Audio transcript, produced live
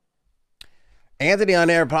Anthony on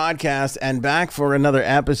Air podcast, and back for another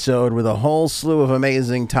episode with a whole slew of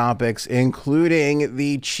amazing topics, including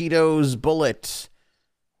the Cheetos Bullet.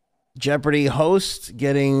 Jeopardy host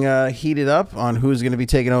getting heated up on who's going to be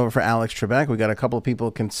taking over for Alex Trebek. We got a couple of people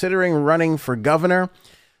considering running for governor.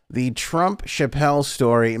 The Trump Chappelle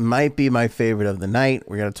story might be my favorite of the night.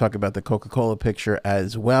 We're going to talk about the Coca-Cola picture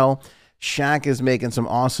as well. Shaq is making some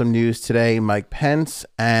awesome news today. Mike Pence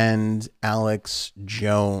and Alex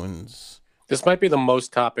Jones. This might be the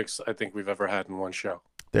most topics I think we've ever had in one show.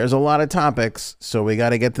 There's a lot of topics, so we got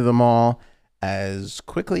to get to them all as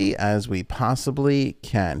quickly as we possibly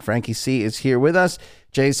can. Frankie C is here with us.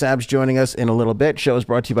 Jay Sab's joining us in a little bit. Show is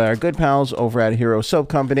brought to you by our good pals over at Hero Soap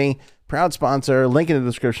Company. Proud sponsor. Link in the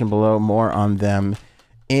description below. More on them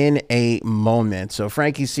in a moment. So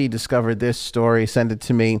Frankie C discovered this story, sent it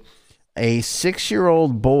to me. A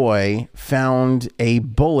 6-year-old boy found a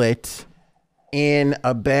bullet in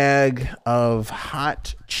a bag of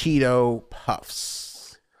hot Cheeto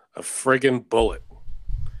Puffs. A friggin' bullet.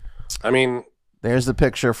 I mean, there's the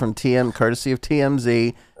picture from courtesy of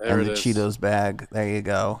TMZ, and the is. Cheetos bag. There you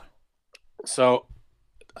go. So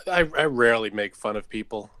I rarely make fun of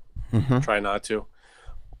people. Try not to.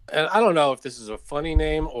 And I don't know if this is a funny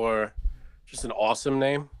name or just an awesome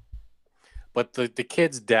name. But the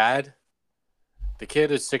kid's dad, the kid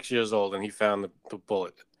is 6 years old and he found the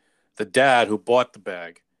bullet. The dad who bought the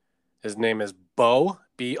bag, his name is Bo,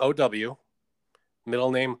 B-O-W,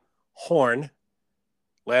 middle name Horn,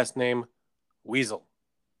 last name Weasel.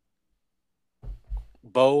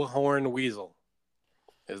 Bo Horn Weasel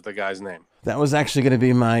is the guy's name. That was actually going to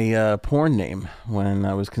be my porn name when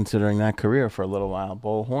I was considering that career for a little while.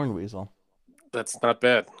 Bo Hornweasel. That's not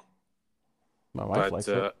bad. My wife likes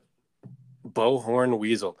it. Bo Horn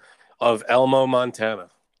Weasel of Elmo, Montana.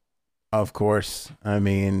 Of course. I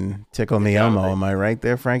mean, tickle me Elmo. Am I right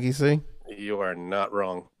there, Frankie C? You are not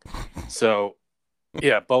wrong. So,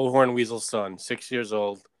 yeah, Bo Horn Weasel's son, 6 years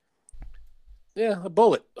old. Yeah, a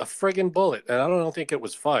bullet, a friggin' bullet. And I don't think it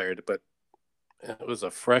was fired, but it was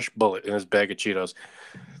a fresh bullet in his bag of Cheetos.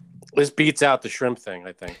 This beats out the shrimp thing,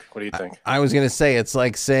 I think. What do you think? I was going to say, it's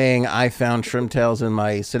like saying I found shrimp tails in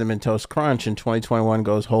my Cinnamon Toast Crunch and 2021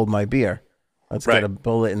 goes, hold my beer. Let's get a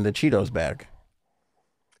bullet in the Cheetos bag.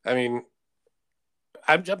 I mean,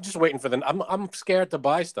 I'm just waiting for I'm scared to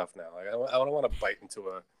buy stuff now. Like, I don't want to bite into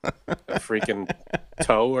a freaking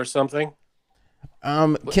toe or something.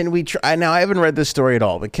 Can we try? Now, I haven't read this story at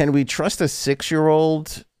all, but can we trust a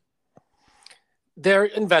 6-year-old? They're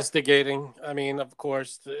investigating. I mean, of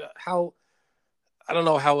course, I don't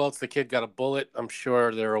know how else the kid got a bullet. I'm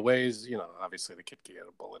sure there are ways, obviously the kid can get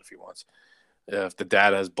a bullet if he wants, if the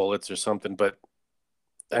dad has bullets or something. But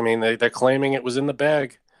I mean, they're claiming it was in the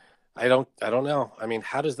bag. I don't know. I mean,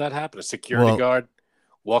 how does that happen? A security guard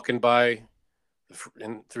walking by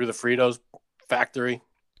through the Fritos factory,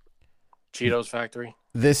 Cheetos factory.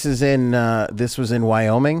 This was in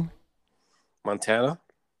Wyoming, Montana.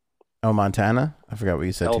 Oh, Montana? I forgot what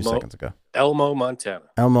you said 2 seconds ago. Elmo, Montana.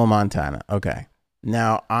 Elmo, Montana. Okay.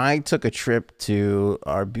 Now, I took a trip to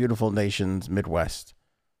our beautiful nation's Midwest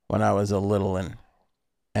when I was a littlein'.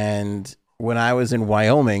 And when I was in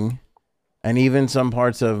Wyoming and even some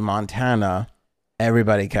parts of Montana,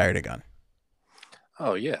 everybody carried a gun.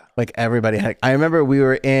 Oh, yeah. Like everybody had. I remember we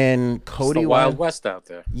were in Cody. It's the Wild West out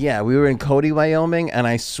there. Yeah, we were in Cody, Wyoming, and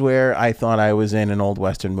I swear I thought I was in an old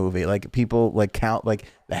Western movie. Like people count like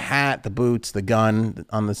the hat, the boots, the gun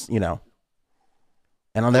on this, And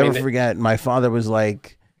I'll never forget. My father was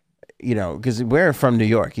like, because we're from New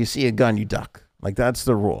York. You see a gun, you duck. Like that's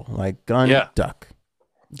the rule. Like gun, duck,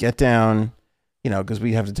 get down. Because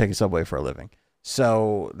we have to take a subway for a living.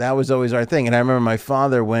 So that was always our thing. And I remember my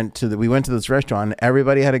father we went to this restaurant and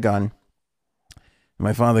everybody had a gun. And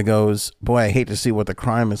my father goes, boy, I hate to see what the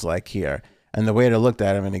crime is like here. And the waiter looked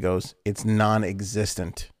at him and he goes, it's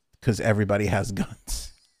non-existent because everybody has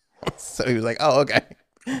guns. So he was like, oh, okay.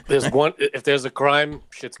 If there's a crime,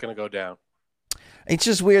 shit's going to go down. It's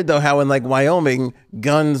just weird though, how in like Wyoming,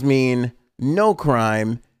 guns mean no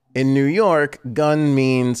crime. In New York, gun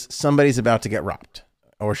means somebody's about to get robbed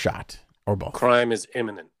or shot. Or both. Crime is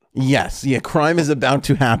imminent. Yes. Yeah. Crime is about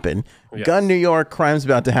to happen. Yes. Gun New York, crime's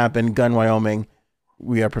about to happen. Gun Wyoming,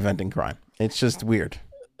 we are preventing crime. It's just weird.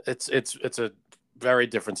 It's a very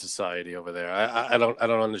different society over there. I don't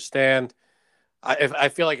understand. I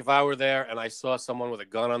feel like if I were there and I saw someone with a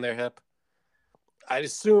gun on their hip, I'd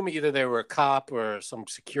assume either they were a cop or some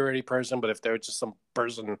security person. But if they're just some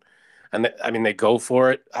person, and they go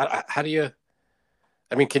for it. How do you?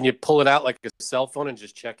 I mean, can you pull it out like a cell phone and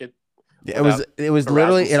just check it? It was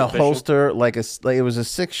literally in a holster, it was a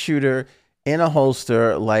 6-shooter in a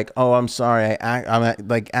holster, like, oh, I'm sorry, I'm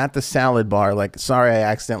like at the salad bar, like, sorry, I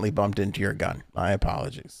accidentally bumped into your gun. My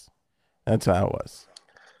apologies. That's how it was.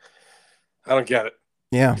 I don't get it.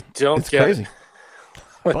 Yeah, Don't it's get crazy.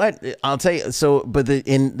 But I'll tell you. So, but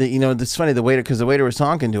it's funny, the waiter, because the waiter was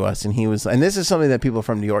talking to us, and he was, and this is something that people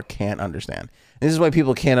from New York can't understand. This is why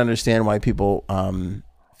people can't understand why people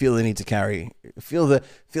feel the need to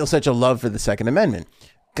feel such a love for the Second Amendment.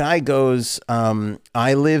 Guy goes,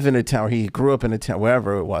 I live in a town. He grew up in a town,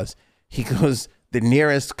 wherever it was. He goes, the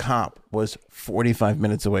nearest cop was 45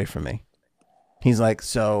 minutes away from me. He's like,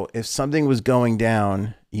 so if something was going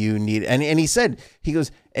down, you need, and he said, he goes,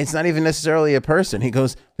 it's not even necessarily a person. He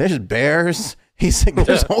goes, there's bears. He's like,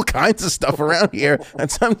 there's all kinds of stuff around here. And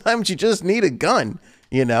sometimes you just need a gun,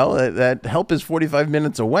 you know, that help is 45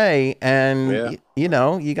 minutes away. And, you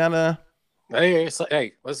know, you gotta. Hey,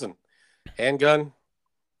 listen, handgun.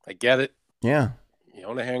 I get it. Yeah. You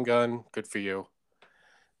own a handgun. Good for you.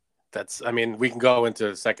 I mean, we can go into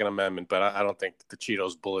the Second Amendment, but I don't think the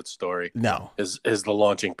Cheetos bullet story is the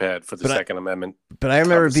launching pad for the Second Amendment. But I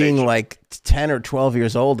remember being like 10 or 12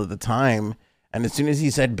 years old at the time. And as soon as he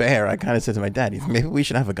said bear, I kind of said to my dad, maybe we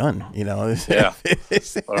should have a gun, you know? Yeah.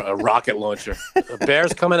 Or a rocket launcher. A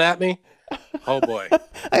bear's coming at me. Oh boy.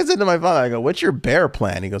 I said to my father, I go, what's your bear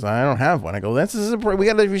plan? He goes, I don't have one. I go,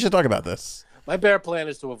 we should talk about this. My bear plan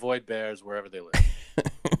is to avoid bears wherever they live.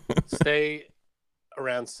 Stay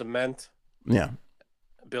around cement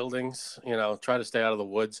buildings, you know, try to stay out of the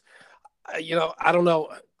woods. You know, I don't know,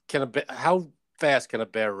 how fast can a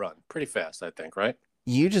bear run? Pretty fast, I think, right?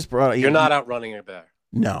 You just brought you're not outrunning a bear.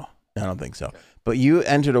 No, I don't think so. Okay. But you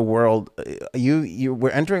entered a world, you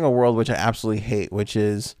were entering a world which I absolutely hate, which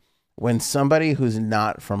is when somebody who's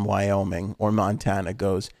not from Wyoming or Montana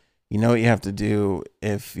goes, you know what you have to do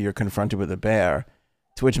if you're confronted with a bear?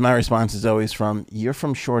 To which my response is always you're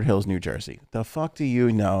from Short Hills, New Jersey. The fuck do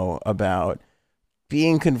you know about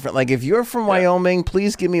being confronted? Like, if you're from Wyoming,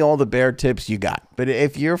 please give me all the bear tips you got. But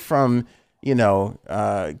if you're from, you know,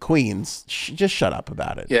 Queens, just shut up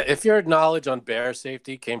about it. Yeah, if your knowledge on bear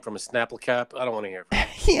safety came from a Snapple cap, I don't want to hear from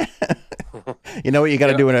you. Yeah. You know what you got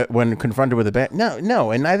to do when confronted with a bear?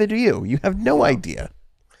 No, and neither do you. You have no idea.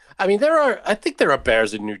 I mean, I think there are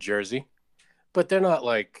bears in New Jersey, but they're not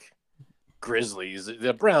like grizzlies.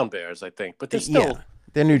 They're brown bears, I think, but they're still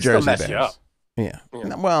they're New Jersey mess bears. You up.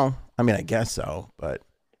 Yeah. Well, I mean, I guess so, but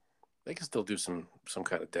they can still do some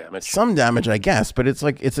kind of damage. Some damage, I guess, but it's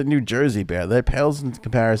like it's a New Jersey bear. That pales in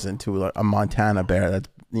comparison to a Montana bear that,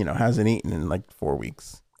 you know, hasn't eaten in like 4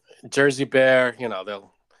 weeks. Jersey bear, you know,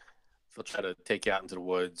 they'll try to take you out into the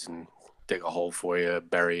woods and dig a hole for you,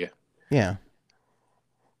 bury you. Yeah.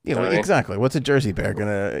 Yeah, well, exactly. What's a Jersey bear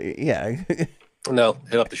gonna? Yeah. No,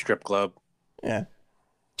 hit up the strip club. Yeah.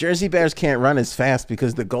 Jersey bears can't run as fast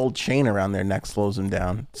because the gold chain around their neck slows them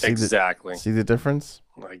down. Exactly. See the difference?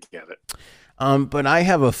 I get it. But I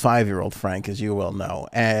have a 5-year-old, Frank, as you well know,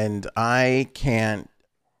 and I can't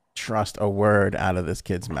trust a word out of this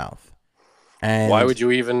kid's mouth. And why would you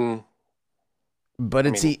even? But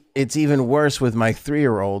it's even worse with my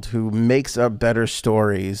 3-year-old, who makes up better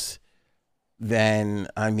stories than,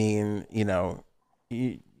 I mean, you know,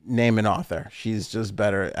 name an author. She's just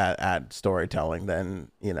better at storytelling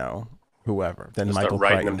than, you know, whoever, than just Michael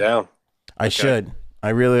Crichton. Writing them down. I should. I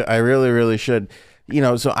really should. You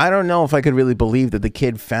know, so I don't know if I could really believe that the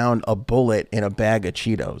kid found a bullet in a bag of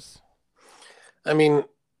Cheetos. I mean,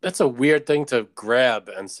 that's a weird thing to grab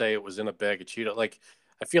and say it was in a bag of Cheetos. Like,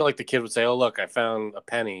 I feel like the kid would say, oh, look, I found a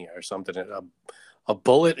penny or something. A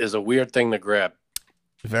bullet is a weird thing to grab.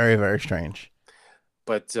 Very, very strange.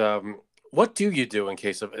 But what do you do in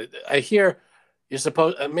case of? I hear you're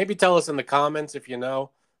supposed. Maybe tell us in the comments if you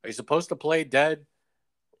know. Are you supposed to play dead?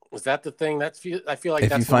 Was that the thing? I feel like if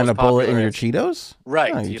that's you find a bullet in your Cheetos,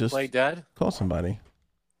 right? No, do you just play dead? Call somebody.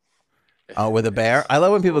 Oh, with a bear? I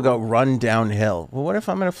love when people go run downhill. Well, what if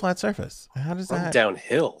I'm in a flat surface? How does that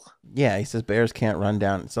downhill? Yeah, he says bears can't run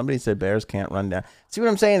down. Somebody said bears can't run down. See what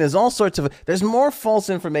I'm saying? There's all sorts of. There's more false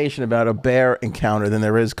information about a bear encounter than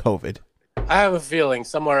there is COVID. I have a feeling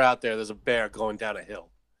somewhere out there's a bear going down a hill.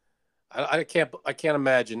 I can't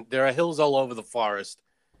imagine. There are hills all over the forest.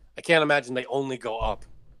 I can't imagine they only go up.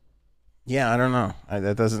 Yeah, I don't know.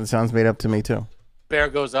 That sounds made up to me too. Bear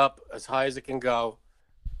goes up as high as it can go,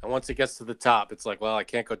 and once it gets to the top, it's like, well, I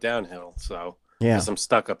can't go downhill, so I guess I'm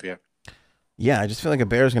stuck up here. Yeah, I just feel like a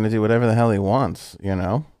bear's going to do whatever the hell he wants, you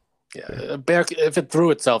know? Yeah, a bear, if it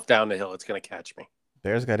threw itself down the hill, it's going to catch me.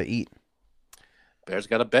 Bear's got to eat. Bear's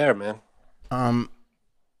got a bear, man.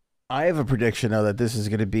 I have a prediction, though, that this is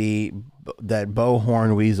going to be that Bo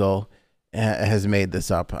Horn Weasel has made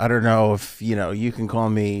this up. I don't know if, you know, you can call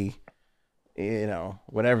me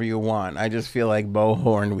whatever you want. I just feel like Bo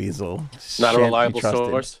Hornweasel Not a shan't be reliable trusted.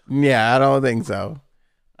 source. Yeah, I don't think so.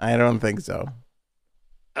 I don't think so.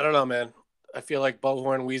 I don't know, man. I feel like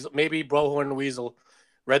Bohorn Weasel. Maybe Bohorn Weasel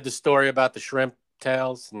read the story about the shrimp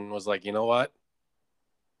tails and was like, you know what?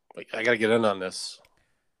 I got to get in on this.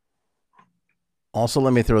 Also,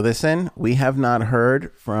 let me throw this in. We have not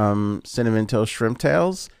heard from Cinnamon Toast Shrimp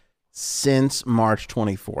Tails since March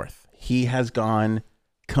 24th. He has gone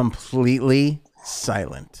completely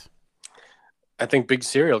silent. I think Big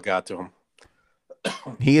Cereal got to him.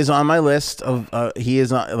 He is on my list of. He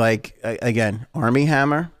is on again. Army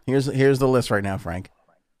Hammer. Here's the list right now, Frank.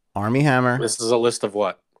 Army Hammer. This is a list of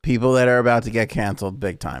what? People that are about to get canceled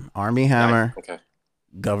big time. Army Hammer. Okay.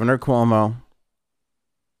 Governor Cuomo.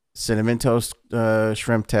 Cinnamon Toast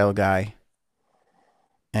Shrimp Tail guy.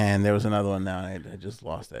 And there was another one now. I just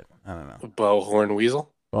lost it. I don't know. Bohorn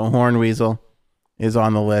Weasel. Bohorn Weasel is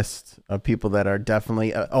on the list of people that are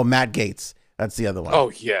definitely. Matt Gaetz. That's the other one.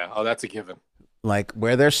 Oh yeah. Oh, that's a given. Like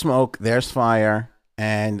where there's smoke, there's fire,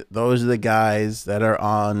 and those are the guys that are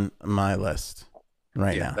on my list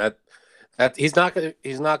right now. That he's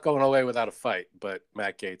not going away without a fight. But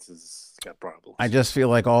Matt Gaetz has got problems. I just feel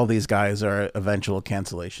like all these guys are eventual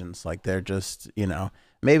cancellations. Like they're just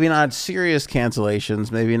maybe not serious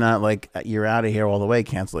cancellations, maybe not like you're out of here all the way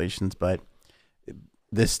cancellations, but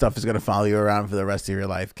this stuff is going to follow you around for the rest of your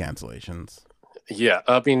life cancellations. Yeah,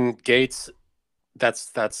 I mean Gaetz. That's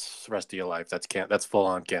the rest of your life. That's full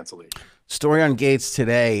on cancellation. Story on Gaetz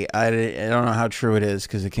today. I don't know how true it is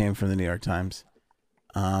because it came from the New York Times.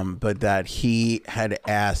 But that he had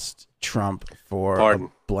asked Trump for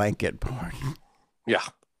a blanket pardon. Yeah.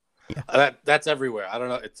 That's everywhere. I don't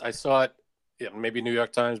know. I saw it. Yeah, maybe New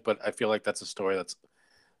York Times, but I feel like that's a story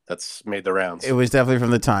that's made the rounds. It was definitely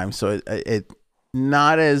from the Times, so it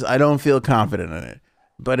not as I don't feel confident in it.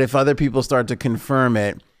 But if other people start to confirm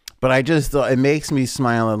it. But I just thought it makes me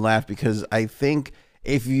smile and laugh because I think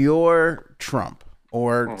if you're Trump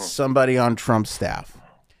or somebody on Trump's staff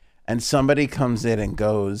and somebody comes in and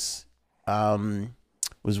goes,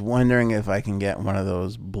 was wondering if I can get one of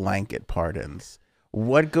those blanket pardons,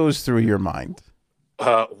 what goes through your mind?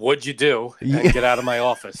 What'd you do? And get out of my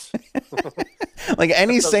office. Like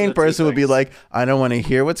any sane person would be like, I don't want to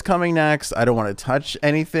hear what's coming next. I don't want to touch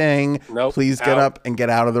anything. Nope, please get up and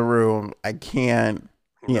get out of the room. I can't.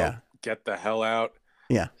 Yeah. Get the hell out.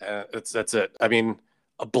 Yeah. That's it. I mean,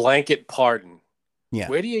 a blanket pardon. Yeah.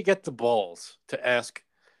 Where do you get the balls to ask,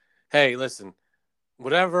 hey, listen,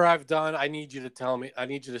 whatever I've done, I need you to tell me. I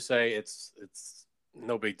need you to say it's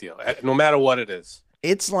no big deal, no matter what it is.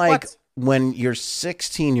 It's like when you're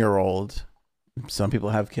 16-year-old, some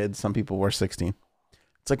people have kids, some people were 16.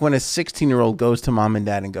 It's like when a 16-year-old goes to mom and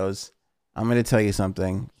dad and goes, I'm going to tell you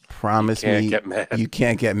something. Promise me you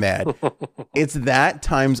can't get mad. It's that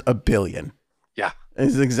times a billion. Yeah.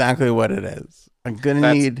 It's exactly what it is. I'm going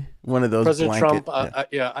to need one of those President Trump,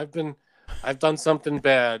 I've done something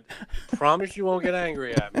bad. Promise you won't get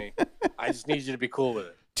angry at me. I just need you to be cool with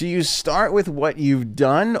it. Do you start with what you've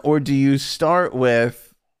done or do you start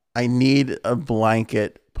with I need a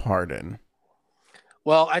blanket pardon?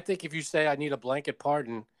 Well, I think if you say I need a blanket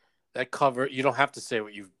pardon, you don't have to say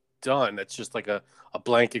what you've done. It's just like a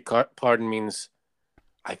blanket pardon means,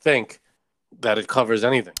 I think, that it covers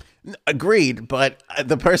anything. Agreed, but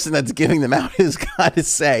the person that's giving them out has got to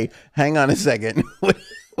say, hang on a second,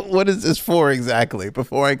 what is this for exactly?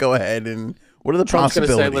 Before I go ahead and what are the Trump's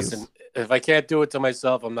possibilities? Trump's going to say, listen, if I can't do it to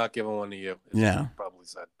myself, I'm not giving one to you. Yeah. Probably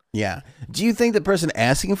said. Yeah. Do you think the person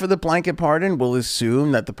asking for the blanket pardon will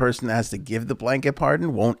assume that the person that has to give the blanket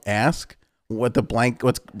pardon won't ask what the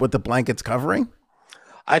blanket's covering?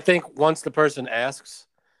 I think once the person asks,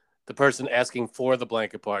 the person asking for the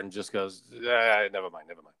blanket pardon just goes, never mind.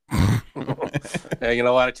 Hey, you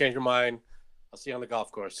know what? I changed your mind. I'll see you on the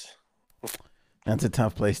golf course. That's a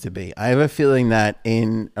tough place to be. I have a feeling that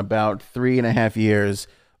in about 3.5 years,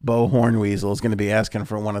 Bo Hornweasel is going to be asking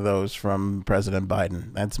for one of those from President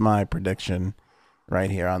Biden. That's my prediction right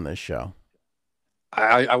here on this show.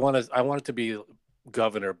 I want it to be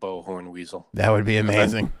Governor Bo Hornweasel. That would be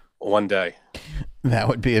amazing. One day. That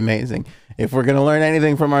would be amazing. If we're going to learn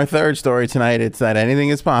anything from our third story tonight, it's that anything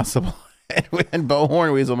is possible. And Bo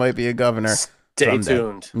Hornweasel might be a governor. Stay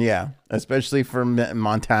tuned. Yeah, especially for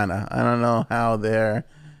Montana. I don't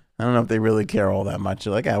know if they really care all that much.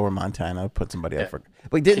 They're like, we're Montana. Put somebody up for.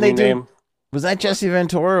 Wait, didn't they do? Was that Jesse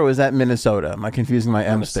Ventura or was that Minnesota? Am I confusing my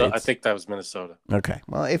M states? I think that was Minnesota. Okay.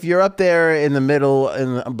 Well, if you're up there in the middle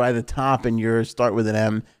and by the top and you start with an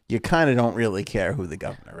M, you kind of don't really care who the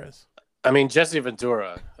governor is. I mean, Jesse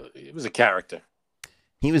Ventura, he was a character.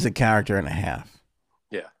 He was a character and a half.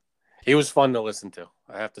 Yeah. He was fun to listen to,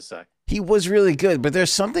 I have to say. He was really good, but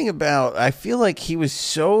there's something about, I feel like he was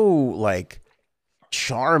so like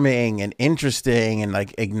charming and interesting and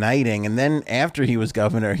like igniting, and then after he was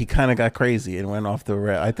governor, he kind of got crazy and went off the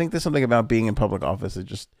rail. I think there's something about being in public office that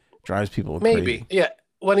just drives people Maybe, crazy. yeah.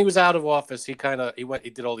 When he was out of office, he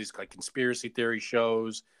did all these like conspiracy theory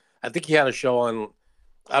shows. I think he had a show on,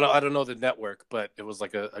 I don't know the network, but it was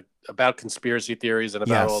like about conspiracy theories and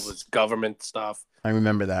about all Yes, this government stuff. I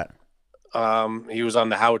remember that. He was on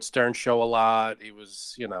the Howard Stern show a lot. He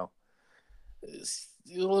was, a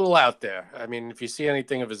little out there. I mean, if you see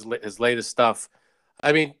anything of his latest stuff,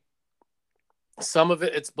 I mean, some of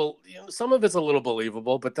it's a little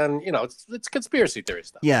believable, but then it's conspiracy theory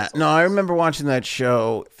stuff. Yeah, no, I remember watching that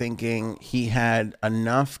show thinking he had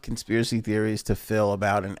enough conspiracy theories to fill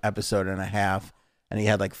about an episode and a half, and he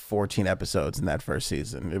had like 14 episodes in that first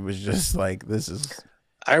season. It was just like, this is.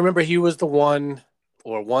 I remember he was the one,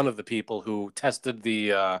 or one of the people who tested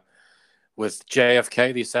with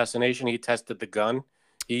JFK, the assassination. He tested the gun.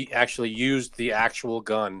 He actually used the actual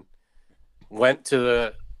gun, went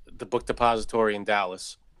to the book depository in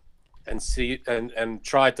Dallas, and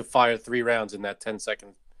tried to fire 3 rounds in that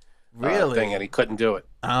 10-second Really? thing, and he couldn't do it.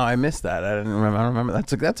 Oh, I missed that. I didn't remember. I don't remember.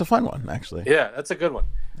 That's a fun one, actually. Yeah, that's a good one.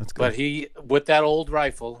 That's good. But he, with that old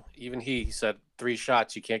rifle, even he said 3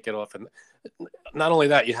 shots you can't get off, and not only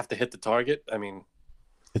that, you have to hit the target. I mean,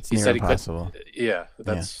 It's he near said impossible. yeah,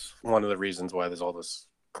 that's one of the reasons why there's all this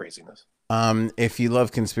craziness. If you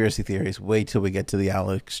love conspiracy theories, wait till we get to the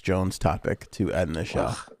Alex Jones topic to end the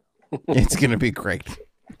show. It's gonna be great.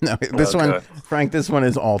 No, this one, Frank, this one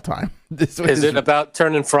is all time. This one is it about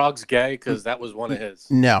turning frogs gay? Because that was one of his.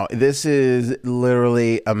 No, this is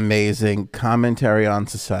literally amazing commentary on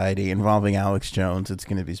society involving Alex Jones. It's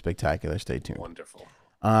going to be spectacular. Stay tuned. Wonderful.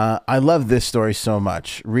 I love this story so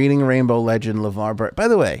much. Reading Rainbow legend LeVar Burton. By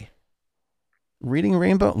the way, Reading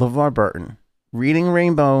Rainbow, LeVar Burton. Reading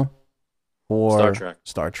Rainbow or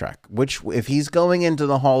Star Trek. Which, if he's going into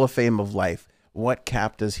the Hall of Fame of Life, what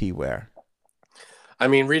cap does he wear? I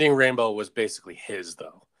mean, Reading Rainbow was basically his,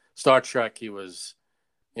 though. Star Trek, he was,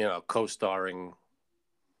 co-starring.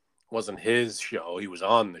 Wasn't his show. He was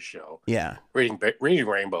on the show. Yeah. Reading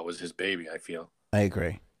Rainbow was his baby, I feel. I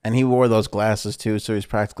agree. And he wore those glasses, too, so he's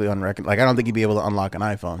practically unrecognizable. Like, I don't think he'd be able to unlock an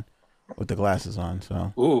iPhone with the glasses on.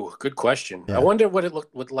 So. Ooh, good question. Yeah. I wonder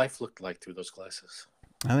what life looked like through those glasses.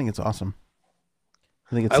 I think it's awesome.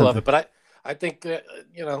 I love it, but I think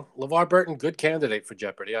LeVar Burton, good candidate for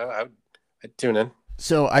Jeopardy. I'd tune in.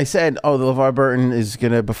 So I said, the LeVar Burton is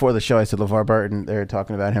going to, before the show, I said, LeVar Burton, they're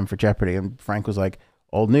talking about him for Jeopardy. And Frank was like,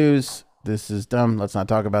 old news. This is dumb. Let's not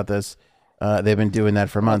talk about this. They've been doing that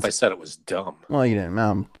for months. I said it was dumb. Well, you didn't.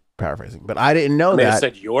 I'm paraphrasing. But I didn't know that. I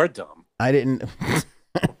said you're dumb. I didn't.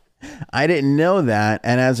 I didn't know that.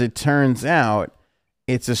 And as it turns out,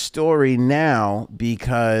 it's a story now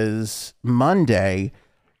because Monday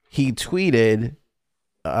he tweeted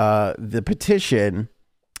the petition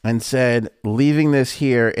and said, leaving this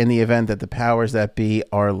here in the event that the powers that be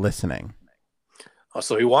are listening. Oh,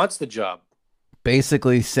 so he wants the job.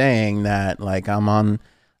 Basically saying that, like, I'm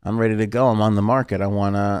ready to go. I'm on the market. I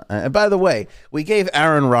want to. And by the way, we gave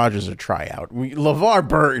Aaron Rodgers a tryout. LeVar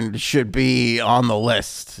Burton should be on the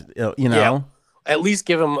list, Yeah, at least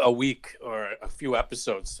give him a week or a few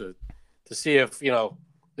episodes to see if,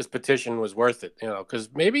 this petition was worth it, because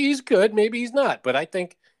maybe he's good, maybe he's not. But I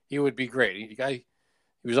think he would be great.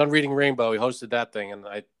 He was on Reading Rainbow. He hosted that thing, and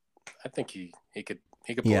I think he could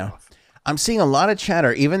pull it off. I'm seeing a lot of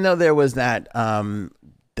chatter, even though there was that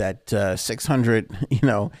 600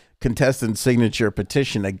 contestant signature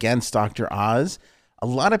petition against Dr. Oz. A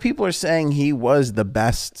lot of people are saying he was the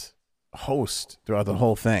best host throughout the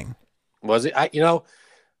whole thing. Was it? I'm going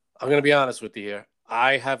to be honest with you here.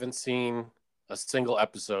 I haven't seen a single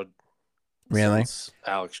episode. Really? Since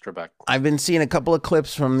Alex Trebek. I've been seeing a couple of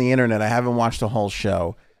clips from the internet. I haven't watched the whole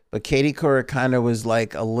show, but Katie Couric kind of was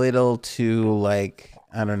like a little too, like,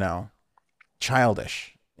 I don't know,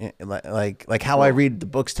 childish. Like how I read the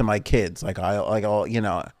books to my kids. Like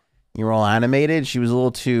you're all animated. She was a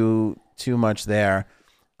little too much there.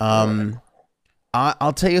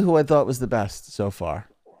 I'll tell you who I thought was the best so far.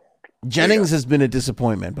 Jennings has been a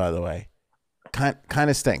disappointment, by the way. Kind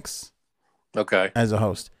of stinks. Okay. As a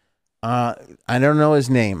host. I don't know his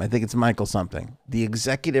name. I think it's Michael something. The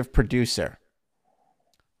executive producer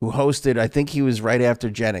who hosted, I think he was right after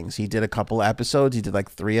Jennings. He did a couple episodes. He did like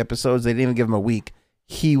 3 episodes. They didn't even give him a week.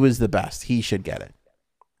 He was the best. He should get it.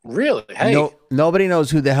 Really? Hey. Nobody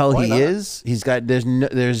knows who the hell he is. He's got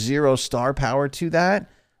there's 0 star power to that,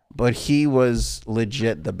 but he was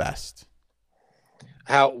legit the best.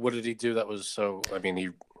 What did he do that was so, I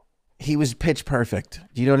mean, he was pitch perfect.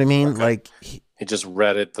 Do you know what I mean? Okay. Like, He just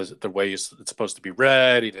read it the way it's supposed to be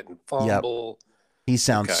read. He didn't yep. fumble. He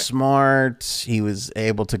sounds Okay. smart. He was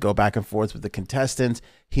able to go back and forth with the contestants.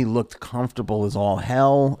 He looked comfortable as all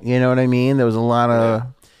hell. You know what I mean? There was a lot of. Yeah.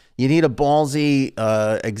 You need a ballsy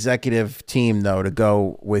executive team though to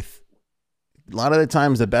go with. A lot of the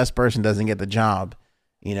times, the best person doesn't get the job.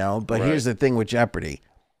 You know, but here's Right. the thing with Jeopardy.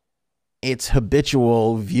 It's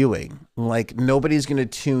habitual viewing. Like nobody's going to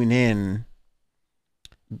tune in.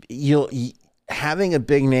 Having a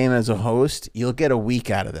big name as a host, you'll get a week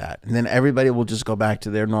out of that, and then everybody will just go back to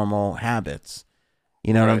their normal habits.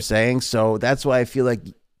 You know what I'm Right. saying? So that's why I feel like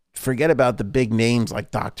forget about the big names like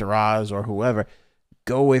Dr. Oz or whoever.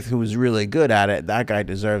 Go with who's really good at it. That guy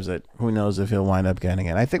deserves it. Who knows if he'll wind up getting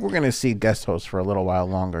it? I think we're going to see guest hosts for a little while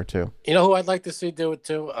longer too. You know who I'd like to see do it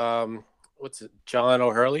too? What's it? John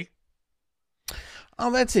O'Hurley. Oh,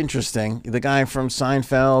 that's interesting. The guy from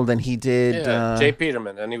Seinfeld, and he did. Yeah, Jay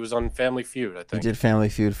Peterman, and he was on Family Feud. I He think. did Family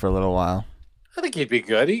Feud for a little while. I think he'd be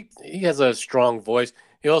good. He has a strong voice.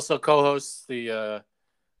 He also co-hosts the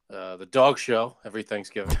dog show every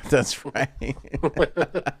Thanksgiving, That's right.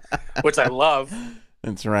 which I love.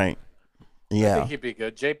 That's right. I Yeah, think he'd be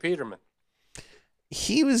good. Jay Peterman.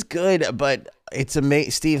 he was good, but it's amazing.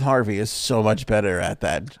 Steve Harvey is so much better at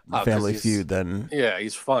that 'Cause Family he's- Feud than. Yeah,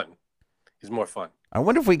 he's fun. He's more fun. I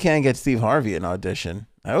wonder if we can get Steve Harvey an audition.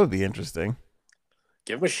 That would be interesting.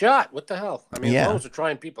 Give him a shot. What the hell? I mean, Yeah. as long as we're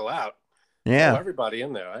trying people out, Yeah, throw everybody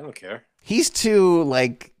in there. I don't care. he's too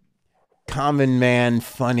like common man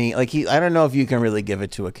funny. Like I don't know if you can really give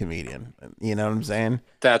it to a comedian. You know what I'm saying?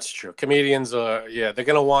 That's true. Comedians are, yeah, they're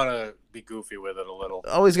gonna want to be goofy with it a little.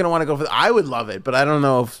 Always gonna want to go for. I would love it, but I don't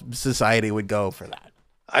know if society would go for that.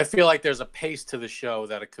 I feel like there's a pace to the show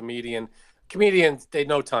that comedians, they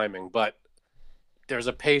know timing, but there's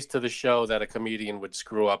a pace to the show that a comedian would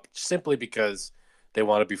screw up simply because they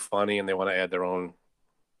want to be funny and they want to add their own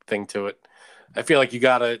thing to it. I feel like you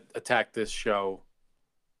got to attack this show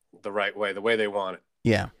the right way, the way they want it.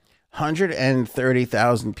 Yeah.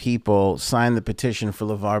 130,000 people signed the petition for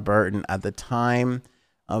LeVar Burton at the time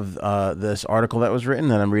of this article that was written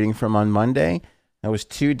that I'm reading from on Monday. That was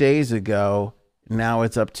 2 days ago. Now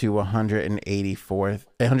it's up to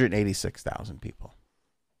 186,000 people.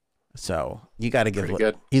 So you got to give. Pretty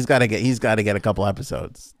good. He's got to get a couple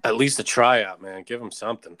episodes. At least a tryout, man. Give them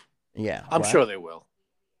something. Yeah, I'm sure they will.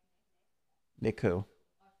 Nick who?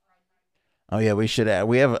 Oh yeah, we should.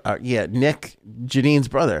 We have. Nick, Janine's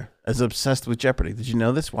brother, is obsessed with Jeopardy. Did you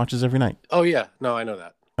know this? Watches every night. Oh yeah, no, I know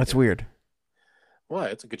that. That's weird. Why?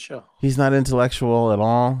 It's a good show. He's not intellectual at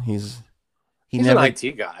all. He's He's never an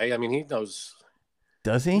IT guy. I mean, he knows.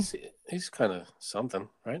 does he? He's kind of something,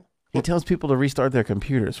 right? He tells people to restart their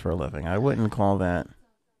computers for a living. I wouldn't call that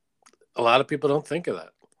A lot of people don't think of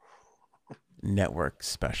that. network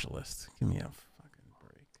specialist. Give me a fucking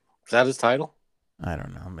break. Is that his title? I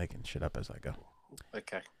don't know. I'm making shit up as I go.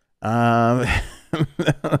 Okay.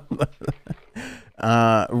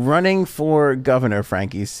 Running for governor,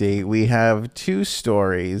 Frankie C. We have two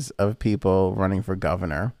stories of people running for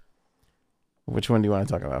governor. Which one do you want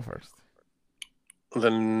to talk about first? The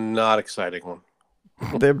not exciting one.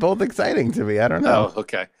 They're both exciting to me. I don't know. Oh,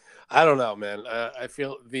 okay. I don't know, man. I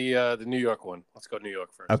feel the New York one. Let's go New York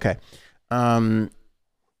first. Okay.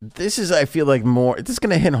 This is, I feel like more, this is going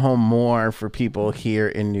to hit home more for people here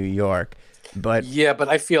in New York. But Yeah, but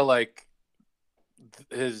I feel like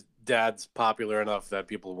his dad's popular enough that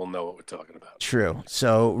people will know what we're talking about. true.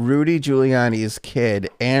 So Rudy Giuliani's kid,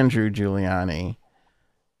 Andrew Giuliani,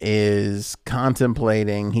 is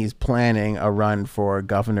contemplating, he's planning a run for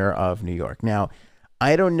governor of New York. Now,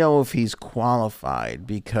 I don't know if he's qualified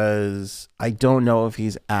because I don't know if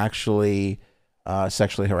he's actually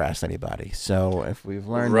sexually harassed anybody. So if we've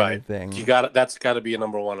learned anything, that's got to be a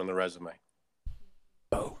number one on the resume.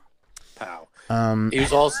 Oh, Pow. um, He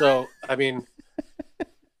was also, I mean,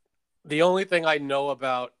 the only thing I know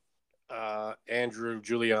about Andrew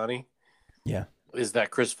Giuliani, yeah. is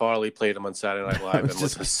that Chris Farley played him on Saturday Night Live and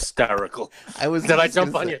was hysterical. Did I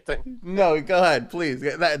jump on your thing? No, go ahead, please.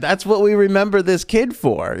 That's what we remember this kid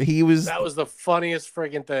for. That was the funniest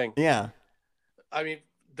friggin' thing. Yeah. I mean,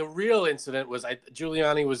 the real incident was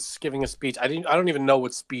Giuliani was giving a speech. I don't even know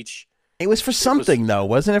what speech. It was for something, though,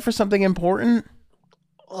 wasn't it? For something important?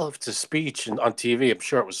 Well, if it's a speech on TV, I'm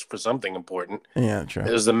sure it was for something important. Yeah, true.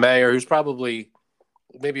 It was the mayor who's probably,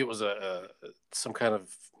 maybe it was some kind of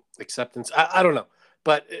acceptance. I don't know.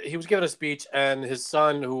 But he was giving a speech, and his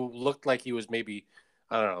son, who looked like he was maybe,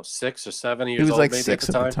 I don't know, 6 or 7 years old. He was like maybe 6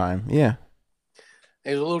 at the time. Yeah.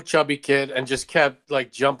 He was a little chubby kid and just kept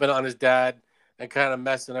like jumping on his dad and kind of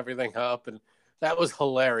messing everything up. And That was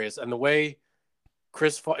hilarious, and the way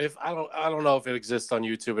if I don't know if it exists on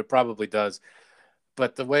YouTube, it probably does,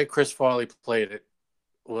 but the way Chris Farley played it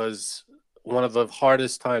was one of the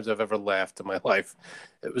hardest times I've ever laughed in my life.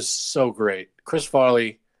 It was so great. Chris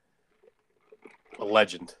Farley, a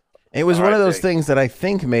legend. It was one of those things that I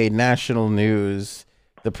think made national news.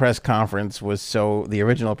 The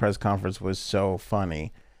original press conference was so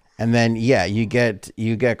funny. And then, yeah, you get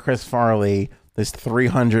Chris Farley, this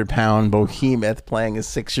 300-pound behemoth playing a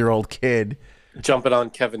 6-year-old kid. Jumping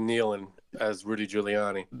on Kevin Nealon as Rudy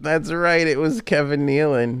Giuliani. That's right. It was Kevin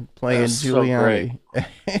Nealon playing Giuliani. So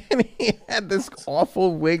and he had this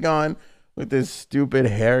awful wig on with this stupid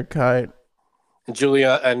haircut. And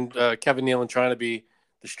Kevin Nealon trying to be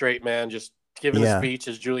the straight man, just giving a speech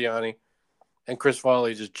as Giuliani. And Chris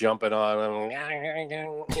Farley just jumping on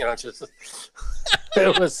him. Just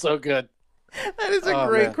it was so good. That is a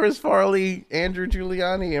great Chris Farley, Andrew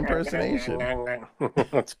Giuliani impersonation.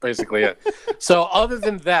 That's basically it. So other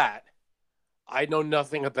than that, I know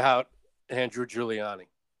nothing about Andrew Giuliani.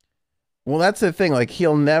 Well, that's the thing. Like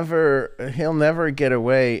he'll never get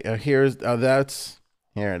away. Here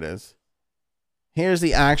it is. Here's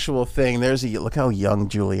the actual thing. Look how young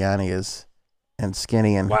Giuliani is, and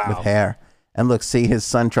skinny and with hair. And look, see, his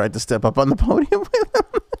son tried to step up on the podium with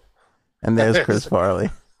him. And there's Chris Farley.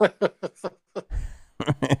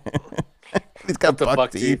 He's got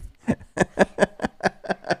buck teeth.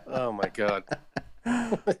 Oh my God.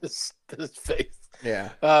 his face. Yeah.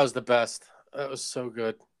 That was the best. That was so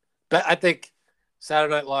good. But I think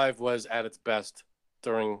Saturday Night Live was at its best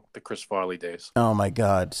during the Chris Farley days. Oh my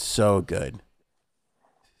God. So good.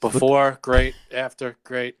 Before, great. After,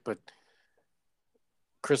 great. But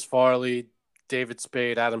Chris Farley, David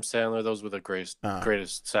Spade, Adam Sandler, those were the greatest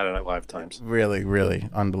Saturday Night Live times. Really, really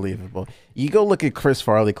unbelievable. You go look at Chris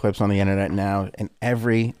Farley clips on the internet now, and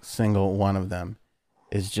every single one of them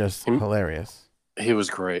is just hilarious. He was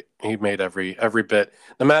great. He made every bit.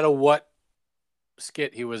 No matter what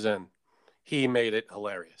skit he was in, he made it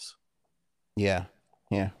hilarious. Yeah.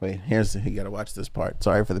 Yeah. Wait, you got to watch this part.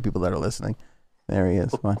 Sorry for the people that are listening. There he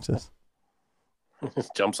is. Watch this.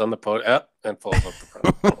 Jumps on the podium and falls off the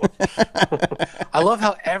front. I love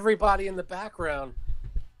how everybody in the background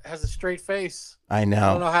has a straight face. I know.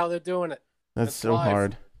 I don't know how they're doing it. That's so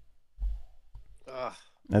hard.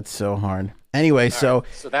 That's so hard. Anyway, so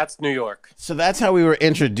that's New York. So that's how we were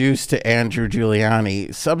introduced to Andrew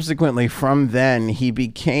Giuliani. Subsequently, from then, he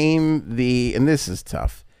became and this is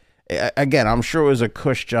tough. Again, I'm sure it was a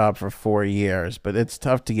cush job for 4 years, but it's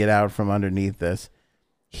tough to get out from underneath this.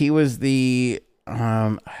 He was the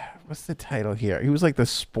what's the title here? He was like the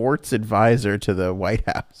sports advisor to the White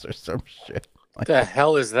House or some shit. What the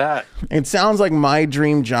hell is that? It sounds like my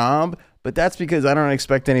dream job, but that's because I don't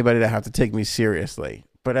expect anybody to have to take me seriously.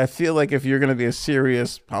 But I feel like if you're going to be a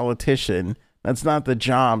serious politician, that's not the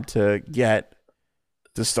job to get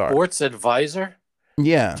to start. Sports advisor?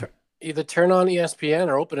 Yeah. Either turn on ESPN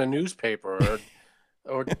or open a newspaper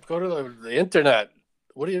or go to the internet.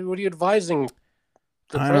 What are you advising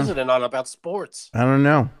the president on about sports? I don't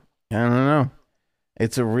know.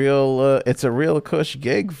 It's a real cush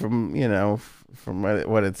gig from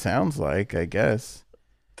what it sounds like, I guess.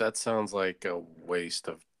 That sounds like a waste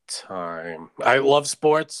of time. I love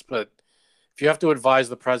sports, but if you have to advise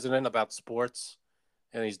the president about sports,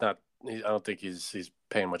 and I don't think he's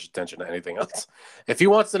paying much attention to anything else. If he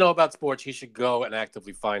wants to know about sports, he should go and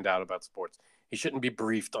actively find out about sports. He shouldn't be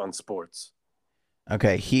briefed on sports.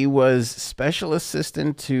 Okay, he was special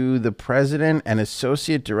assistant to the president and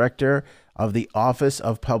associate director of the Office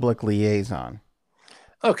of Public Liaison.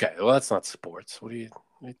 Okay, well, that's not sports. What are you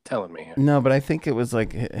telling me here? No, but I think it was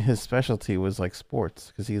like his specialty was like sports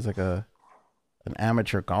because he's like an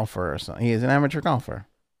amateur golfer or something. He is an amateur golfer.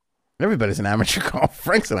 Everybody's an amateur golfer.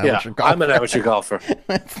 Frank's an amateur golfer. I'm an amateur golfer.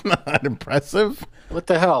 That's not impressive. What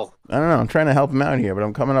the hell? I don't know. I'm trying to help him out here, but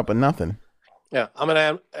I'm coming up with nothing. Yeah, I'm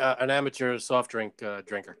an amateur soft drink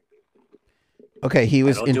drinker. Okay, he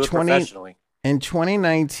was in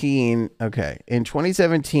 2019. Okay, in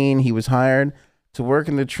 2017, he was hired to work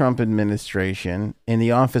in the Trump administration in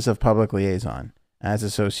the Office of Public Liaison as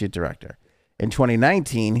associate director. In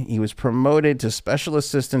 2019, he was promoted to special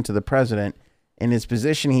assistant to the president. In his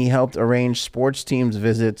position, he helped arrange sports teams'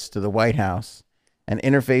 visits to the White House and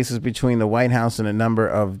interfaces between the White House and a number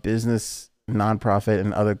of business, nonprofit,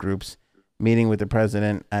 and other groups, meeting with the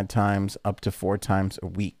president at times up to 4 times a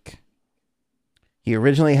week. He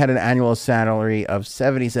originally had an annual salary of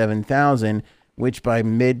 $77,000, which by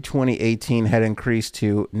mid-2018 had increased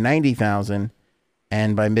to $90,000,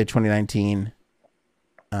 and by mid-2019,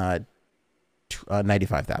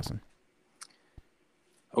 $95,000.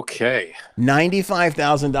 Okay.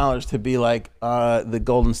 $95,000 to be like, the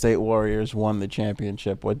Golden State Warriors won the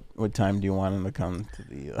championship. What time do you want them to come to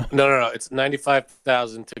the? No. It's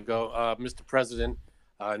 95,000 to go. Mr. President,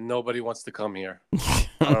 nobody wants to come here. I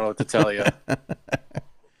don't know what to tell you.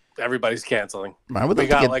 Everybody's canceling. We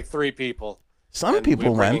got like 3 people. Some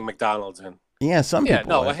people we're bringing McDonald's in. Yeah, some people.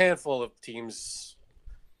 No, a handful of teams,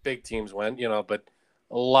 big teams went. But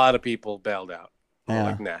a lot of people bailed out. Yeah.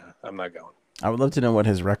 Like, nah, I'm not going. I would love to know what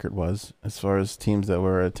his record was as far as teams that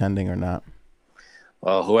were attending or not.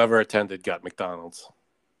 Well, whoever attended got McDonald's.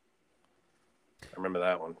 I remember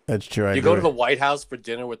that one. That's true. You go to the White House for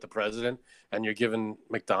dinner with the president, and you're given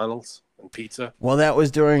McDonald's and pizza. Well, that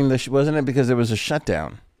was during wasn't it because it was a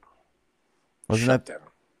shutdown?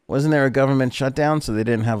 Wasn't there a government shutdown, so they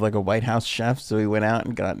didn't have like a White House chef, so he went out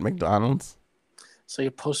and got McDonald's? So you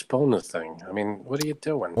postpone the thing. I mean, what are you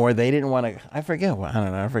doing? Or they didn't want to. I forget what. I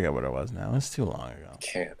don't know. I forget what it was now. It's too long ago.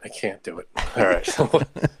 I can't do it. All right.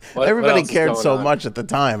 Everybody cared so much at the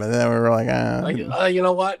time, and then we were like, you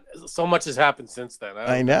know what? So much has happened since then.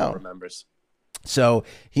 I know. Remembers. So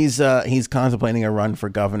he's contemplating a run for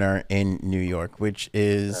governor in New York, which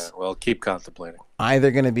is well, keep contemplating.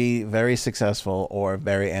 Either going to be very successful or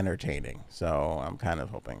very entertaining. So I'm kind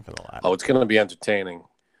of hoping for the latter. Oh, it's going to be entertaining.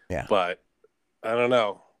 Yeah, but I don't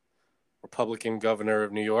know. Republican governor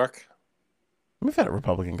of New York. We've had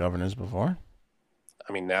Republican governors before.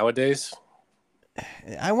 I mean, nowadays.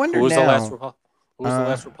 I wonder who was now. Who was the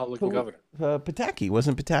last Republican governor? Pataki.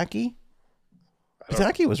 Wasn't Pataki?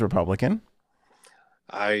 Pataki was Republican.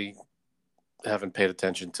 I haven't paid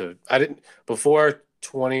attention to. I didn't before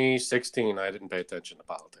 2016. I didn't pay attention to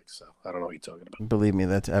politics, so I don't know what you're talking about. Believe me,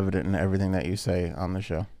 that's evident in everything that you say on the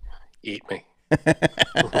show. Eat me.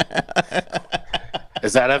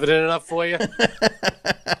 Is that evident enough for you?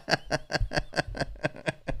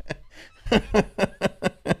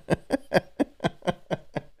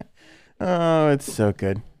 Oh, it's so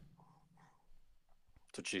good.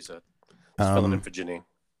 That's what she said. Just filling in for Janine.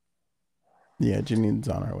 Yeah, Janine's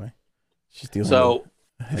on her way. She's dealing. So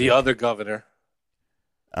the other governor,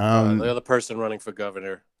 the other person running for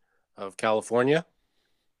governor of California.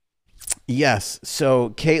 Yes.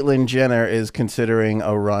 So Caitlyn Jenner is considering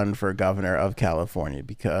a run for governor of California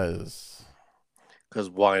because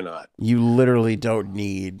why not? You literally don't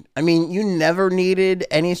need. I mean, you never needed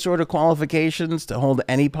any sort of qualifications to hold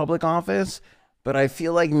any public office. But I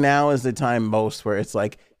feel like now is the time most where it's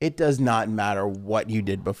like, it does not matter what you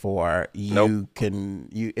did before.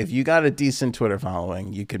 If you got a decent Twitter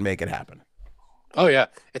following, you can make it happen. Oh, yeah.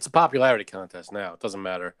 It's a popularity contest now. It doesn't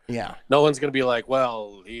matter. Yeah. No one's going to be like,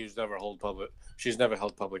 well, she's never held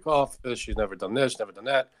public office. She's never done this, never done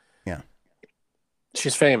that. Yeah.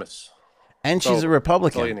 She's famous. And she's a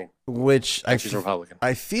Republican. That's all you need. She's a Republican.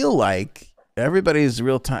 I feel like everybody's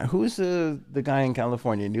real time. Who's the guy in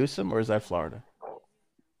California? Newsom, or is that Florida?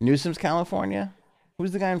 Newsom's California.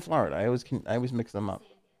 Who's the guy in Florida? I always mix them up.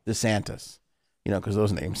 DeSantis, because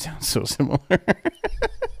those names sound so similar.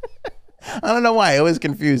 I don't know why. I always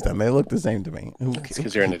confuse them. They look the same to me. It's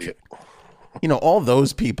because you're an idiot. All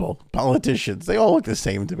those people, politicians, they all look the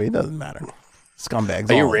same to me. It doesn't matter. Scumbags.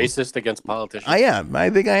 Are you racist against politicians? I am. I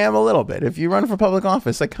think I am a little bit. If you run for public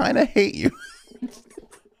office, I kind of hate you.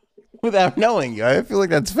 Without knowing you, I feel like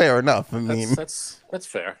that's fair enough. I mean, that's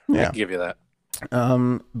fair. Yeah. I can give you that.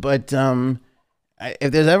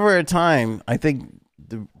 If there's ever a time, I think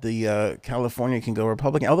the California can go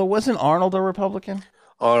Republican. Although, wasn't Arnold a Republican?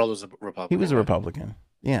 Arnold was a Republican. He was a Republican.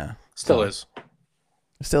 Yeah. Still is.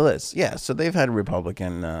 Still is. Yeah. So they've had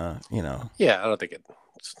Republican, Yeah, I don't think it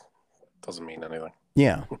doesn't mean anything.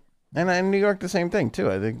 Yeah. And in New York, the same thing,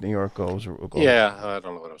 too. I think New York goes. Yeah, I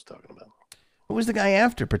don't know what I was talking about. Who was the guy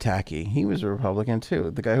after Pataki? He was a Republican, too.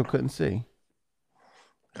 The guy who couldn't see.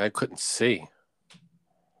 I couldn't see.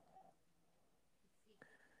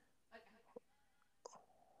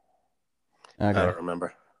 Okay. I don't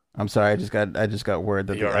remember. I'm sorry. I just got word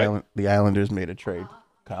that the Islanders made a trade.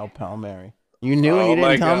 Kyle Palmieri. You knew and you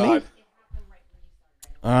didn't tell me?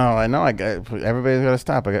 Oh, I know. Everybody's got to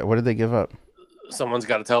stop. What did they give up? Someone's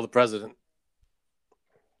got to tell the president.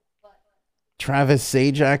 Travis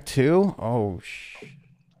Sajak too? Oh,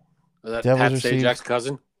 Is that Pat Sajak's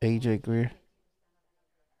cousin? AJ Greer.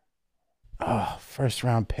 Oh, first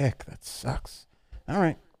round pick. That sucks. All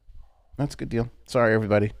right. That's a good deal. Sorry,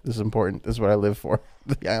 everybody. This is important. This is what I live for.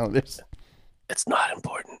 The Islanders. It's not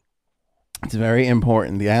important. It's very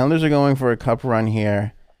important. The Islanders are going for a cup run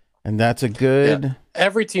here, and that's a good... Yeah.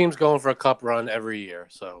 Every team's going for a cup run every year,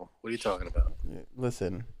 so what are you talking about?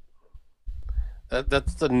 Listen.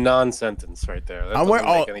 That's the non-sentence right there. That we're an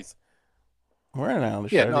Islanders.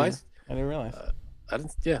 Yeah, no, I didn't realize. I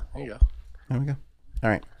didn't. Yeah, there you go. There we go. All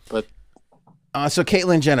right. But So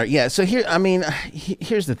Caitlyn Jenner, yeah. So here, I mean,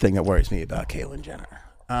 here's the thing that worries me about Caitlyn Jenner.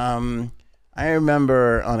 I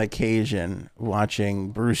remember on occasion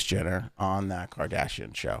watching Bruce Jenner on that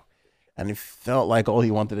Kardashian show, and it felt like all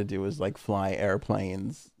he wanted to do was like fly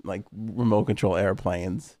airplanes, like remote control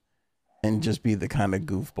airplanes, and just be the kind of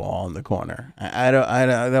goofball in the corner. I don't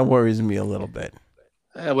that worries me a little bit.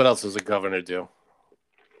 what else does a governor do?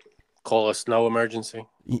 Call a snow emergency?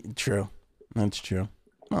 True, that's true.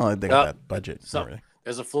 Well, I think that budget. So,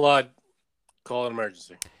 there's a flood. Call an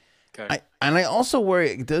emergency. Okay. I also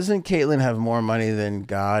worry, doesn't Caitlyn have more money than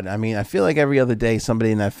God? I mean, I feel like every other day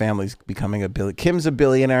somebody in that family's becoming a billion. Kim's a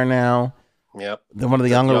billionaire now. Yep. Then one of the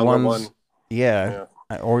younger ones. Yeah.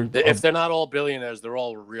 Or if they're not all billionaires, they're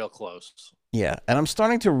all real close. Yeah. And I'm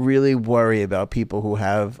starting to really worry about people who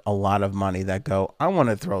have a lot of money that go, I want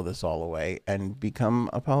to throw this all away and become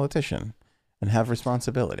a politician and have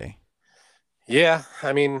responsibility. Yeah.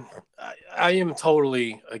 I mean, I am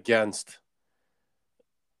totally against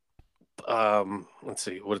let's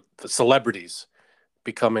see, what the celebrities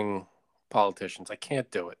becoming politicians. I can't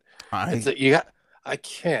do it. I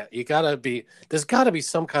can't. There's gotta be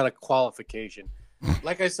some kind of qualification.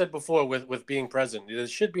 Like I said before, with being president, there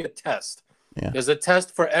should be a test. Yeah. There's a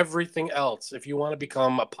test for everything else. If you want to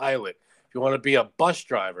become a pilot, if you want to be a bus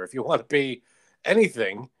driver, if you want to be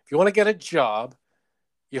anything, if you want to get a job,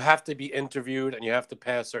 you have to be interviewed and you have to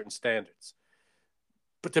pass certain standards.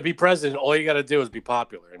 But to be president, all you got to do is be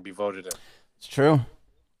popular and be voted in. It's true.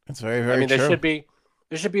 It's very, very true.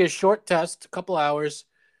 There should be a short test, a couple hours,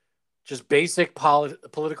 just basic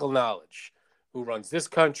political knowledge. Who runs this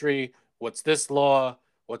country? What's this law?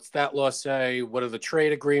 What's that law say? What are the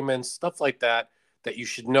trade agreements? Stuff like that you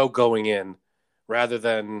should know going in rather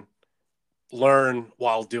than learn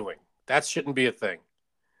while doing. That shouldn't be a thing.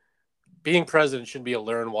 Being president should be a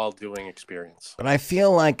learn while doing experience. But I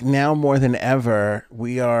feel like now more than ever,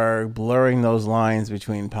 we are blurring those lines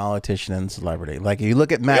between politician and celebrity. Like you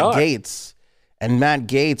look at Matt Gaetz, and Matt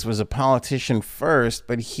Gaetz was a politician first,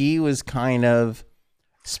 but he was kind of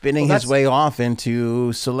spinning his way off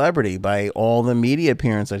into celebrity by all the media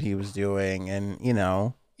appearance that he was doing. And, you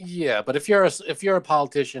know. Yeah, but if you're a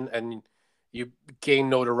politician and you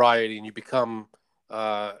gain notoriety and you become,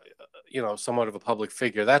 somewhat of a public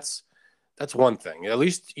figure, that's one thing. At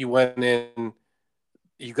least you went in,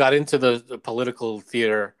 you got into the political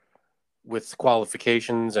theater with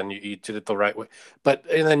qualifications and you did it the right way.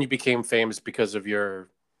 And then you became famous because of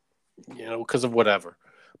because of whatever.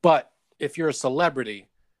 But if you're a celebrity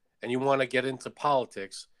and you want to get into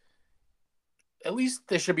politics, at least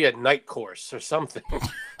there should be a night course or something.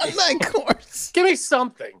 A night course? Give me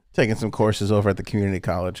something. Taking some courses over at the community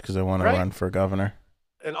college because I want to run for governor.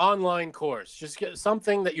 An online course. Just get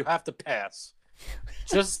something that you have to pass.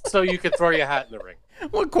 Just so you could throw your hat in the ring.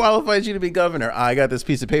 What qualifies you to be governor? I got this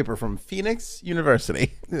piece of paper from Phoenix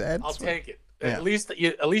University. I'll take it. Yeah. At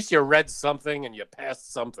least you read something and you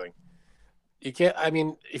passed something. You can't. I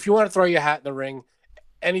mean, if you want to throw your hat in the ring,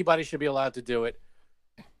 anybody should be allowed to do it.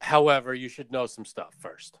 However, you should know some stuff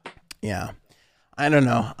first. Yeah, I don't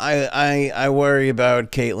know. I worry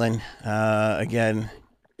about Caitlyn again.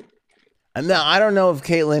 And now I don't know if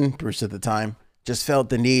Caitlyn, Bruce at the time, just felt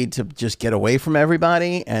the need to just get away from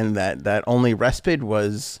everybody, and that only respite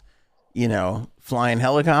was, flying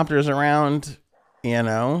helicopters around.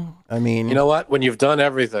 I mean, you know what? When you've done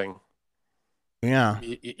everything, yeah,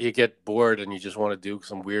 you get bored and you just want to do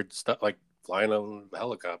some weird stuff like flying a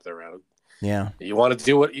helicopter around. Yeah, you want to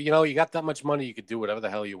do what you got that much money, you could do whatever the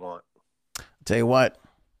hell you want. I'll tell you what,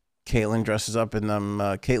 Caitlyn dresses up in them.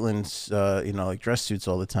 Caitlyn's like dress suits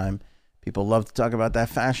all the time. People love to talk about that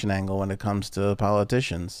fashion angle when it comes to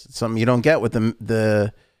politicians. It's something you don't get with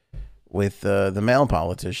the male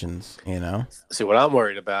politicians, See, what I'm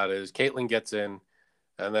worried about is Caitlyn gets in,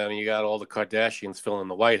 and then you got all the Kardashians filling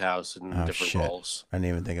the White House in different roles. I didn't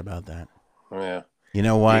even think about that. Yeah. You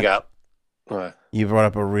know what? You brought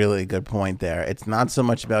up a really good point there. It's not so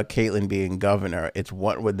much about Caitlyn being governor. It's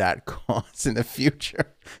what would that cause in the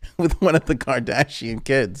future with one of the Kardashian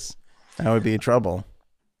kids. That would be trouble.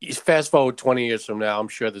 Fast forward 20 years from now, I'm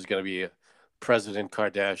sure there's going to be a President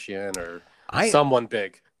Kardashian or someone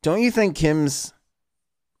big. Don't you think Kim's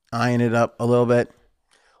eyeing it up a little bit?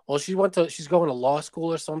 Well, she's going to law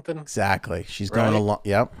school or something. Exactly. She's going to law.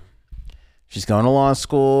 Yep. She's going to law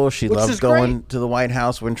school. She loved going to the White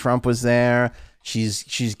House when Trump was there. She's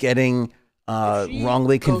getting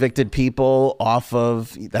wrongly convicted people off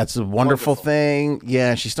of. That's a wonderful thing.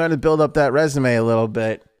 Yeah, she's starting to build up that resume a little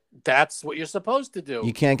bit. That's what you're supposed to do.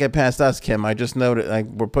 You can't get past us, Kim. I just noted.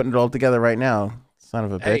 We're putting it all together right now. Son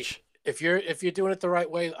of a bitch. if you're doing it the right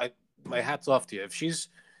way, my hat's off to you. If she's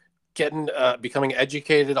getting becoming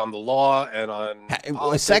educated on the law and on A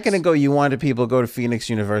politics, second ago, you wanted people to go to Phoenix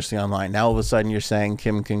University online. Now all of a sudden, you're saying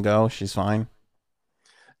Kim can go. She's fine.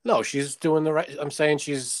 no, she's doing the right. I'm saying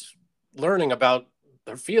she's learning about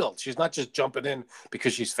her field. She's not just jumping in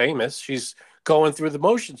because she's famous. She's going through the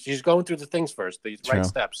motions. She's going through the things first, the True. right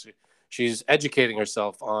steps. She's educating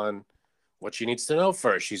herself on what she needs to know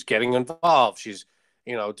first. She's getting involved. She's,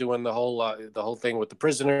 doing the whole thing with the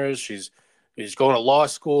prisoners. She's going to law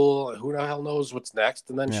school. Who the hell knows what's next?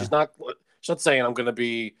 And then Yeah. she's not saying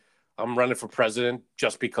I'm running for president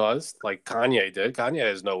just because, like Kanye did. Kanye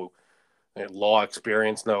has no law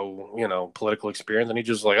experience, no, political experience. And he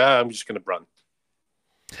just like, I'm just going to run.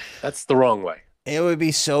 That's the wrong way. It would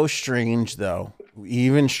be so strange, though,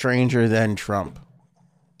 even stranger than Trump,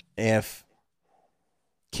 if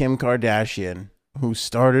Kim Kardashian, who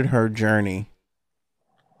started her journey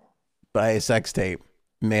by a sex tape,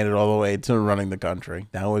 made it all the way to running the country.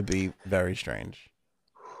 That would be very strange.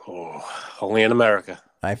 Oh, only in America.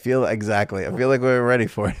 I feel like we're ready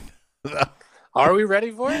for it. Are we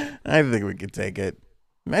ready for it? I think we could take it.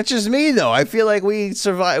 That's just me, though. I feel like we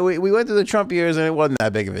survived. We went through the Trump years, and it wasn't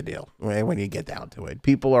that big of a deal when you get down to it.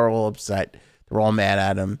 People are all upset. They're all mad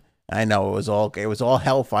at him. I know it was all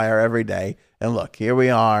hellfire every day. And look, here we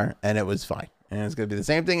are, and it was fine. And it's going to be the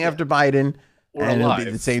same thing after Biden, and it'll be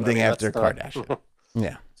the same thing after Kardashian.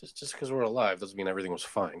 Yeah. Just because we're alive doesn't mean everything was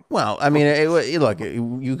fine. Well, I mean, look,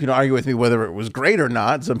 you can argue with me whether it was great or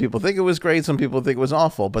not. Some people think it was great. Some people think it was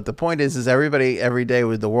awful. But the point is everybody every day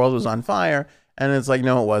the world was on fire. And it's like,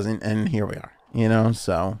 no, it wasn't. And here we are,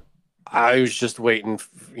 so. I was just waiting,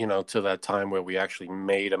 to that time where we actually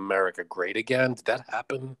made America great again. Did that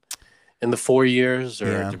happen in the 4 years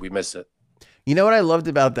or did we miss it? You know what I loved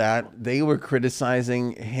about that? They were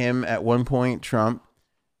criticizing him at one point, Trump,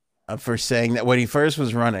 for saying that when he first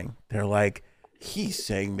was running, they're like, he's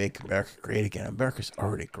saying make America great again. America's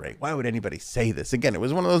already great. Why would anybody say this? Again, it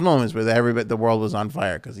was one of those moments where the world was on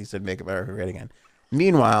fire because he said make America great again.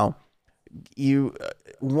 Meanwhile,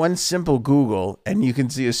 one simple Google and you can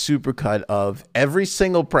see a supercut of every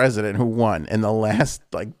single president who won in the last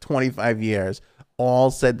 25 years all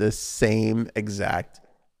said the same exact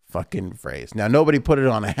fucking phrase. Now, nobody put it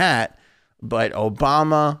on a hat, but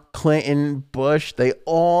Obama, Clinton, Bush, they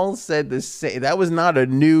all said the same. That was not a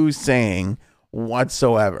new saying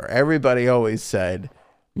whatsoever. Everybody always said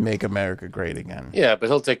make America great again. Yeah, but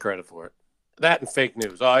he'll take credit for it. That and fake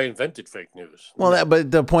news. I invented fake news. Well,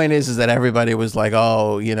 but the point is that everybody was like,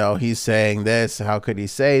 oh, he's saying this. How could he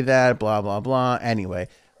say that? Blah, blah, blah. Anyway,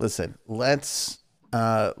 listen, let's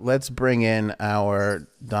bring in our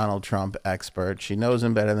Donald Trump expert. She knows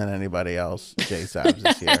him better than anybody else. Jay Sabs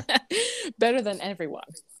is here. Better than everyone.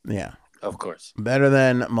 Yeah. Of course. Better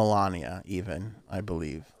than Melania, even, I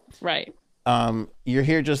believe. Right. You're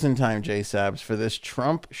here just in time, Jay Sabs, for this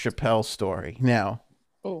Trump Chappelle story. Now,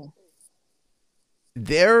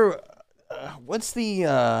 what's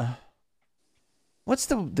the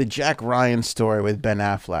Jack Ryan story with Ben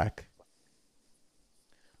Affleck?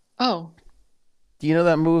 Oh. Do you know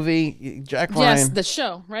that movie, Jack Ryan? Yes, the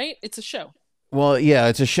show, right? It's a show. Well, yeah,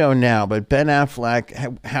 it's a show now, but Ben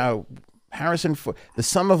Affleck, how Harrison Ford, The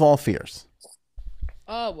Sum of All Fears.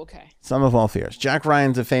 Oh, okay. Sum of All Fears. Jack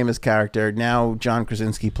Ryan's a famous character. Now John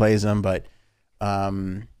Krasinski plays him, but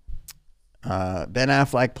Ben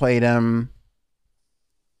Affleck played him.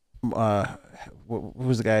 What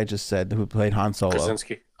was the guy I just said who played Han Solo?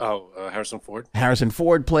 Krasinski. Harrison Ford. Harrison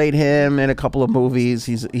Ford played him in a couple of movies.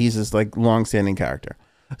 He's this long-standing character.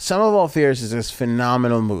 Sum of All Fears is this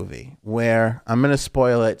phenomenal movie where I'm going to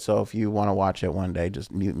spoil it. So if you want to watch it one day,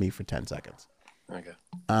 just mute me for 10 seconds. Okay.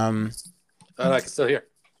 I can still hear.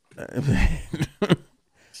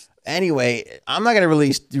 Anyway, I'm not going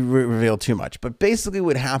to reveal too much, but basically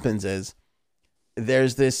what happens is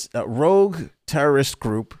there's this rogue terrorist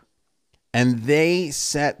group, and they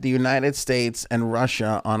set the United States and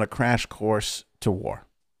Russia on a crash course to war.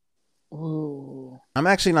 Ooh. I'm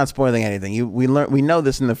actually not spoiling anything. We know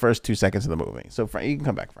this in the first 2 seconds of the movie. So Frank, you can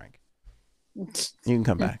come back, Frank. You can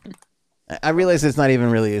come back. I realize it's not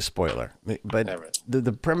even really a spoiler, but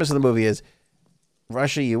the premise of the movie is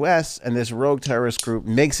Russia, U.S., and this rogue terrorist group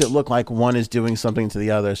makes it look like one is doing something to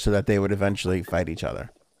the other so that they would eventually fight each other.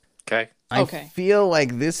 Okay. I feel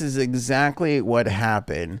like this is exactly what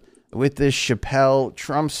happened with this Chappelle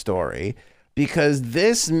Trump story, because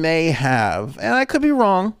this may have, and I could be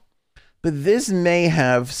wrong, but this may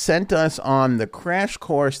have sent us on the crash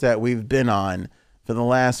course that we've been on for the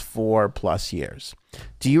last 4+ years.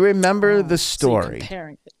 Do you remember the story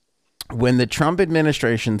when the Trump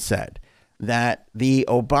administration said that the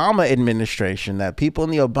Obama administration, that people in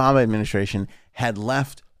the Obama administration had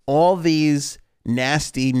left all these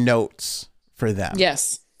nasty notes for them.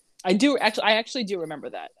 Yes. I do actually. I actually do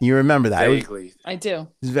remember that. You remember that? Vaguely. I do. It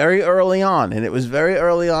was very early on, and it was very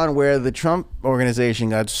early on where the Trump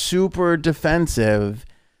organization got super defensive,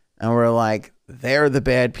 and we're like, they're the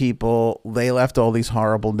bad people. They left all these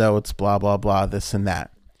horrible notes, blah, blah, blah, this and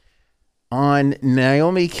that. On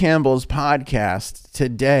Naomi Campbell's podcast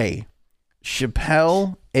today,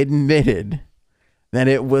 Chappelle admitted that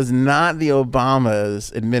it was not the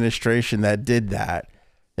Obama's administration that did that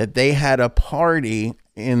they had a party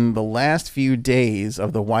in the last few days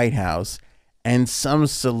of the White House, and some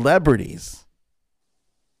celebrities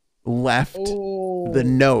left the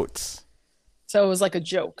notes. So it was like a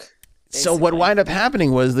joke. So what wound up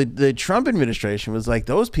happening was the Trump administration was like,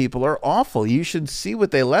 those people are awful. You should see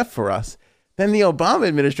what they left for us. Then the Obama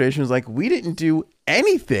administration was like, we didn't do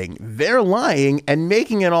anything. They're lying and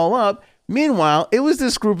making it all up. Meanwhile, it was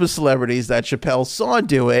this group of celebrities that Chappelle saw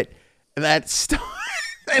do it that started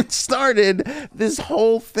this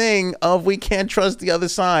whole thing of we can't trust the other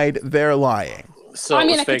side. They're lying. So I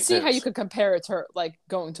mean, I could see how you could compare it to like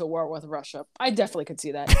going to war with Russia. I definitely could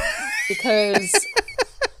see that because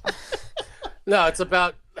no, it's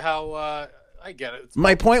about how I get it.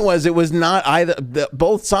 My point was, it was not either.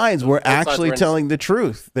 Both sides were actually telling the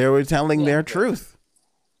truth. They were telling their truth.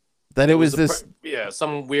 That it was this,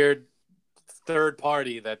 some weird third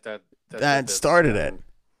party that started it.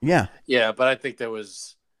 Yeah. Yeah, but I think there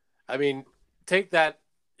was, I mean, take that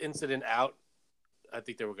incident out, I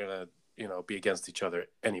think they were gonna, be against each other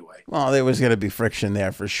anyway. Well, there was going to be friction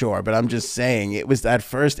there for sure, but I'm just saying it was that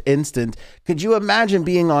first instant. Could you imagine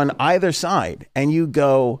being on either side and you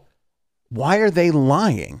go, why are they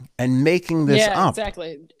lying and making this up? Yeah,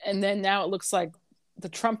 exactly. And then now it looks like the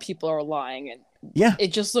Trump people are lying, and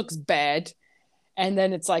it just looks bad. And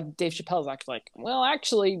then it's like Dave Chappelle's actually like, well,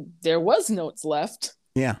 actually, there was notes left.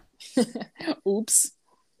 Yeah. Oops.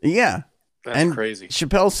 Yeah. That's crazy.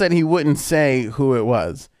 Chappelle said he wouldn't say who it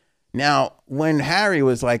was. Now, when Harry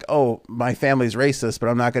was like, oh, my family's racist, but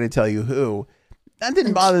I'm not going to tell you who, that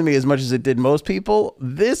didn't bother me as much as it did most people.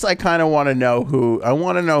 This, I kind of want to know who. I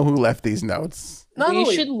want to know who left these notes.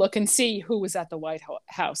 We should look and see who was at the White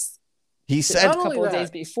House. He said a couple of days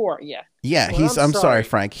before. Yeah. Yeah. Well, I'm sorry,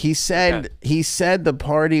 Frank. He said the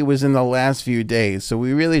party was in the last few days. So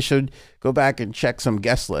we really should go back and check some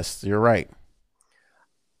guest lists. You're right.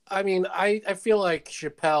 I mean, I feel like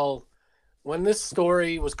Chappelle, when this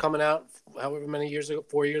story was coming out, however many years ago,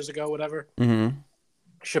 4 years ago, whatever,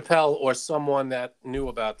 Chappelle or someone that knew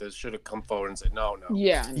about this should have come forward and said, no.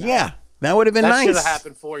 Yeah. No. Yeah. That would have been nice. That should have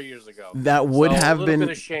happened 4 years ago. That would have been a little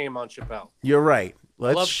bit of shame on Chappelle. You're right.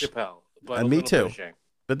 I love Chappelle. But me too.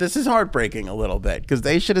 But this is heartbreaking a little bit because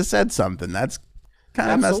they should have said something. That's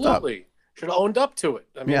kind of messed up. Absolutely. Should have owned up to it.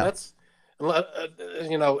 I mean, that's,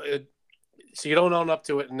 so you don't own up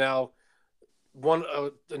to it. And now one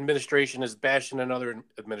administration is bashing another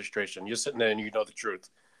administration. You're sitting there and you know the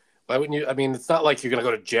truth. Why wouldn't you? I mean, it's not like you're going to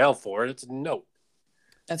go to jail for it. It's a note.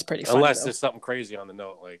 That's pretty funny. Unless there's something crazy on the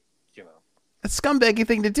note, like, It's a scumbaggy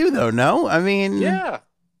thing to do, though, no? I mean... Yeah.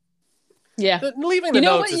 Leaving the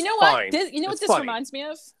notes is fine. You know what this reminds me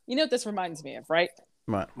of? You know what this reminds me of, right?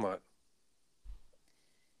 What?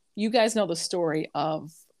 You guys know the story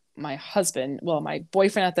of my husband, well, my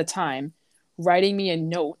boyfriend at the time, writing me a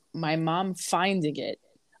note, my mom finding it,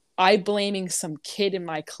 I blaming some kid in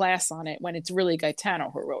my class on it when it's really Gaetano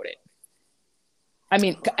who wrote it. I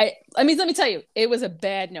mean, let me tell you, it was a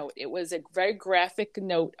bad note. It was a very graphic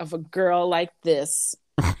note of a girl like this.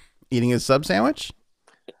 Eating a sub sandwich?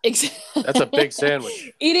 That's a big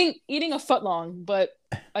sandwich. Eating a footlong, but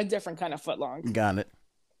a different kind of footlong. Got it.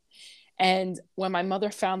 And when my mother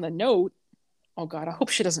found the note, oh God, I hope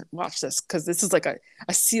she doesn't watch this because this is like a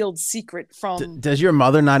sealed secret from. Does your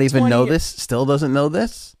mother not even know this? Still doesn't know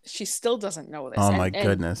this? She still doesn't know this. Oh my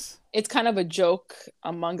goodness. It's kind of a joke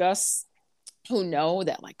among us who know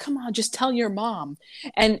that, like, come on, just tell your mom.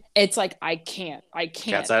 And it's like, I can't.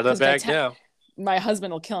 Cat's out of the bag now. My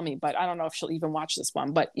husband will kill me, but I don't know if she'll even watch this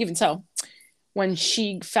one. But even so, when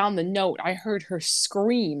she found the note, I heard her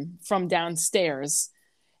scream from downstairs.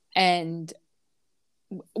 And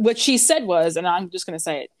what she said was, and I'm just going to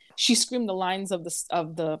say it, she screamed the lines of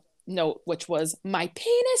the note, which was, "My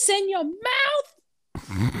penis in your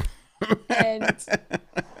mouth." And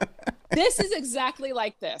this is exactly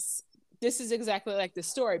like this. This is exactly like this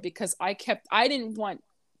story because I didn't want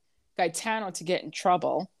Gaetano to get in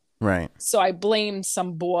trouble. Right. So I blamed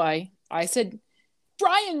some boy. I said,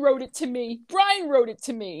 Brian wrote it to me.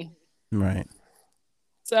 Right.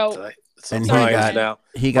 So And Brian's now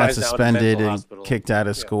he got Brian's now in a suspended mental and hospital. kicked out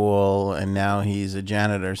of school, and now he's a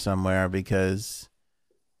janitor somewhere because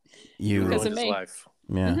you Because ruined of his me. life.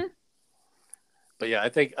 yeah. Mhm. But yeah,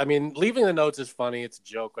 I mean, leaving the notes is funny. It's a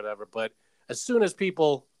joke, whatever. But as soon as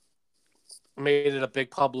people made it a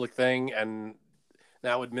big public thing, and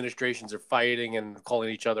now administrations are fighting and calling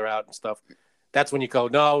each other out and stuff, that's when you go,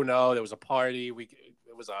 no, there was a party.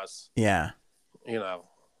 It was us. Yeah. You know,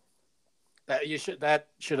 this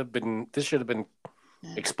should have been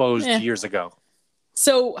exposed Yeah. years ago.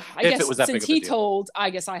 So I If it guess was that since big of a he deal. told, I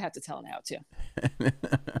guess I have to tell him how to.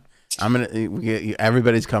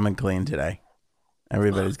 Everybody's coming clean today.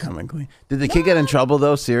 Everybody's coming clean. Did the kid get in trouble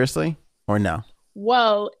though? Seriously, or no?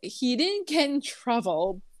 Well, he didn't get in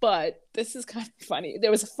trouble, but this is kind of funny.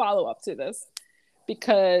 There was a follow up to this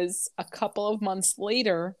because a couple of months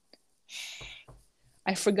later,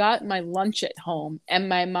 I forgot my lunch at home, and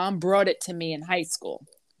my mom brought it to me in high school.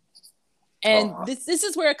 And this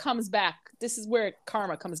is where it comes back. This is where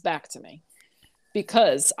karma comes back to me,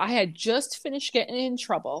 because I had just finished getting in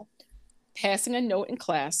trouble, passing a note in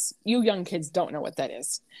class. You young kids don't know what that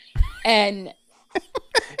is, and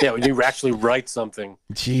Yeah, when you actually write something.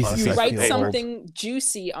 Jesus, you I write feel old. something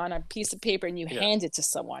juicy on a piece of paper and you hand it to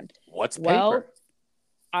someone. What's Well,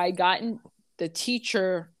 paper? the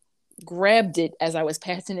teacher grabbed it as I was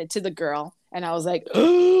passing it to the girl, and I was like,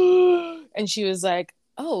 and she was like,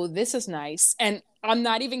 oh, this is nice. And I'm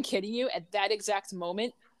not even kidding you. At that exact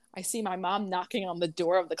moment, I see my mom knocking on the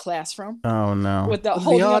door of the classroom Oh no. with What are the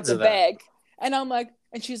holding up odds the of that? bag. And I'm like,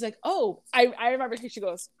 and she's like, oh, I remember she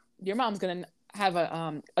goes, your mom's going to have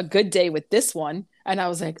a good day with this one. And I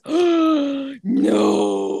was like,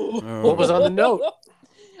 no. What was on the note?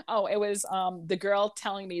 Oh, it was the girl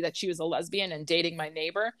telling me that she was a lesbian and dating my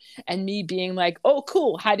neighbor, and me being like, oh,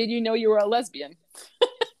 cool. How did you know you were a lesbian?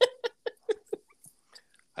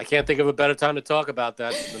 I can't think of a better time to talk about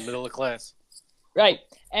that in the middle of class. Right.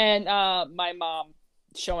 And my mom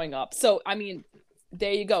showing up. So, I mean,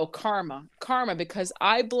 there you go. Karma, because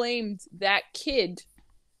I blamed that kid,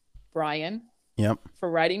 Brian, Yep. for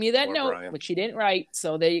writing me that Poor note, Brian. which he didn't write.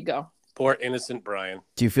 So there you go. Poor innocent Brian.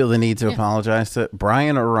 Do you feel the need to Yeah. apologize to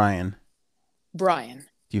Brian or Ryan? Brian.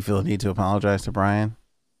 Do you feel the need to apologize to Brian?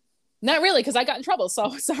 Not really, because I got in trouble.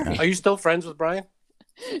 So sorry. Are you still friends with Brian?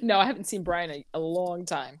 No, I haven't seen Brian in a long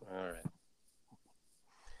time. All right.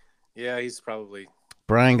 Yeah, he's probably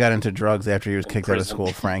Brian got into drugs after he was In kicked out of prison.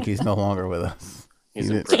 school. Frank, he's no longer with us. he's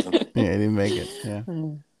He in did- prison. Yeah, he didn't make it. Yeah,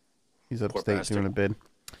 Hmm. he's upstate bastard. doing a bid.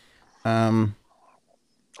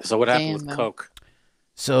 So what happened Damn, with man. Coke?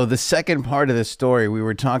 So the second part of the story we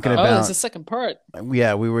were talking Oh, about. that's the second part.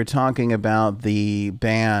 Yeah, we were talking about the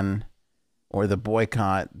ban or the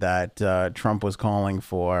boycott that Trump was calling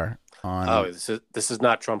for. On Oh, this is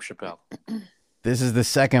not Trump Chappelle. this is the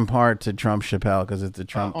second part to Trump Chappelle because it's the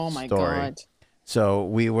Trump Oh my story. God. So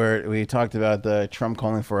we talked about the Trump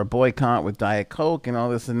calling for a boycott with Diet Coke and all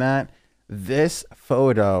this and that. This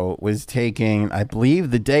photo was taken, I believe,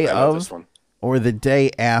 the day I love of this one. or the day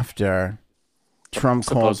after Trump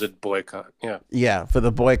called. Supposed boycott. Yeah. Yeah, for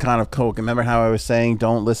the boycott of Coke. Remember how I was saying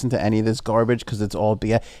don't listen to any of this garbage because it's all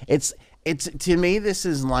BS. It's to me this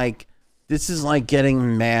is like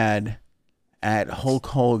getting mad at Hulk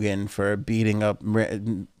Hogan for beating up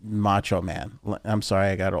Macho Man. I'm sorry,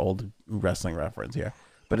 I got an old wrestling reference here,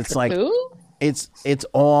 but it's like Who? it's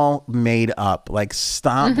all made up. Like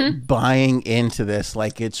stop buying into this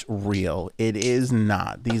like it's real. It is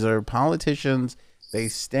not. These are politicians. They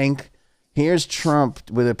stink. Here's Trump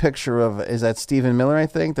with a picture of, is that Stephen Miller, I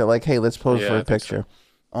think? They're like, hey, let's pose Yeah, for I a think so. picture.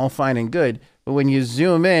 All fine and good. But when you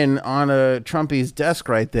zoom in on a Trumpy's desk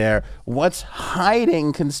right there, what's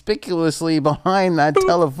hiding conspicuously behind that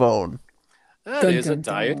telephone? That Dun, is a dun,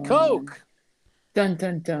 Diet dun. Coke. Dun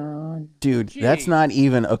dun dun. Dude, that's Jeez. not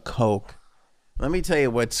even a Coke. Let me tell you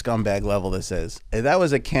what scumbag level this is. If that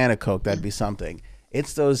was a can of Coke, that'd be something.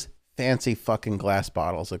 It's those fancy fucking glass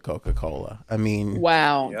bottles of Coca-Cola. I mean,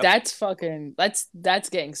 Wow, Yep. that's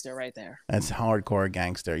gangster right there. that's hardcore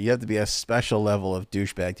gangster. You have to be a special level of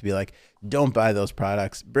douchebag to be like, don't buy those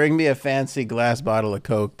products. Bring me a fancy glass bottle of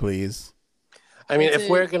Coke, please. I mean, That's if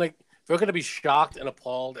we're gonna be shocked and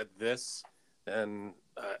appalled at this, then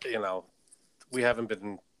we haven't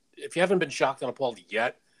been. If you haven't been shocked and appalled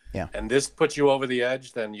yet, Yeah. and this puts you over the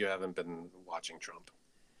edge, then you haven't been watching Trump.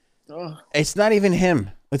 Ugh. It's not even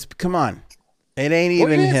him. Come on. It ain't What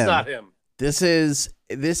do even you mean him. It's not him. This is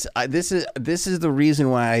the reason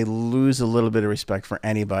why I lose a little bit of respect for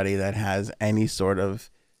anybody that has any sort of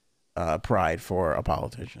pride for a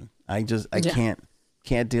politician. I Yeah.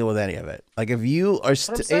 can't deal with any of it. Like if you are That's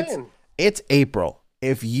what I'm saying. it's April.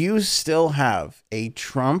 if you still have a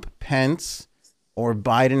Trump, Pence, or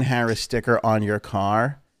Biden Harris sticker on your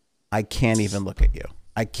car, I can't even look at you.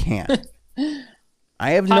 I can't.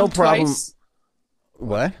 I have no problem. Twice.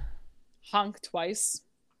 What? Honk twice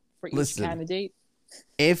for each Listen. candidate.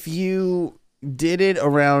 If you did it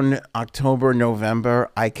around October, November,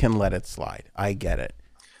 I can let it slide. I get it.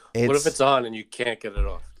 What if it's on and you can't get it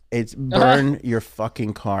off? It's burn your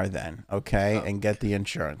fucking car then, okay? And get the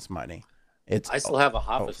insurance money. I still have a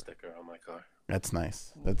Hoffa sticker on my car. That's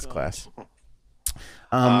nice. That's class.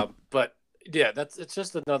 But yeah, it's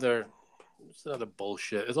just another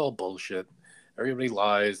bullshit. It's all bullshit. Everybody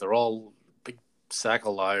lies. They're all big sack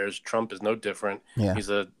of liars. Trump is no different. Yeah. He's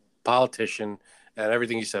a politician, and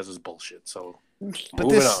everything he says is bullshit. So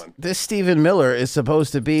moving on. This Stephen Miller is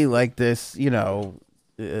supposed to be like this,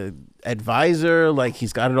 advisor, like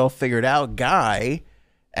he's got it all figured out guy,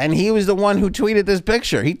 and he was the one who tweeted this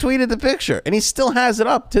picture. He tweeted the picture, and he still has it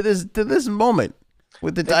up to this moment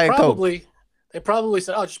with the Diet Coke. They probably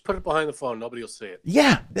said, "Oh, just put it behind the phone. Nobody will see it."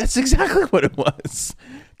 Yeah, that's exactly what it was.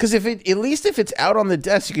 Because at least if it's out on the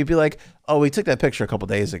desk, you could be like, "Oh, we took that picture a couple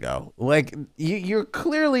days ago." Like you're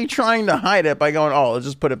clearly trying to hide it by going, "Oh, let's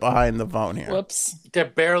just put it behind the phone here." Whoops. They're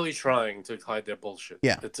barely trying to hide their bullshit.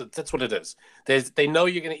 Yeah, that's what it is. They know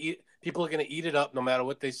you're gonna eat. People are gonna eat it up no matter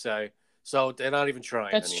what they say. So they're not even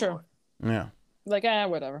trying. That's anymore. true. Yeah. Like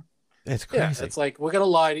whatever. It's crazy. Yeah, it's like we're gonna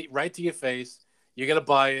lie right to your face. You're gonna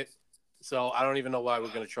buy it. So I don't even know why we're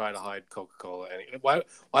going to try to hide Coca-Cola.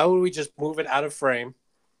 Why would we just move it out of frame?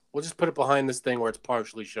 We'll just put it behind this thing where it's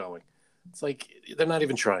partially showing. It's like they're not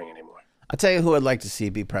even trying anymore. I'll tell you who I'd like to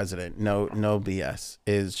see be president. No BS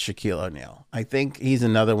is Shaquille O'Neal. I think he's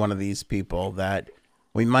another one of these people that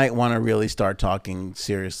we might want to really start talking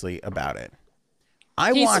seriously about it.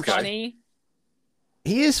 He's funny.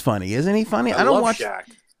 He is funny, isn't he? Funny. I love Shaq.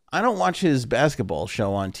 I don't watch his basketball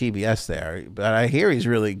show on TBS there, but I hear he's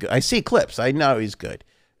really good. I see clips. I know he's good,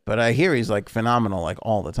 but I hear he's like phenomenal, like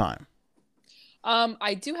all the time.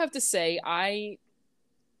 I do have to say, I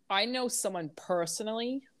know someone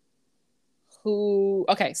personally who.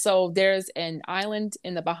 Okay, so there's an island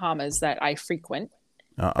in the Bahamas that I frequent,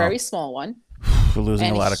 very small one. We're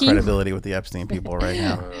losing a lot of credibility with the Epstein people right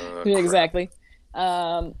now. Exactly,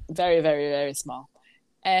 very, very, very small.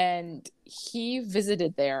 And he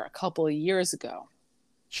visited there a couple of years ago.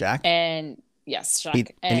 Shaq? And yes,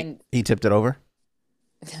 Shaq. He tipped it over?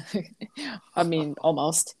 I mean,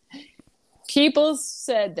 almost. People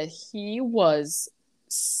said that he was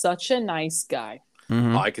such a nice guy.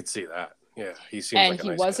 Mm-hmm. Oh, I could see that. Yeah, he seems like a nice guy.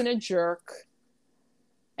 And he wasn't a jerk.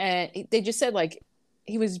 And they just said, like,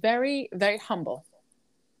 he was very, very humble.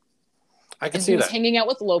 I could see that. He was hanging out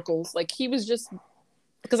with locals. Like, he was just...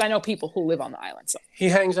 Because I know people who live on the island. So. He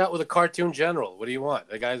hangs out with a cartoon general. What do you want?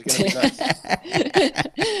 The guy's going to be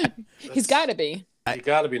nice. He's got to be. You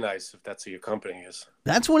got to be nice if that's who your company is.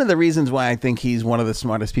 That's one of the reasons why I think he's one of the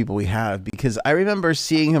smartest people we have. Because I remember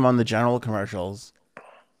seeing him on the General commercials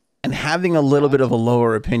and having a little bit of a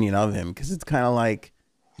lower opinion of him. Because it's kind of like,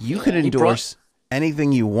 you could endorse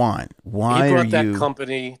anything you want. Why he brought are you... that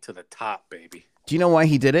company to the top, baby. Do you know why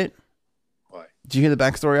he did it? Why? Did you hear the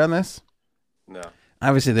backstory on this? No.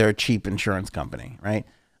 Obviously, they're a cheap insurance company, right?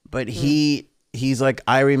 But he's like,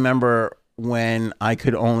 I remember when I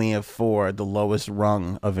could only afford the lowest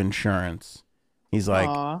rung of insurance. He's like,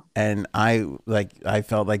 aww. And I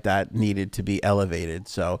felt like that needed to be elevated.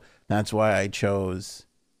 So that's why I chose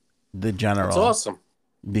the General. That's awesome.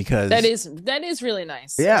 Because that is really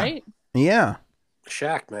nice. Yeah. Right? Yeah.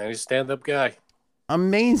 Shaq, man, he's a stand-up guy.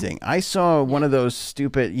 Amazing. I saw one of those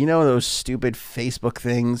stupid Facebook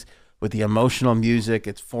things with the emotional music.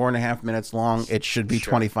 It's 4.5 minutes long. It should be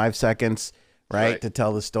 25 seconds, right, to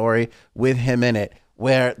tell the story with him in it,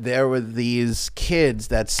 where there were these kids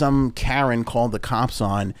that some Karen called the cops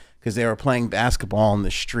on because they were playing basketball in the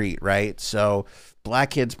street, right? So black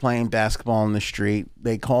kids playing basketball in the street.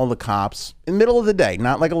 They call the cops in the middle of the day,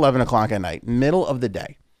 not like 11 o'clock at night, middle of the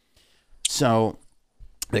day. So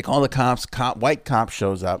they call the cops. White cop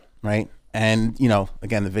shows up, right? And,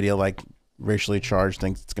 again, the video, like, racially charged,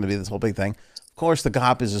 thinks it's going to be this whole big thing. Of course, the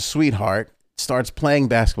cop is a sweetheart, starts playing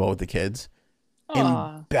basketball with the kids.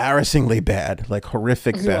 Embarrassingly bad, like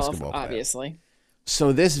horrific basketball play. Obviously.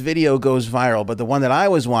 So this video goes viral, but the one that I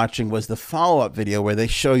was watching was the follow-up video where they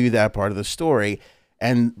show you that part of the story.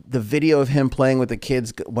 And the video of him playing with the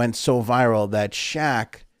kids went so viral that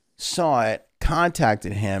Shaq saw it,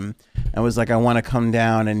 contacted him, and was like, I want to come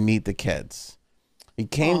down and meet the kids. He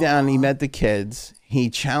came down, he met the kids. He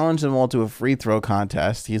challenged them all to a free throw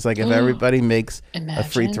contest. He's like, if everybody makes a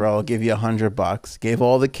free throw, I'll give you $100. Gave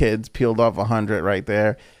all the kids, peeled off 100 right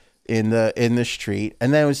there. in the street,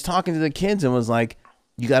 and then was talking to the kids and was like,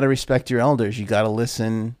 you got to respect your elders. You got to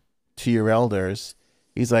listen to your elders.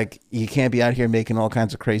 He's like, you can't be out here making all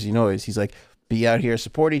kinds of crazy noise. He's like, be out here,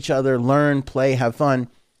 support each other, learn, play, have fun,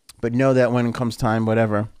 but know that when it comes time,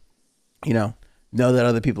 whatever, know that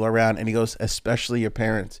other people are around. And he goes, especially your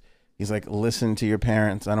parents. He's like, listen to your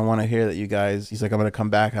parents. I don't want to hear that you guys. He's like, I'm going to come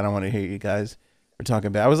back. I don't want to hear you guys are talking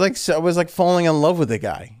about. I was like falling in love with the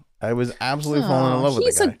guy. I was absolutely falling in love with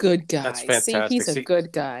the guy. He's a good guy. That's fantastic. See, he's a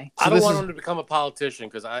good guy. I don't want him to become a politician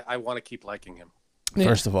because I want to keep liking him.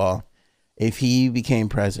 First of all, if he became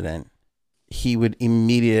president, he would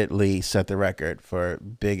immediately set the record for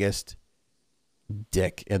biggest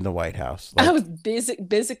dick in the White House. I was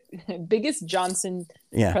biggest Johnson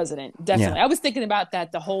president. Definitely. I was thinking about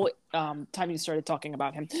that the whole time you started talking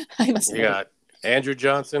about him. I must You got Andrew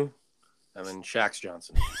Johnson and then Shax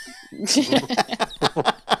Johnson.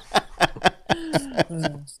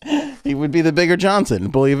 He would be the bigger Johnson,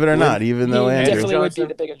 believe it or not, even though Andrew definitely would be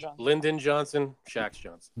the bigger Johnson. Lyndon Johnson, Shax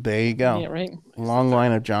Johnson. There you go. Yeah, right. Long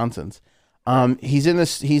line of Johnsons. He's in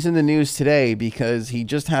the news today because he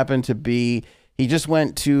just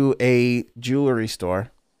went to a jewelry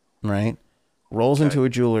store, right? Rolls into a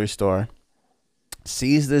jewelry store,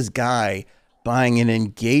 sees this guy buying an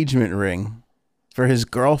engagement ring for his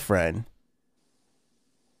girlfriend,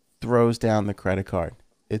 throws down the credit card.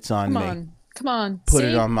 It's on me. Come on. Put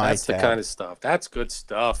it on my That's tab. the kind of stuff. That's good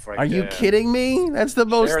stuff right there. Are you kidding me? That's the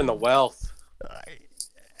most... Sharing the wealth.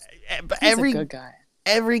 He's a good guy.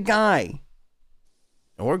 Every guy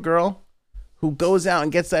or girl who goes out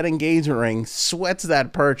and gets that engagement ring sweats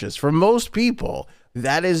that purchase. For most people,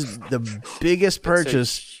 that is the biggest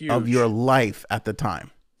purchase of your life at the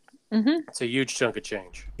time. Mm-hmm. It's a huge chunk of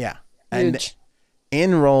change. Yeah. And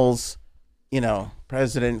in rolls,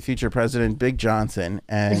 future president Big Johnson,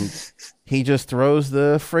 and he just throws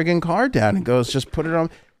the friggin' card down and goes, just put it on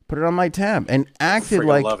my tab, and acted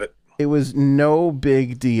like love it was no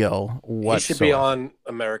big deal whatsoever. He should be on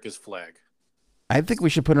America's flag. I think we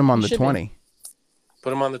should put him on the 20.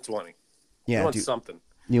 Put him on the 20. Yeah. Something.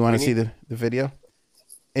 You want to see the video?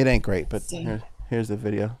 It ain't great, but here's the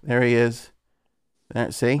video. There he is. There,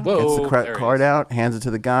 see? Whoa, gets the card out, hands it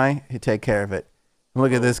to the guy. He take care of it.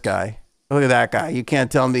 Look at this guy. Look at that guy. You can't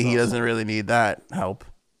tell me he doesn't really need that help.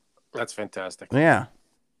 That's fantastic. Yeah.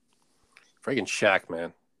 Friggin' Shaq,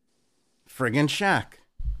 man. Friggin' Shaq.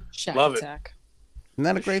 Love Attack. Isn't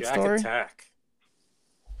that a great Shaq story? Attack.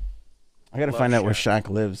 I got to find out where Shaq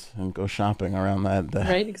lives and go shopping around that.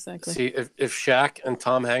 Right, exactly. See, if Shaq and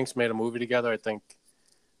Tom Hanks made a movie together, I think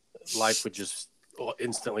life would just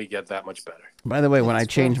instantly get that much better. By the way, when I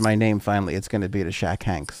change my name finally, it's going to be to Shaq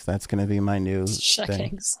Hanks. That's going to be my new Shaq thing.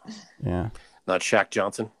 Hanks. Yeah. Not Shaq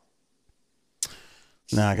Johnson.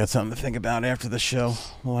 No, I got something to think about after the show.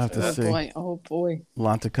 We'll have to see. Oh boy. A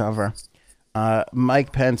lot to cover.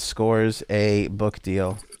 Mike Pence scores a book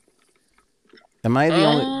deal. Am I the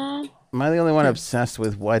only one obsessed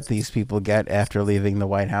with what these people get after leaving the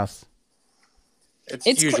White House?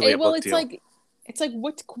 It's usually a book deal. It's like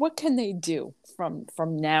what can they do from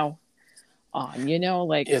now on? They're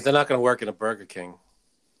not going to work in a Burger King.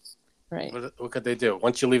 Right. What could they do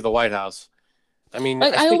once you leave the White House? I mean,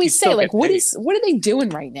 I always say, what are they doing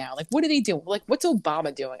right now? Like, what are they doing? Like, what's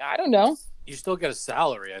Obama doing? I don't know. You still get a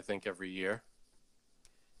salary, I think, every year.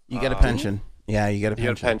 You get a pension. Yeah, you get a pension.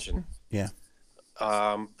 You get a pension. Yeah.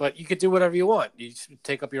 But you could do whatever you want. You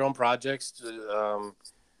take up your own projects,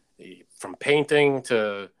 from painting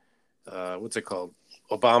to what's it called?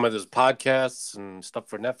 Obama does podcasts and stuff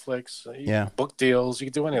for Netflix. Book deals. You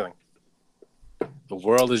could do anything. The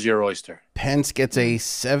world is your oyster. Pence gets a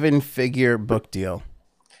 7-figure book deal.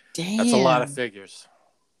 Damn. That's a lot of figures.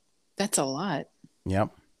 That's a lot. Yep.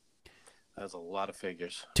 That's a lot of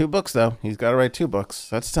figures. 2 books, though. He's got to write 2 books.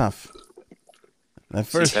 That's tough. The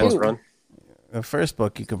first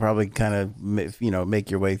book, you could probably kind of, make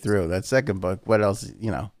your way through. That second book, what else,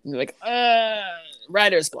 You're like,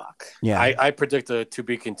 writer's block. Yeah. I predict a to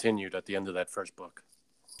be continued at the end of that first book.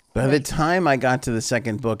 By the time I got to the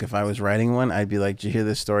second book, if I was writing one, I'd be like, did you hear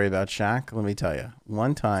this story about Shaq? Let me tell you.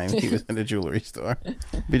 One time, he was in a jewelry store.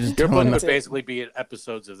 Your book would basically be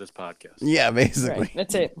episodes of this podcast. Yeah, basically. Right,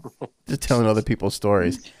 that's it. Just telling other people's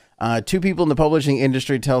stories. 2 people in the publishing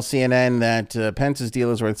industry tell CNN that Pence's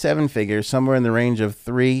deal is worth 7 figures, somewhere in the range of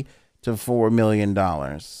 $3 to $4 million.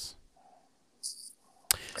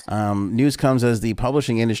 News comes as the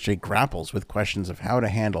publishing industry grapples with questions of how to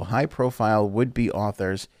handle high-profile would-be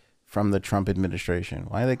authors from the Trump administration.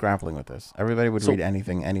 Why are they grappling with this? Everybody would read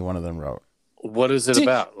anything any one of them wrote. What is it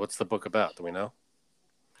about? What's the book about? Do we know?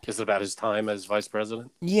 Is it about his time as vice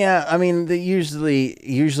president? Yeah, I mean,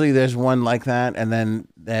 usually there's one like that, and then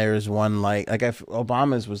there's one like if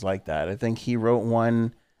Obama's was like that. I think he wrote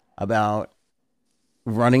one about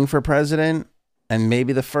running for president, and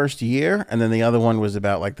maybe the first year, and then the other one was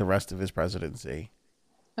about like the rest of his presidency.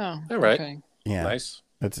 Oh, All right. okay. Yeah, Nice.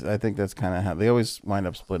 I think that's kind of how they always wind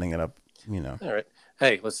up splitting it up. All right.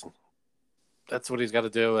 Hey, listen. That's what he's got to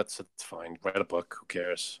do. That's fine. Write a book. Who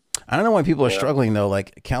cares? I don't know why people are Yeah. struggling though.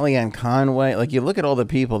 Like Kellyanne Conway, like you look at all the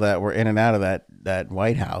people that were in and out of that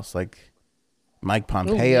White House, like Mike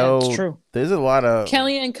Pompeo. it's true. There's a lot of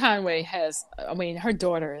Kellyanne Conway has, I mean, her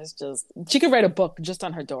daughter is just, she could write a book just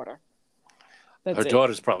on her daughter. That's Her it.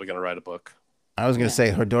 daughter's probably going to write a book. I was gonna say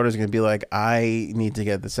her daughter's gonna be like, I need to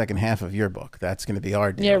get the second half of your book. That's gonna be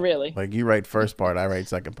our deal. Yeah, really. Like you write first part, I write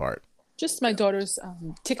second part. Just my daughter's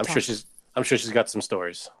TikTok. I'm sure she's got some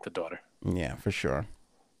stories. The daughter. Yeah, for sure.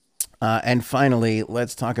 And finally,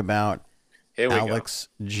 let's talk about Here we Alex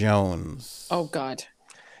Jones. Oh, God.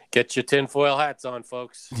 Get your tinfoil hats on,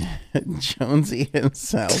 folks. Jonesy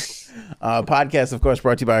himself. Podcast, of course,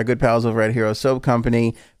 brought to you by our good pals over at Hero Soap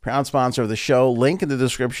Company, proud sponsor of the show. Link in the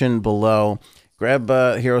description below. Grab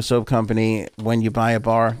Hero Soap Company. When you buy a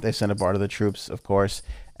bar, they send a bar to the troops, of course.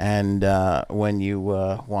 And when you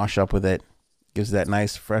wash up with it, gives that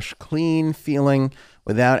nice, fresh, clean feeling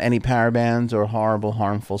without any parabens or horrible,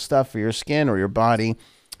 harmful stuff for your skin or your body.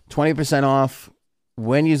 20% off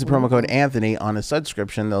when you use the promo code Anthony on a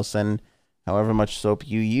subscription. They'll send however much soap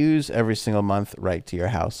you use every single month right to your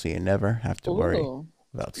house, so you never have to worry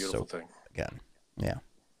about Beautiful soap thing. again. Yeah.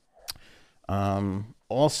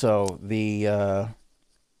 Also, the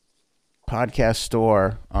podcast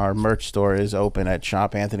store, our merch store, is open at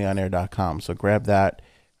shopanthonyonair.com. So grab that.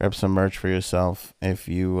 Grab some merch for yourself if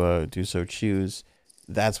you do so choose.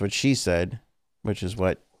 That's what she said, which is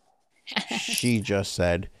what she just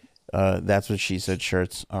said. That's what she said.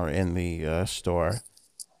 Shirts are in the store.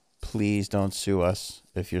 Please don't sue us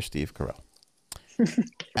if you're Steve Carell.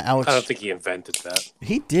 Alex, I don't think he invented that.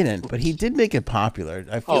 he didn't, but he did make it popular.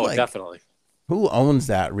 I feel like Definitely. who owns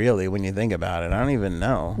that really when you think about it? I don't even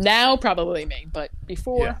know. Now, probably me, but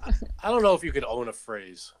before, Yeah. I don't know if you could own a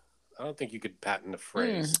phrase. I don't think you could patent a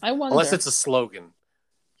phrase. I wonder. Unless it's a slogan.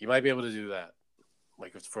 You might be able to do that.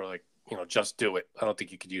 Like it's for just do it. I don't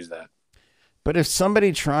think you could use that. But if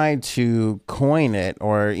somebody tried to coin it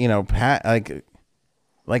or,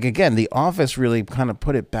 like again, The Office really kind of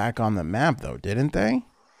put it back on the map though, didn't they?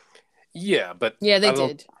 Yeah, but yeah, they I don't-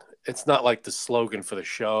 did. It's not like the slogan for the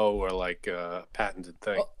show or like a patented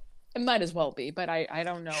thing. It might as well be, but I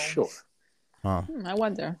don't know. Sure. Huh. I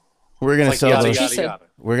wonder. We're gonna Like sell yada, those. She yada, said- yada.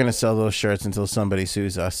 We're gonna sell those shirts until somebody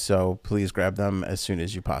sues us. So please grab them as soon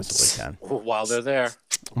as you possibly can While they're there.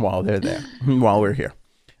 while they're there, while we're here.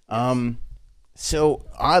 So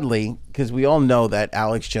oddly, because we all know that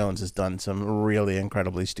Alex Jones has done some really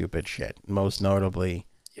incredibly stupid shit. Most notably,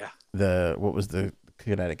 Yeah. what was the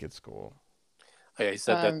Connecticut school? Oh, yeah, he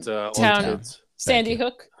said that all Town- the kids. Sandy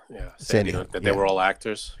Hook. Yeah, Sandy Sandy Hook, Hook, that yeah. they were all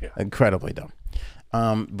actors. Yeah. Incredibly dumb.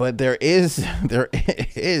 But there is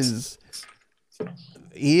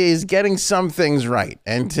he is getting some things right.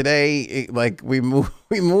 And today, we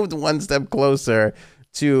moved one step closer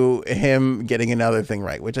to him getting another thing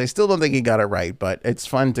right, which I still don't think he got it right, but it's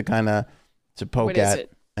fun to kind of poke What is at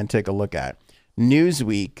it? and take a look at.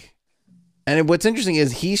 Newsweek. And what's interesting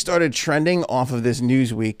is he started trending off of this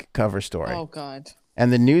Newsweek cover story. Oh, God.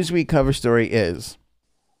 And the Newsweek cover story is,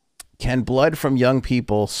 can blood from young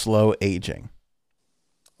people slow aging?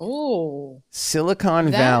 Oh. Silicon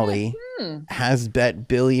That- Valley has bet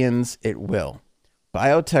billions it will.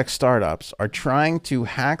 Biotech startups are trying to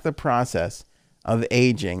hack the process of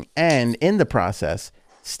aging and, in the process,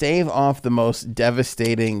 stave off the most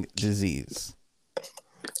devastating disease.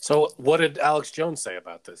 So what did Alex Jones say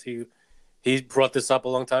about this? He brought this up a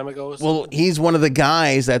long time ago. Well, he's one of the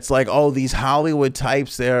guys that's like, oh, these Hollywood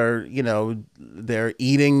types, they're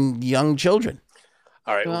eating young children.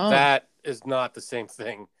 All right, well, Oh. that is not the same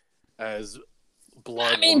thing as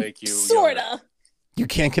blood I mean, will make you sort younger. of. You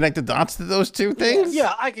can't connect the dots to those two things?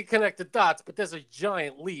 Yeah, I could connect the dots, but there's a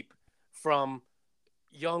giant leap from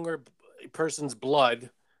younger person's blood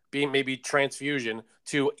being maybe transfusion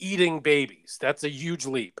to eating babies. That's a huge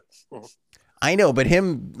leap. I know, but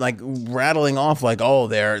him rattling off oh,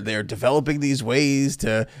 they're developing these ways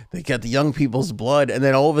to they get the young people's blood, and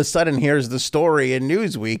then all of a sudden here's the story in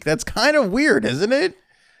Newsweek. That's kind of weird, isn't it?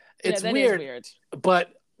 It's that is weird, weird.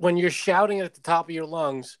 but when you're shouting it at the top of your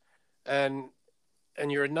lungs and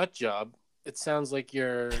you're a nut job, it sounds like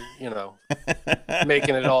you're,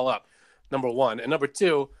 making it all up. Number one. And number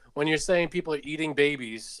two, when you're saying people are eating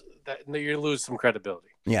babies, that you lose some credibility.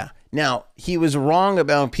 Yeah. Now, he was wrong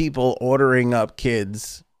about people ordering up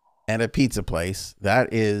kids at a pizza place.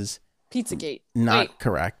 That is Pizzagate. not Wait,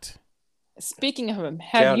 correct. speaking of him,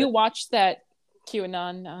 have Count you it. watched that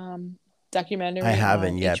QAnon documentary I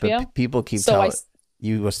haven't on yet, HBO? but people keep So telling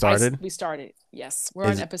you started. we started. Yes, we're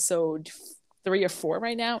Is on it- episode 3 or 4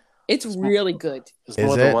 right now. It's really good. There's Is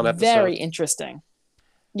more it? than one episode. Very interesting.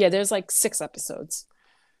 Yeah, there's like 6 episodes.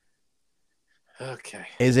 Okay.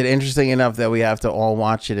 Is it interesting enough that we have to all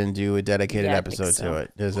watch it and do a dedicated Yeah, I think episode so. to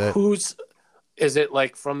it? Is it? Is it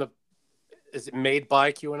like is it made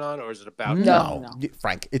by QAnon or is it about? No.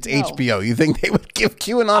 Frank, it's No. HBO. You think they would give I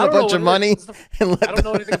QAnon a don't know bunch of what money it is. and let I don't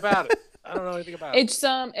know anything about it. I don't know anything about it.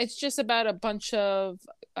 It's just about a bunch of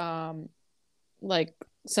like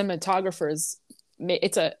cinematographers.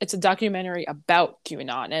 It's a documentary about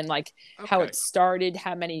QAnon and like how Okay. it started,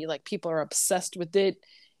 how many like people are obsessed with it.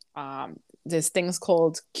 There's things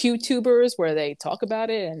called QTubers where they talk about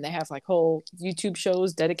it and they have like whole YouTube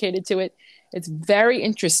shows dedicated to it. It's very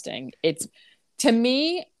interesting. It's to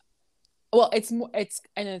me, well, it's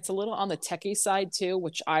a little on the techie side too,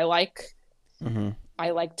 which I like. Mhm. I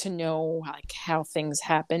like to know like how things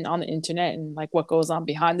happen on the internet and like what goes on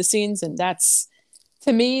behind the scenes, and that's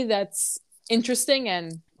to me that's interesting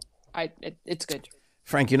and it's good.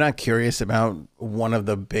 Frank, you're not curious about one of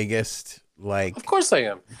the biggest like Of course I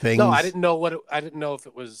am. things? No, I didn't know what I didn't know if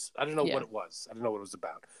it was. I didn't know Yeah. what it was. I didn't know what it was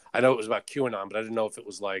about. I know it was about QAnon, but I didn't know if it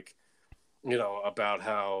was like, about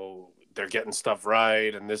how they're getting stuff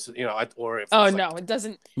right and this, or if. Oh it's no, like, it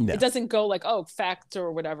doesn't. No. It doesn't go like fact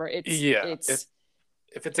or whatever. Yeah, It's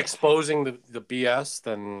if it's exposing the BS,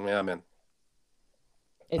 then yeah, I'm in.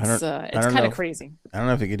 I don't it's know kind if- of crazy. I don't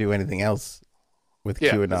know if you could do anything else with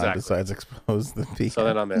Yeah, QAnon exactly. besides expose the people. So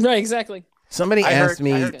then I'm in. Right, exactly. Somebody asked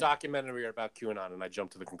me. I heard a documentary about QAnon, and I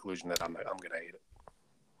jumped to the conclusion that I'm gonna hate it.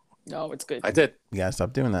 No, it's good. I did. You gotta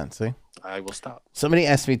stop doing that. See, I will stop. somebody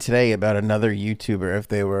asked me today about another YouTuber if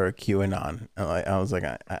they were QAnon. I was like,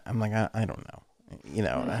 I'm like, I don't know.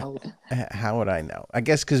 How would I know? I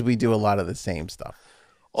guess because we do a lot of the same stuff.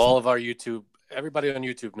 All of our everybody on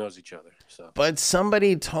YouTube knows each other. So But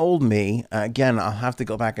somebody told me, again, I'll have to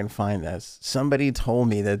go back and find this. Somebody told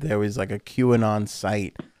me that there was like a QAnon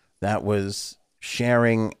site that was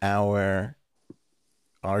sharing our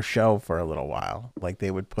show for a little while. Like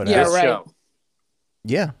they would put Yeah, out. This right. show.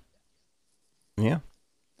 Yeah. Yeah.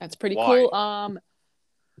 That's pretty Why? cool. How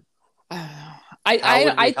I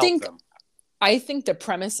would we help think them? I think the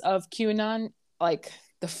premise of QAnon, like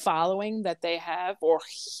the following that they have, or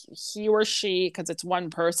he or she, because it's one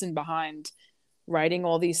person behind writing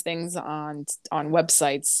all these things on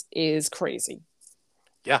websites, is crazy.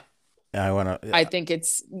 Yeah, I want to. I think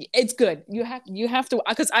it's good. You have to,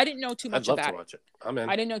 because I didn't know too I'd much love about to it. watch it. I'm in.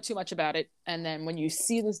 I didn't know too much about it, and then when you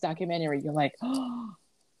see this documentary, you're like, oh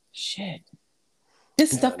shit,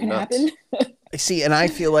 this stuff can nuts. happen. See, and I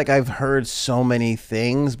feel like I've heard so many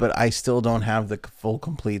things, but I still don't have the full,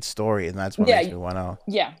 complete story, and that's what Yeah. makes me want to.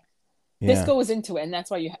 Yeah. Yeah. This goes into it, and that's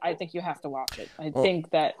why I think you have to watch it. I think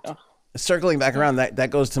that. Circling back around, that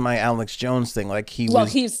goes to my Alex Jones thing. Like he Well,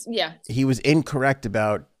 was he was incorrect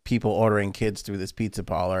about people ordering kids through this pizza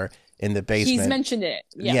parlor in the basement. he's mentioned it.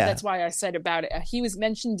 Yeah, Yeah. that's why I said about it. He was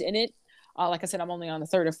mentioned in it. Like I said, I'm only on the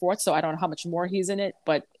 3rd or 4th, so I don't know how much more he's in it,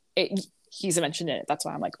 but he's mentioned in it. That's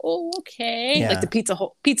why I'm like, oh, okay. Yeah. Like the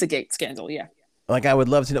Pizzagate scandal. Yeah. Like I would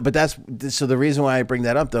love to know, but that's so the reason why I bring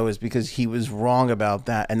that up though is because he was wrong about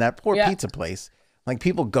that, and that poor Yeah. pizza place. Like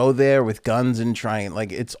people go there with guns and trying,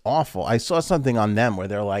 like it's awful. I saw something on them where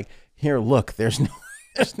they're like, "Here, look, there's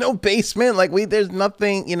no basement. Like there's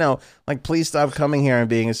nothing. Like please stop coming here and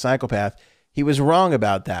being a psychopath." He was wrong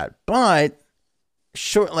about that, but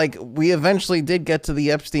sure, like we eventually did get to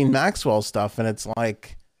the Epstein Maxwell stuff, and it's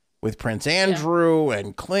like with Prince Andrew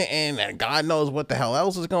and Clinton and God knows what the hell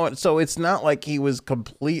else is going. So it's not like he was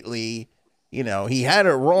completely, he had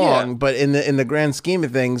it wrong, Yeah. but in the grand scheme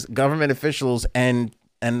of things, government officials and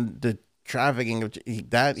the trafficking of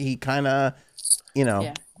that, he kind of,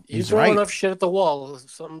 Yeah. You he's throw right. enough shit at the wall,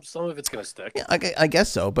 some of it's gonna stick. Yeah, I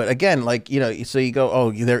guess so. But again, like, so you go,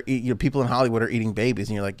 oh, people in Hollywood are eating babies,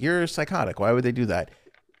 and you're like, you're psychotic. Why would they do that?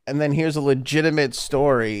 And then here's a legitimate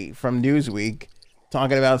story from Newsweek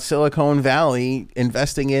talking about Silicon Valley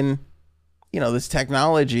investing in, this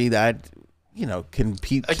technology that, can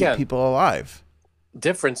keep Again. people alive.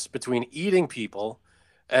 Difference between eating people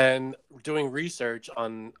and doing research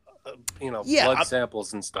on, Yeah, blood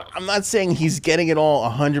samples and stuff. I'm not saying he's getting it all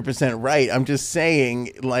 100% right. I'm just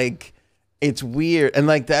saying, like, it's weird. And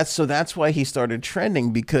like that's why he started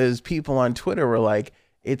trending, because people on Twitter were like,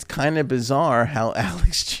 it's kind of bizarre how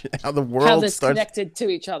the world How this starts. connected to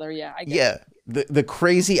each other. Yeah. I get it. Yeah, the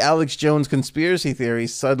crazy Alex Jones conspiracy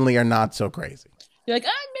theories suddenly are not so crazy. You're like,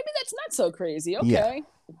 maybe that's not so crazy. Okay.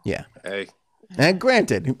 Yeah. Hey, And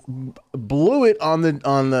granted, blew it on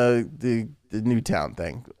the Newtown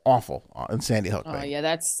thing. Awful on Sandy Hook Oh thing. yeah,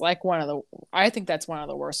 that's like I think that's one of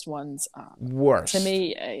the worst ones. Worst. To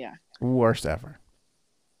me, yeah. Worst ever.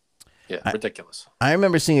 yeah, ridiculous. I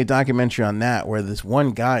remember seeing a documentary on that where this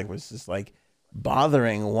one guy was just like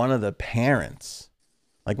bothering one of the parents,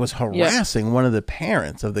 like was harassing one of the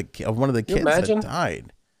parents of one of the kids that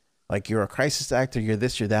died. Like, you're a crisis actor, you're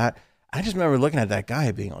this, you're that. I just remember looking at that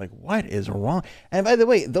guy being like, what is wrong? And by the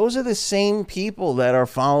way, those are the same people that are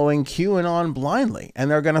following QAnon blindly,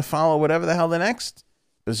 and they're going to follow whatever the hell the next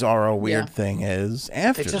bizarro weird thing is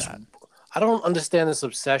after that. I don't understand this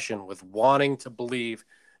obsession with wanting to believe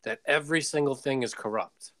that every single thing is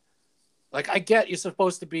corrupt. Like, I get you're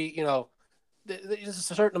supposed to be, there's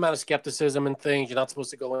a certain amount of skepticism and things. You're not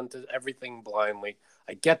supposed to go into everything blindly.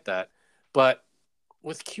 I get that. But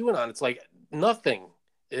with QAnon, it's like nothing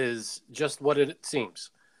is just what it seems.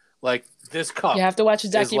 Like, this cup. You have to watch a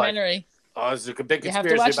documentary. It's a big conspiracy. You have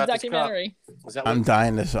to watch about the documentary. This cup. I'm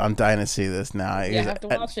dying to see this now. You have to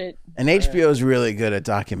watch it. And HBO is really good at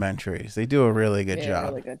documentaries. They do a really good job.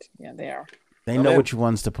 Really good. Yeah, they are. They know which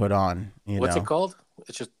ones to put on. What's it called?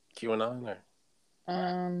 It's just QAnon,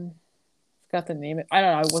 or forgot the name. I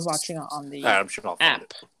don't know. I was watching it on the I'm sure I'll find app.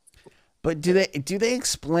 it. But do they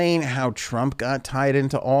explain how Trump got tied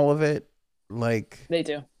into all of it? Like, they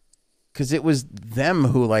do. Because it was them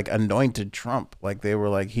who like anointed Trump. Like, they were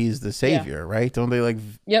like, he's the savior, right? Don't they like?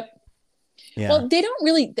 Yep. Yeah. Well, they don't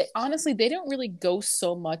really. Honestly, they don't really go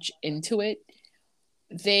so much into it.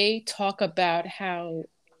 They talk about how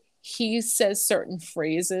he says certain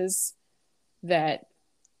phrases that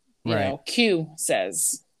you know Q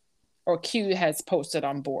says, or Q has posted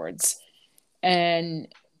on boards, and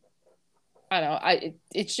I don't know.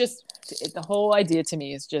 It's just the whole idea to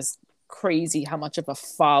me is just crazy how much of a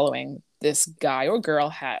following this guy or girl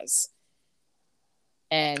has.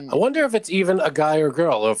 And I wonder if it's even a guy or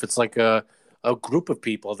girl, or if it's like a group of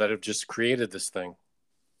people that have just created this thing.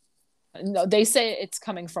 No, they say it's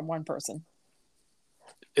coming from one person.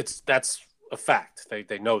 That's a fact.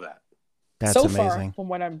 They know that. That's so amazing. Far from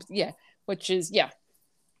what which is yep.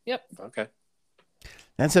 Okay.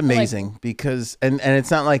 That's amazing because and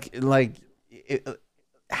it's not like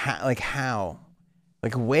how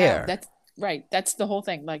where. That's right. That's the whole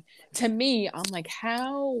thing. Like, to me, I'm like,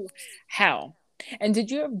 how? And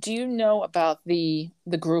do you know about the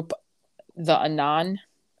group, the Anon?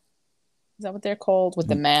 Is that what they're called with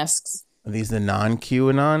the masks? Are these the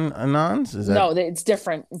non-QAnon Anons? Is that... No, it's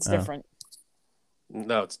different. It's different.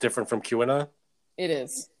 No, it's different from QAnon? It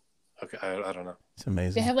is. Okay, I don't know. It's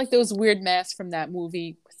amazing. They have like those weird masks from that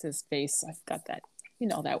movie. What's his face? I forgot that.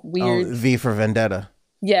 That weird. V for Vendetta.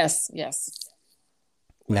 Yes.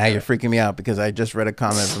 Now you're freaking me out because I just read a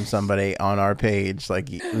comment from somebody on our page like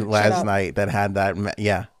last night that had that.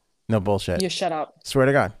 Yeah, no bullshit. You shut up. Swear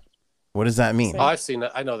to God. What does that mean? Oh, I've seen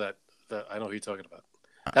that. I know that. I know who you're talking about.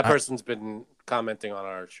 That person's been commenting on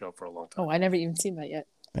our show for a long time. Oh, I never even seen that yet.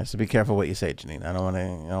 Yeah, so be careful what you say, Janine. I don't want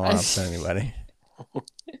to upset anybody.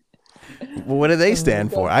 Well, what do they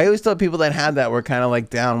stand for? I always thought people that had that were kind of like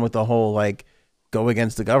down with the whole like go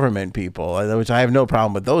against the government people, which I have no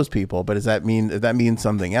problem with those people. But does that mean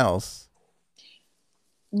something else?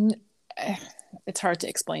 It's hard to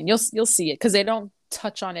explain. You'll see it because they don't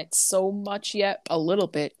touch on it so much yet. A little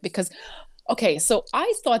bit because, okay, so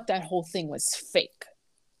I thought that whole thing was fake.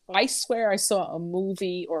 I swear I saw a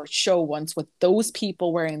movie or show once with those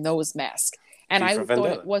people wearing those masks, and I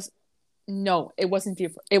thought it was it wasn't.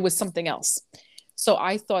 It was something else. So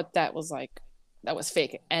I thought that was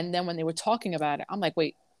fake. And then when they were talking about it, I'm like,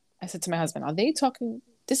 wait. I said to my husband, "Are they talking?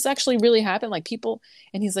 This actually really happened? Like people?"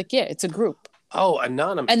 And he's like, "Yeah, it's a group." Oh,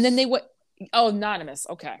 anonymous. And then they went. Oh, anonymous.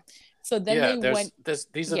 Okay. So then they went.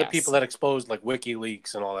 These are the people that exposed like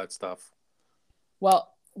WikiLeaks and all that stuff. Well,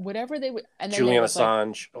 whatever they would, and then Julian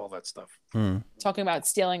Assange, all that stuff. Talking about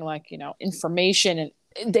stealing, information,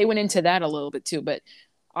 and they went into that a little bit too. But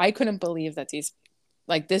I couldn't believe that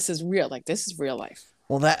this is real. Like, this is real life.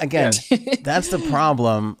 Well, that again, that's the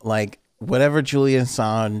problem. Like, whatever Julian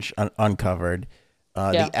Assange uncovered,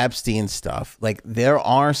 the Epstein stuff. Like, there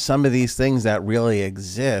are some of these things that really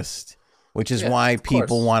exist, which is why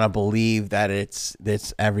people want to believe that it's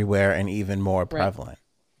everywhere and even more prevalent.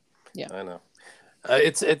 Yeah, I know.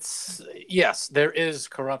 It's yes, there is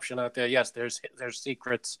corruption out there. Yes, there's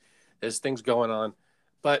secrets, there's things going on,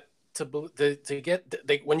 but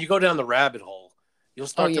when you go down the rabbit hole, you'll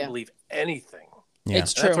start to believe anything. Yeah.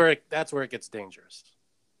 It's true. That's where it gets dangerous.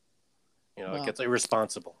 It gets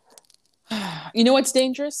irresponsible. You know what's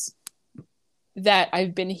dangerous? That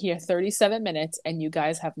I've been here 37 minutes and you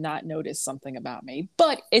guys have not noticed something about me.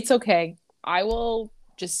 But it's okay. I will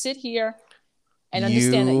just sit here and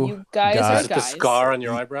understand that you guys got- are Is it the guys. scar on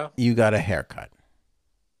your eyebrow? You got a haircut.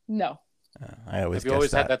 No, I always Have you guess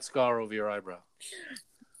always that. had that scar over your eyebrow?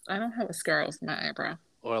 I don't have a scar over my eyebrow.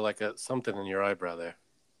 Or like something in your eyebrow there?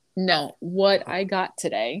 No, what I got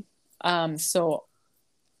today. So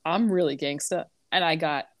I'm really gangsta, and I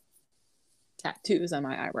got tattoos on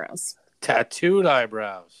my eyebrows. Tattooed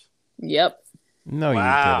eyebrows. Yep, No,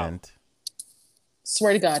 Wow. you didn't.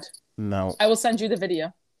 swear to God, No, I will send you the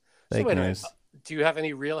video. fake wait a minute. news. Do you have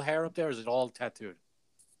any real hair up there, or is it all tattooed?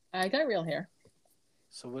 I got real hair.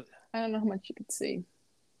 So what? I don't know how much you can see.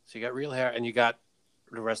 So you got real hair, and you got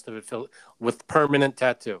the rest of it filled with permanent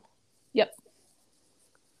tattoo. Yep.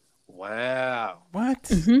 Wow. What?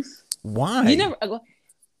 Mhm. Why? You never.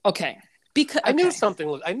 Okay, because I knew okay.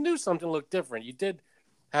 something looked different. You did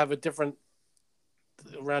have a different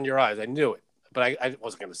around your eyes. I knew it, but I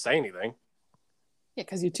wasn't going to say anything. Yeah,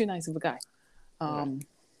 because you're too nice of a guy.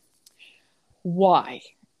 Why?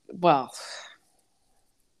 Well,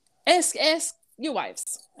 ask your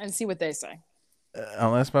wives and see what they say.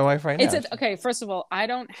 I'll ask my wife right now. Okay. First of all, I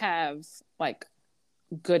don't have like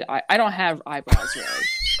good I don't have eyebrows really.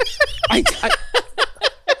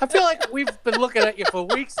 I feel like we've been looking at you for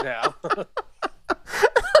weeks now.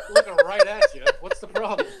 Looking right at you. What's the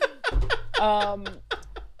problem?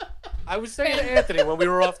 I was saying to Anthony when we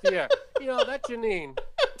were off the air, that Janine,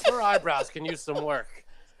 her eyebrows can use some work.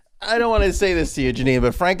 I don't want to say this to you, Janine,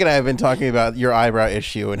 but Frank and I have been talking about your eyebrow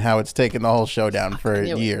issue and how it's taken the whole show down for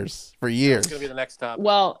knew it. years. For years. It's going to be the next topic.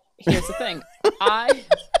 Well, here's the thing.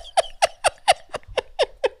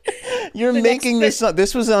 You're The making next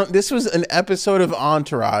this up. This was an episode of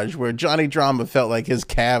Entourage where Johnny Drama felt like his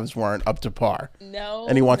calves weren't up to par, No.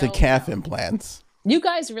 and he wanted calf no. implants. You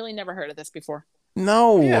guys really never heard of this before.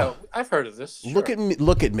 No. Yeah, I've heard of this. Sure. Look at me.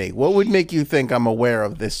 Look at me. What would make you think I'm aware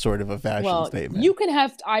of this sort of a fashion Well, statement? you can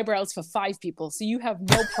have eyebrows for 5 people, so you have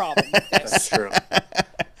no problem with That's this. true.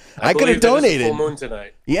 I could believe have that it's a donated. Full moon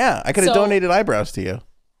tonight. Yeah, I could have So- donated eyebrows to you.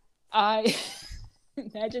 I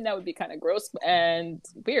imagine that would be kind of gross and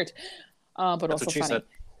weird, but That's also what she funny. said.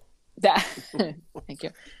 That thank you.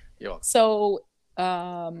 You're welcome. So,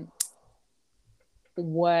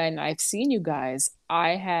 when I've seen you guys,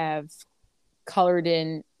 I have colored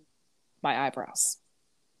in my eyebrows.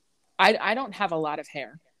 I don't have a lot of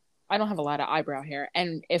hair. I don't have a lot of eyebrow hair,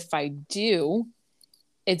 and if I do,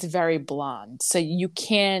 it's very blonde, so you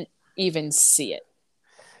can't even see it.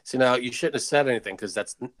 See, now you shouldn't have said anything because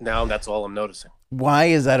that's all I'm noticing. Why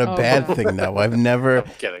is that a Oh, bad God. thing, though? I've never. I'm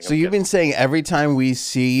kidding. So you've been saying every time we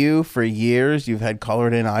see you for years, you've had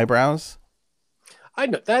colored in eyebrows? I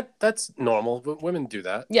know that's normal, but women do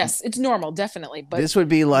that. Yes, it's normal, definitely, but This would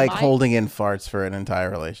be like my- holding in farts for an entire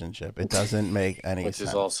relationship. It doesn't make any Which sense.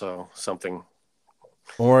 is also something.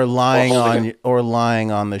 Or lying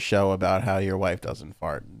holding on the show about how your wife doesn't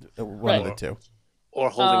fart. One of the Right. two. Or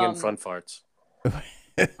holding in Um, front farts.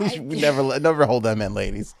 We never hold them in,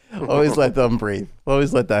 ladies. Always let them breathe.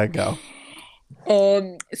 Always let that go.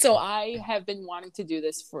 So I have been wanting to do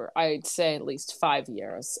this for, I'd say, at least 5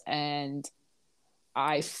 years, and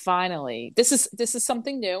I finally, this is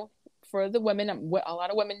something new for the women. A lot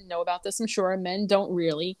of women know about this, I'm sure. Men don't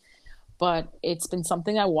really, but it's been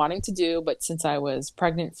something I wanted to do. But since I was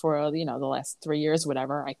pregnant for the last 3 years,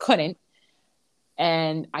 whatever, I couldn't.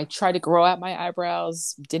 And I tried to grow out my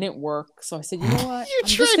eyebrows, didn't work. So I said, you know what? You I'm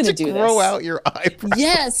just tried gonna to do grow this. out your eyebrows.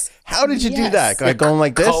 Yes. How did you do Yes. that? Like going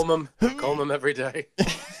like this? Comb them every day.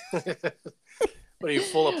 What are you,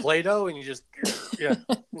 full of Play-Doh and you just yeah?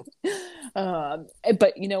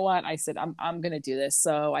 But you know what? I said I'm gonna do this.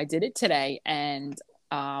 So I did it today, and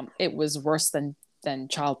it was worse than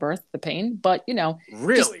childbirth, the pain. But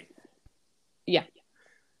Really? Yeah.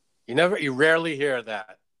 You rarely hear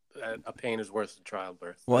that a pain is worse than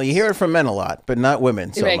childbirth. Well, you hear it from men a lot, but not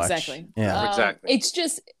women so Right, much. exactly. Yeah. Exactly. It's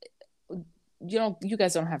just you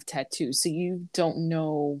guys don't have tattoos, so you don't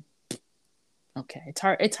know. Okay,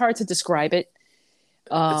 it's hard to describe it.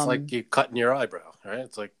 It's like you cutting your eyebrow, right?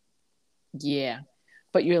 It's like Yeah,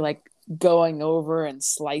 but you're like going over and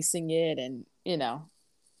slicing it, and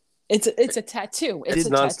it's a tattoo. It's it's a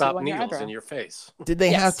tattoo nonstop on your needles eyebrow. in your face. Did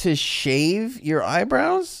they Yes. have to shave your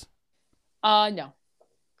eyebrows? No.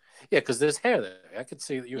 Yeah, because there's hair there. I could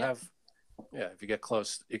see that you Yeah. have. Yeah, if you get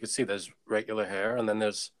close, you could see there's regular hair, and then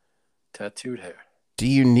there's tattooed hair. Do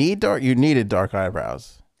you need dark? You needed dark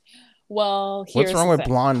eyebrows. Well, here's What's wrong the with thing.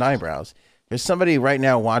 blonde eyebrows? There's somebody right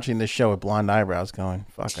now watching this show with blonde eyebrows going,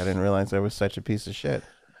 fuck, I didn't realize I was such a piece of shit.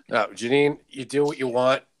 No, Janine, you do what you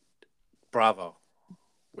want. Bravo.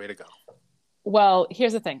 Way to go. Well,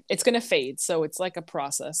 here's the thing. It's going to fade, so it's like a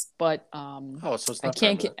process. But Oh, so it's I not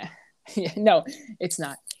can't permanent. get. Yeah, no, it's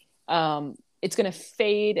not. It's going to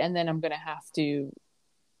fade, and then I'm going to have to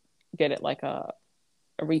get it like a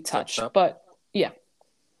retouch. Touched up? But yeah,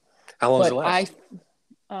 How long does it but last?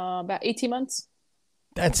 about 18 months.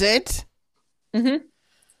 That's it. Mm-hmm.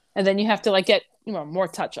 And then you have to like get more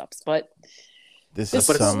touch-ups. But This this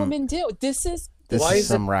is is what some. women do. This is Why This is is it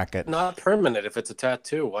some racket. Not permanent if it's a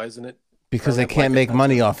tattoo. Why isn't it? Because they permanent can't like a make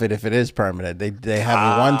money tattoo? off it if it is permanent. They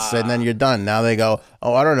have it once and then Ah. you're done. Now they go,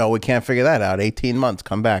 oh, I don't know. We can't figure that out. 18 months.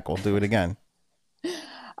 Come back. We'll do it again.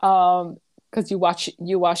 because you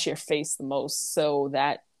wash your face the most, so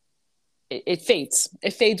that it fades.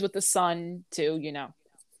 It fades with the sun too.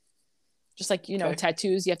 Just like Okay.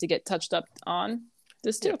 tattoos, you have to get touched up on.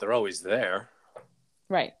 This too, Yeah, they're always there.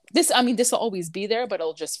 right? This will always be there, but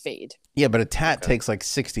it'll just fade. Yeah, but a tat Okay. takes like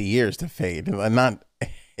 60 years to fade. Not,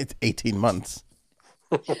 it's 18 months.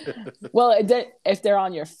 Well, if they're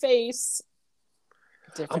on your face,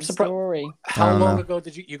 different surprised- story. I How don't long know. ago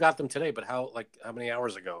did you got them today? But how many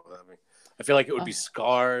hours ago? I mean, I feel like it would be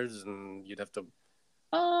scars, and you'd have to.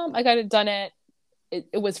 I got it done at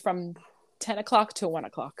it was from 10 o'clock to 1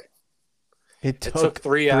 o'clock. It took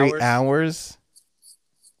 3 3 hours? hours.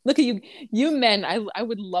 Look at you men. I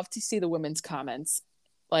would love to see the women's comments.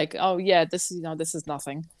 Like, oh yeah, this is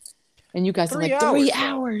nothing. And you guys are 3 like 3 hours, though.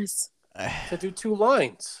 hours. To do 2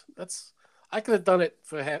 lines. I could have done it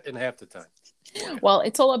in half the time. Well,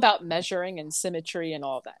 it's all about measuring and symmetry and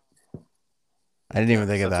all that. I didn't even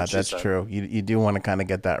think of that. That's what she That's said. true. You do want to kind of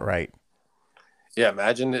get that right. Yeah,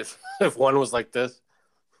 imagine if one was like this.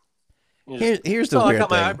 You just, Here's the "Oh, I weird got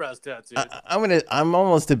my thing. eyebrows tattooed. I'm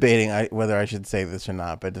almost debating whether I should say this or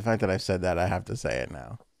not, but the fact that I've said that, I have to say it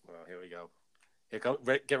now. Well, here we go.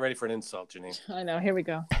 Get ready for an insult, Janine. I know. Here we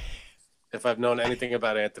go. If I've known anything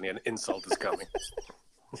about Anthony, an insult is coming.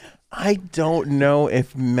 I don't know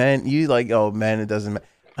if men, men, it doesn't matter.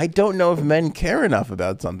 I don't know if men care enough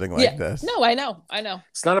about something like this. No, I know.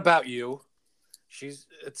 It's not about you.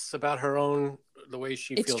 It's about her own, the way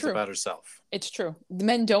she It's feels true. about herself. It's true. The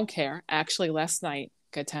men don't care. Actually, last night,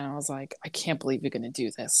 Gaetano was like, I can't believe you're going to do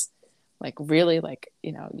this. Like, really? Like,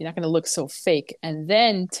 you're not going to look so fake. And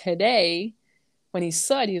then today, when he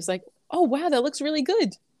saw it, he was like, oh, wow, that looks really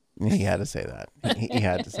good. He had to say that. He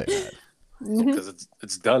had to say that. Because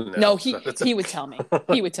it's done now. No, So he would tell me.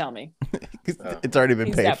 He would tell me. It's already been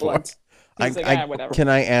He's paid that for. blunt. He's like, whatever. Can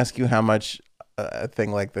I ask you how much a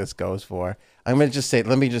thing like this goes for? Let me just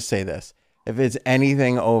say this. If it's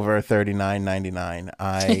anything over $39.99,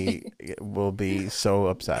 I will be so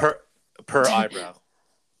upset. per eyebrow.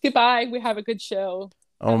 Goodbye. We have a good show.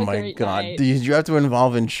 Oh have a my great God. night. Do you have to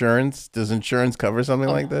involve insurance? Does insurance cover something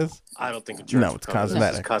like this? I don't think insurance. No, it's would cover this.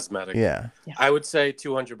 cosmetic. It's cosmetic. Yeah. I would say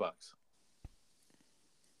 $200.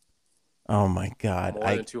 Oh my God. More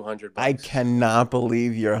than $200. I cannot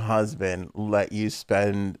believe your husband let you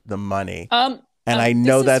spend the money. And I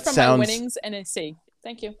know that from sounds. my winnings NAC.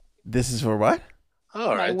 Thank you. This is for what?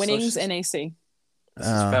 All right. My winnings so NAC. this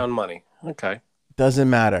is found money. Okay. Doesn't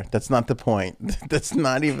matter. That's not the point. That's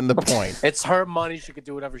not even the point. It's her money. She could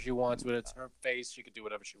do whatever she wants with it. It's her face. She could do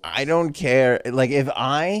whatever she wants. I don't care. Like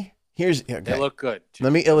here's They okay. look good.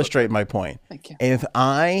 Let me illustrate my point. Thank you. If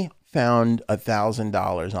I found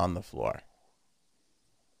 $1,000 on the floor,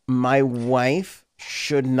 my wife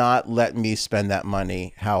should not let me spend that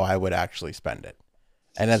money how I would actually spend it.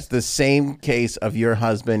 And that's the same case of your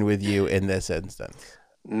husband with you in this instance.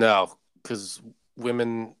 No, because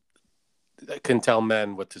women can tell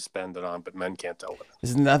men what to spend it on, but men can't tell women.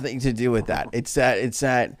 There's nothing to do with that.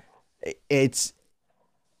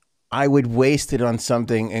 I would waste it on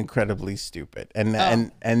something incredibly stupid. And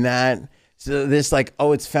that, so this like,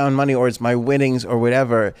 oh, it's found money or it's my winnings or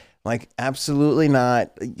whatever. Like, absolutely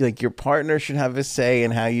not. Like, your partner should have a say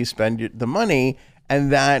in how you spend the money.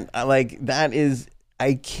 And that is,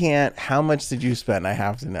 I can't, how much did you spend? I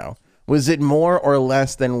have to know. Was it more or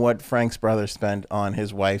less than what Frank's brother spent on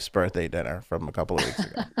his wife's birthday dinner from a couple of weeks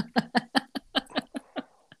ago?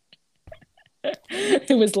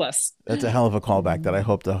 It was less. That's a hell of a callback that I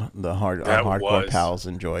hope our hardcore was. pals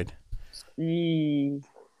enjoyed. Mm.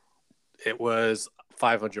 It was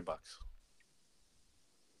 $500.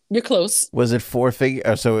 You're close. Was it 4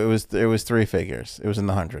 figure? So it was 3 figures. It was in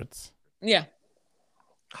the hundreds. Yeah.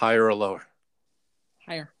 Higher or lower?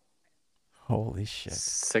 Higher. Holy shit.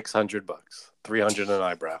 $600. $300 an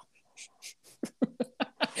eyebrow.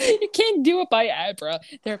 You can't do it by eyebrow.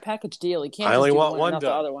 They're a package deal. You can't. I just only do want one not the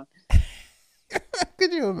done. other one.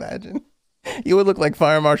 Could you imagine? You would look like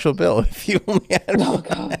Fire Marshal Bill if you only had Oh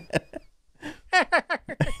one.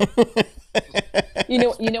 God.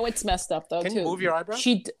 You know what's messed up though Can too. you move your eyebrows?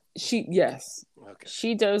 She yes. Okay.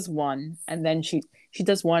 She does one, and then she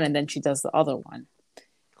does one, and then she does the other one,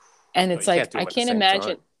 and it's you like can't do them I at the can't same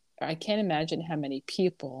imagine. time. I can't imagine how many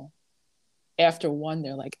people after one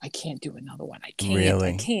they're like, I can't do another one. I can't.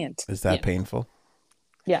 Really? I can't. Is that painful?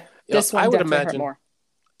 Yeah. Yeah, This one I would definitely hurt imagine. more.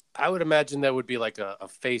 I would imagine that would be like a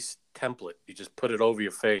face template. You just put it over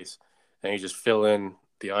your face, and you just fill in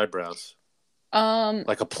the eyebrows,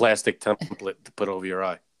 like a plastic template to put over your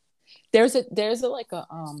eye. There's a I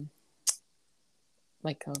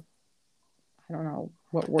don't know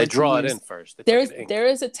what word They draw to it use. in first. It's like There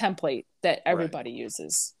is a template that everybody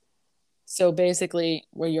uses. So basically,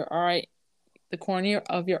 where your eye, the corner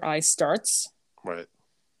of your eye starts, right.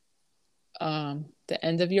 the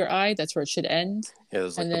end of your eye, that's where it should end. Yeah,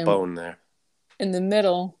 there's like And the then bone there. in the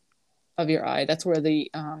middle of your eye, that's where the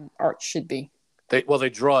arch should be. They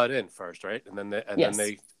draw it in first, right? And then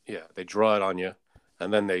they draw it on you,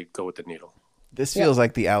 and then they go with the needle. This feels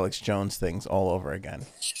like the Alex Jones things all over again.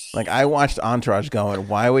 Like I watched Entourage going,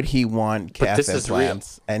 why would he want calf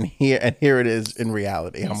implants? And here it is in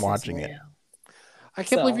reality. I'm watching it. I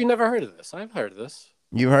can't believe you never heard of this. I've heard of this.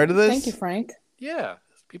 You heard of this? Thank you, Frank. Yeah.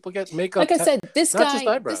 People get makeup. Like I said, this guy. Not just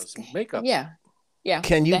eyebrows, makeup. Yeah. Yeah.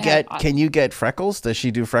 Can you get freckles? Does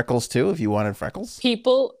she do freckles too if you wanted freckles?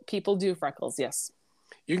 People do freckles, yes.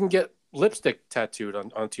 You can get lipstick tattooed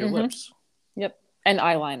onto your lips. Yep. And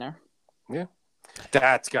eyeliner. Yeah.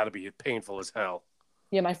 That's got to be painful as hell.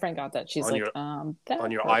 Yeah, my friend got that. She's on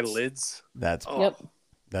on your hurts. eyelids. That's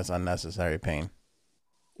That's unnecessary pain.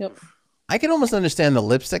 Yep. I can almost understand the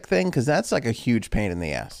lipstick thing because that's like a huge pain in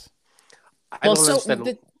the ass. Well, so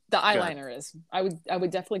the eyeliner is. I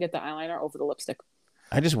would definitely get the eyeliner over the lipstick.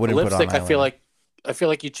 I just wouldn't put on eyeliner. I feel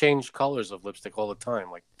like you change colors of lipstick all the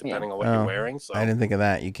time, like depending on what you're wearing. So I didn't think of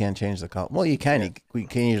that. You can't change the color. Well, you can.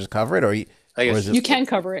 Can you just cover it, or you can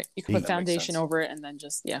cover it. You can put foundation over it, and then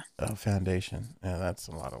just Oh, foundation. Yeah, that's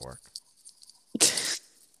a lot of work.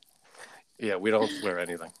 Yeah, we don't wear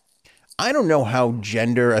anything. I don't know how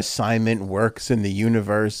gender assignment works in the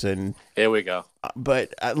universe, and here we go.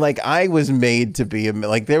 But like, I was made to be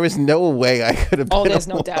like, there was no way I could have. Oh, there's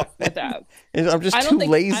no doubt with that. I'm just too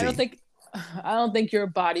lazy. I don't think your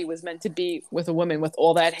body was meant to be with a woman with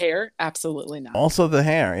all that hair. Absolutely not. Also, the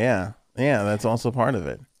hair. Yeah, that's also part of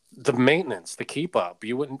it. The maintenance, the keep up.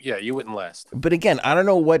 You wouldn't last. But again, I don't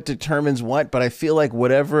know what determines what, but I feel like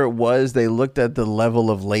whatever it was, they looked at the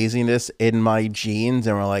level of laziness in my genes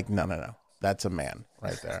and were like, no, that's a man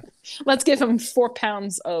right there. Let's give him 4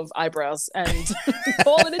 pounds of eyebrows and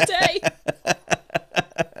call it a day.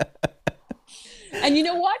 And you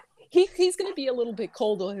know what? He's going to be a little bit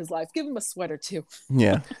cold all his life. Give him a sweater too.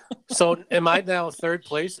 Yeah. So am I now third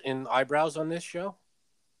place in eyebrows on this show?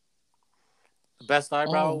 The best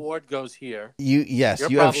eyebrow award goes here. You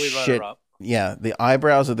have shit. Yeah, the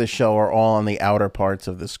eyebrows of the show are all on the outer parts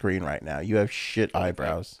of the screen right now. You have shit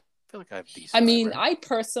eyebrows. I feel like I have decent. I mean, I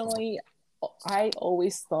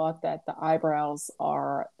always thought that the eyebrows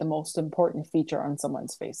are the most important feature on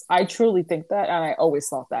someone's face. I truly think that, and I always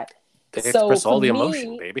thought that. They express all the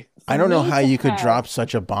emotion, baby. I don't know how you could drop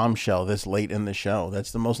such a bombshell this late in the show.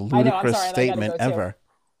 That's the most ludicrous statement ever.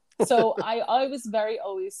 So I was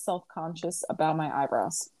always self-conscious about my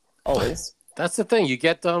eyebrows. Always. That's the thing. You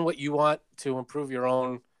get done what you want to improve your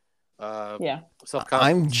own self-confidence.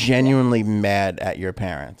 I'm genuinely mad at your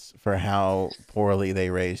parents for how poorly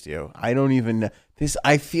they raised you. I don't even know.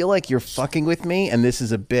 I feel like you're fucking with me, and this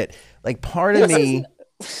is a bit. Like, part of me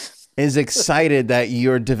is excited that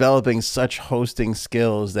you're developing such hosting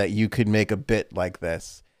skills that you could make a bit like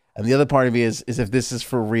this. And the other part of me is if this is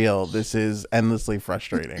for real, this is endlessly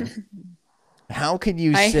frustrating. How could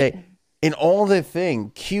you say in all the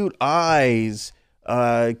thing, cute eyes,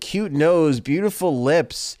 cute nose, beautiful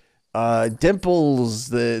lips, dimples,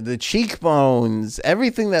 the cheekbones,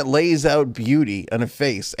 everything that lays out beauty on a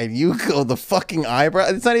face, and you go the fucking eyebrow?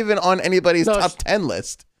 It's not even on anybody's top 10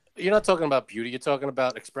 list. You're not talking about beauty. You're talking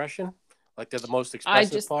about expression. Like they're the most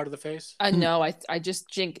expressive part of the face. No, I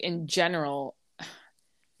just think in general.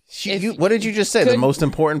 What did you just say? The most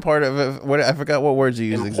important part of what? I forgot what words you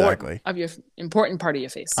used exactly. Of your important part of your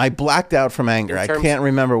face. I blacked out from anger. I can't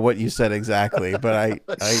remember what you said exactly, but I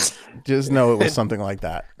just know it was something like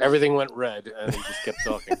that. Everything went red, and he just kept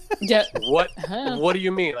talking. Yeah. What do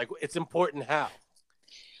you mean? Like, it's important how?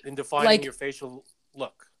 In defining your facial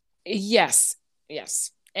look. Yes.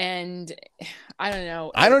 And I don't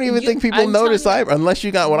know. I don't even think people notice unless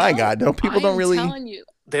you got what I got. No, people don't really.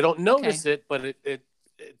 They don't notice it, but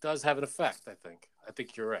it does have an effect. I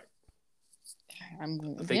think you're right. I'm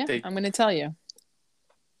going to tell you.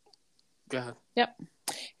 Go ahead. Yep.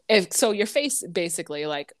 if so, your face basically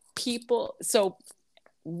like people. So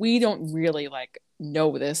we don't really like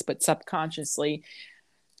know this, but subconsciously,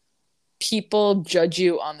 people judge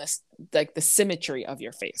you on this like the symmetry of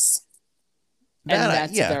your face, and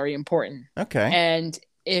that's very important. Okay. And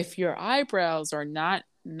if your eyebrows are not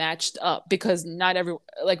matched up, because not every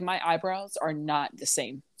like my eyebrows are not the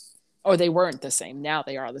same, or they weren't the same. Now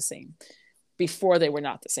they are the same. Before they were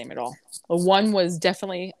not the same at all. One was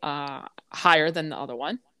definitely higher than the other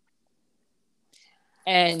one.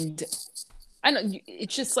 And I know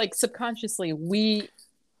it's just like subconsciously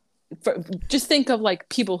just think of like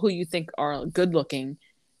people who you think are good looking.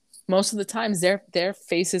 Most of the times their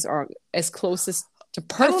faces are as close to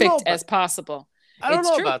perfect as possible. I don't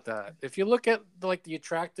know about that. If you look at like the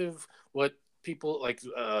attractive, what people like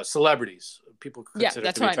celebrities, people consider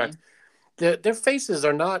that's to be what attractive. Their faces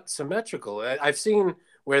are not symmetrical. I've seen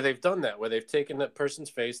where they've done that, where they've taken that person's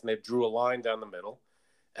face and they've drew a line down the middle,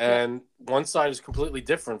 and one side is completely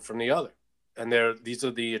different from the other. And these are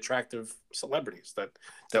the attractive celebrities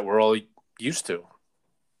that we're all used to.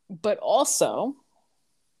 But also,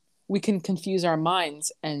 we can confuse our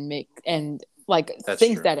minds and think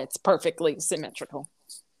that it's perfectly symmetrical.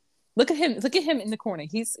 Look at him in the corner.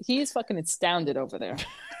 He's fucking astounded over there.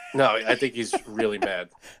 No, I think he's really mad.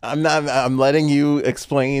 I'm letting you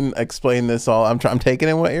explain this all. I'm taking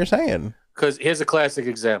in what you're saying. Because here's a classic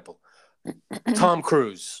example. Tom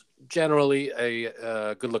Cruise, generally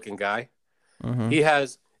a good-looking guy. Mm-hmm.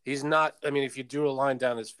 He's not. I mean, if you drew a line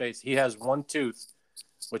down his face, he has one tooth,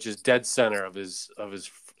 which is dead center of his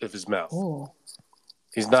mouth. Ooh.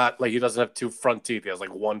 He's not like he doesn't have two front teeth. He has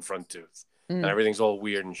like one front tooth, and everything's all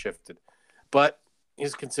weird and shifted. But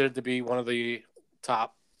he's considered to be one of the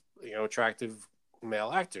top, attractive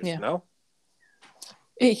male actors. Yeah. No,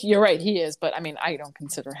 you're right. He is, but I mean, I don't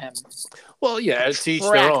consider him. Well, yeah, it's each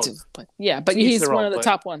their own. But he's one of the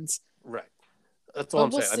top ones. Right. That's all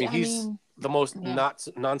I'm saying. I mean, he's the most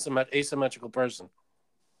asymmetrical person.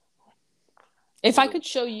 If I could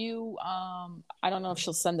show you, I don't know if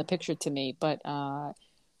she'll send the picture to me, but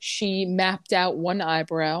she mapped out one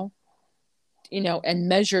eyebrow, and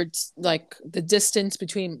measured like the distance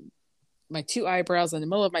between my two eyebrows in the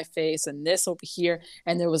middle of my face and this over here.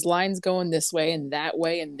 And there was lines going this way and that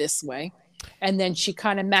way and this way. And then she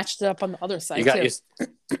kind of matched it up on the other side. You got your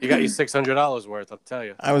 $600 worth, I'll tell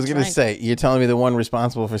you. I was going to say, you're telling me the one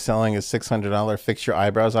responsible for selling a $600 fix your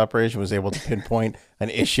eyebrows operation was able to pinpoint an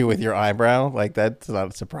issue with your eyebrow? Like, that's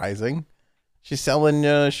not surprising. She's trying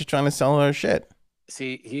to sell her shit.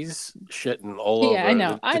 See, he's shitting all over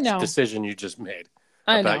the decision you just made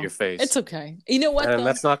about your face. It's okay. You know what? And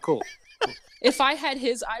that's not cool. If I had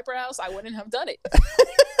his eyebrows, I wouldn't have done it.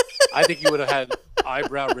 I think you would have had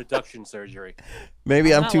eyebrow reduction surgery.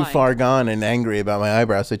 Maybe I'm too far gone and angry about my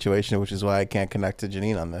eyebrow situation, which is why I can't connect to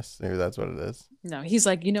Janine on this. Maybe that's what it is. No, he's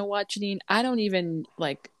like, you know what, Janine? I don't even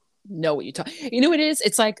know what you're talking. You know what it is?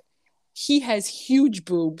 It's like he has huge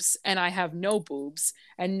boobs and I have no boobs,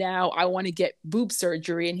 and now I want to get boob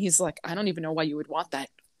surgery, and he's like, I don't even know why you would want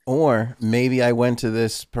that. Or maybe I went to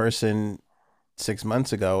this person 6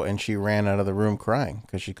 months ago and she ran out of the room crying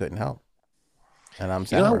because she couldn't help. And I'm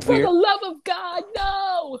saying, for the love of God,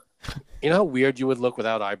 no. You know how weird you would look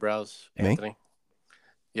without eyebrows, Anthony? Me?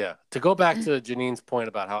 Yeah. To go back to Janine's point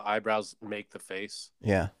about how eyebrows make the face.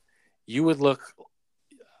 Yeah. You would look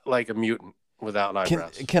like a mutant without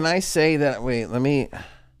eyebrows. Can I say that? Wait, let me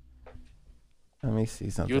see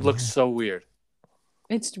something. You would look so weird.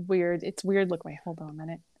 It's weird. It's weird. Look, wait, hold on a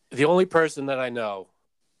minute. The only person that I know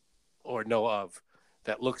or know of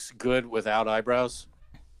that looks good without eyebrows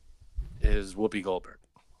is Whoopi Goldberg.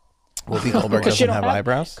 Whoopi Goldberg doesn't have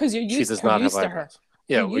eyebrows? Because you're used to her.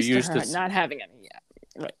 Yeah, we're used to not having any yet.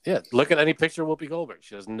 Right. Yeah, look at any picture of Whoopi Goldberg.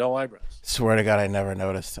 She has no eyebrows. Swear to God, I never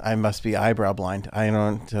noticed. I must be eyebrow blind. I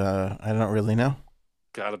don't really know.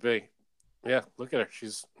 Gotta be. Yeah, look at her.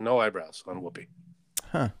 She's no eyebrows on Whoopi.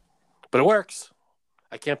 Huh. But it works.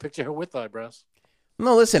 I can't picture her with eyebrows.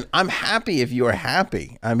 No, listen, I'm happy if you're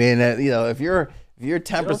happy. I mean, if you're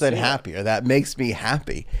 10% happier, that makes me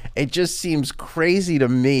happy. It just seems crazy to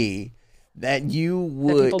me that you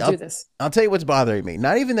would. People do this. I'll tell you what's bothering me.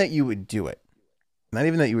 Not even that you would do it. Not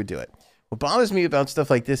even that you would do it. What bothers me about stuff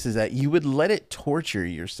like this is that you would let it torture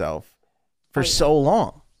yourself for so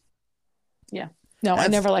long. Yeah. No, I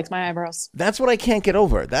never liked my eyebrows. That's what I can't get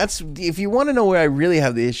over. If you want to know where I really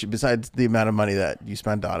have the issue, besides the amount of money that you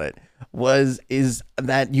spent on it, is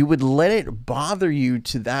that you would let it bother you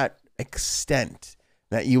to that extent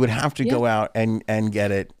that you would have to go out and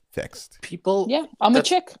get it fixed. People. Yeah, I'm a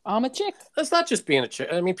chick. That's not just being a chick.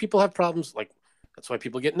 I mean, people have problems like that's why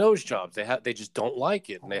people get nose jobs. They just don't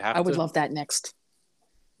like it, and they have. I would love that next.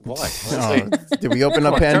 Why? Oh, did we open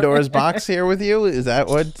up Pandora's box here with you? Is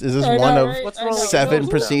this I one know, of right? What's I wrong know. with 7 nose?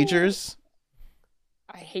 procedures?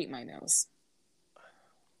 I hate my nose.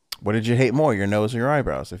 What did you hate more, your nose or your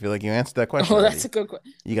eyebrows? I feel like you answered that question. Oh, already. that's a good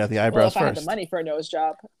question. You got the Well, eyebrows if I had the first. money for a nose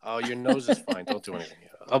job. Oh, your nose is fine. Don't do anything.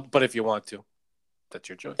 But if you want to, that's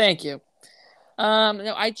your choice. Thank you.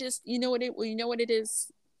 No, I just, you know what it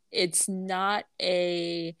is? It's not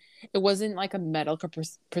it wasn't like a medical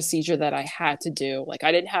procedure that I had to do. Like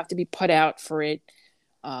I didn't have to be put out for it.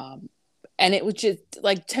 And it was just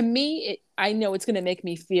like, to me, I know it's going to make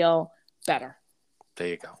me feel better. There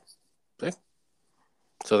you go. See?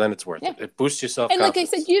 So then it's worth Yeah. it. It boosts your self. And like I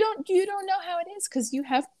said, you don't know how it is because you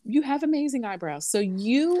have amazing eyebrows. So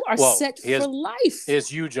you are Whoa, set he has- for life. He has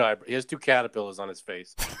huge eyebrows. He has 2 caterpillars on his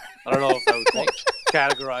face. I don't know if I would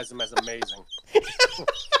categorize him as amazing.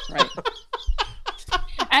 Right.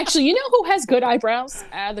 Actually, you know who has good eyebrows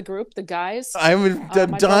out of the group? The guys. I'm my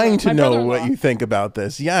dying to my know brother-in-law. what you think about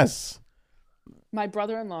this. Yes. My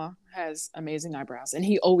brother-in-law has amazing eyebrows, and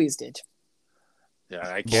he always did. Yeah,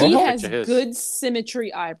 I Yeah. can't He picture has his. good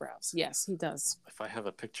symmetry eyebrows. Yes, he does. If I have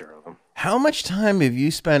a picture of him. How much time have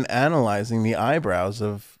you spent analyzing the eyebrows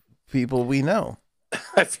of people we know?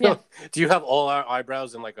 I feel. Do you have all our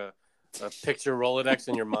eyebrows in like a picture Rolodex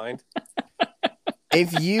in your mind?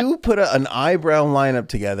 If you put an eyebrow lineup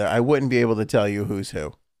together, I wouldn't be able to tell you who's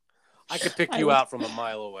who. I could pick you out from a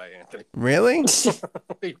mile away, Anthony. Really?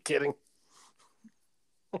 Are you kidding?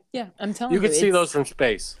 Yeah, I'm telling you. You could see it's- those from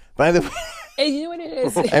space. By the way, Hey, you know what it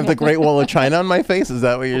is? I have the Great Wall of China on my face. Is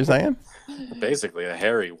that what you're saying? Basically, a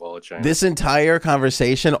hairy wall of China. This entire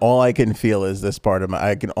conversation, all I can feel is this part of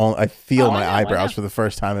my. I feel Oh, I my know, I eyebrows know. for the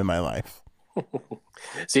first time in my life.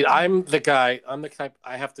 See, I'm the type.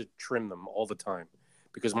 I have to trim them all the time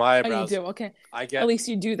because my Oh, you eyebrows. do? Okay. I At get. least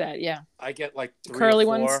you do that. Yeah. I get like 3 Curly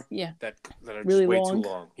or 4 ones. Yeah. that are Really just way long. too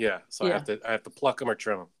long. Yeah, so Yeah. I have to pluck them or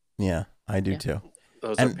trim them. Yeah, I do Yeah. too.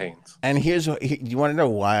 Those And- are pains. And here's what you want to know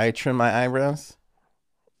why I trim my eyebrows?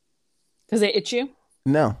 Because they itch you.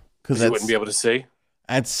 No, because You wouldn't be able to see.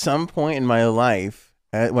 at some point in my life,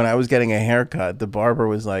 when I was getting a haircut, the barber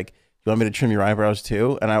was like, "You want me to trim your eyebrows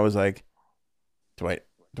too?" And I was like, "Do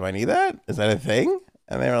I need that? Is that a thing?"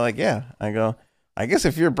 And they were like, "Yeah." I go, "I guess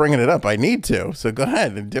if you're bringing it up, I need to. So go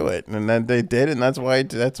ahead and do it." And then they did, and that's why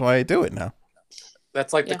I do it now.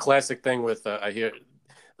 That's like the Yeah. classic thing with I hear.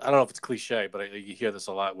 I don't know if it's cliche, but you hear this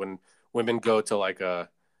a lot when women go to like a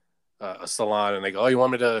salon and they go, "Oh, you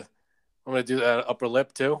want me to do that upper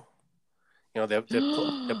lip too?" You know, they're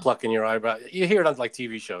plucking your eyebrow. You hear it on like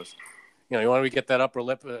TV shows. You know, you want me to get that upper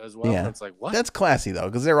lip as well? Yeah. And it's like, what? That's classy though,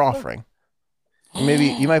 because they're offering. Maybe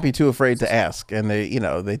you might be too afraid to ask, and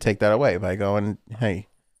they take that away by going, "Hey,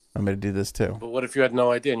 I'm going to do this too." But what if you had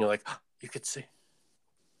no idea and you're like, oh, you could see?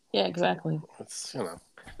 Yeah, exactly. It's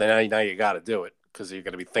then now you got to do it because you're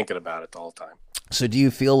going to be thinking about it the whole time. So do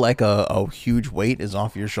you feel like a huge weight is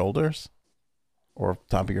off your shoulders or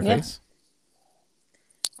top of your Yeah. face?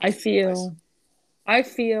 I feel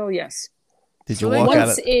yes. Did you So walk out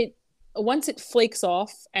of Once it flakes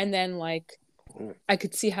off, and then like I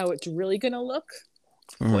could see how it's really gonna look.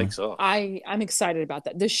 Mhm. Flakes off. I'm excited about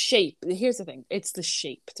that. The shape. Here's the thing. It's the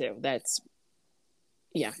shape too. That's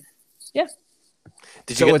yeah.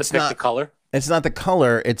 Did So you get it's to pick not- the color? It's not the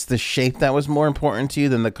color, it's the shape that was more important to you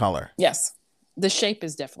than the color. Yes. The shape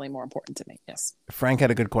is definitely more important to me. Yes. Frank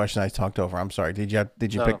had a good question I talked over. I'm sorry. Did you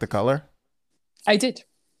No. pick the color? I did.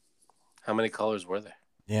 How many colors were there?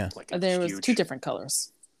 Yeah. Like There was huge. 2 different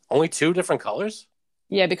colors. Only 2 different colors?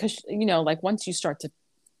 Yeah, because like once you start to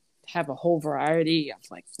have a whole variety of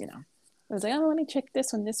like, I was like, oh, let me check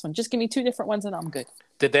this one. Just give me 2 different ones and I'm good.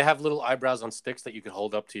 Did they have little eyebrows on sticks that you could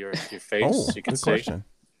hold up to your face? Oh, You could good see. question.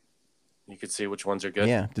 You could see which ones are good.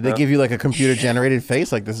 Yeah. Did they give you like a computer generated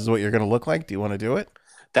face? Like this is what you're going to look like? Do you want to do it?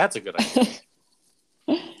 That's a good idea.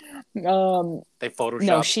 They photoshopped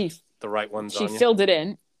No, she the right ones on you. filled it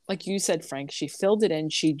in. Like you said, Frank, she filled it in.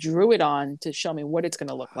 She drew it on to show me what it's going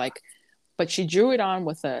to look like. But she drew it on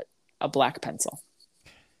with a black pencil.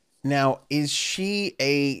 Now, is she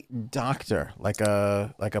a doctor, like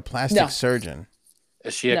a plastic No. surgeon?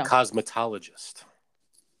 Is she a No. cosmetologist?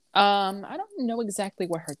 I don't know exactly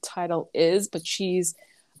what her title is, but she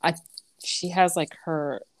has like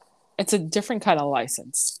it's a different kind of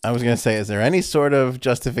license. I was going to say, is there any sort of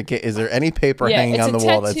justification? Is there any paper hanging it's on a the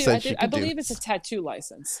wall that tattoo. says she I could do believe it's this? a tattoo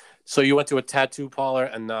license. So you went to a tattoo parlor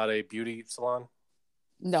and not a beauty salon?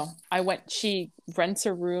 No, she rents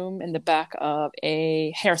a room in the back of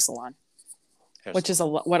a hair salon, which is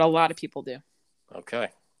what a lot of people do. Okay.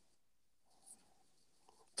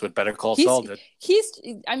 That's what Better Call He's Saul did.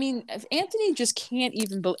 I mean, if Anthony just can't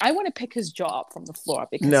even believe. I want to pick his jaw up from the floor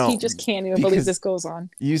because No, he just can't even believe this goes on.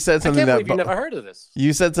 You said I something can't that believe you never heard of this.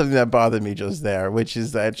 you said something that bothered me just there, which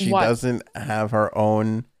is that she What? doesn't have her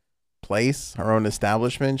own place, her own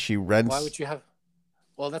establishment. She rents. Why would you have?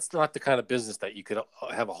 Well, that's not the kind of business that you could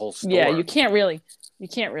have a whole store. Yeah, you can't really.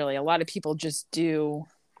 A lot of people just do.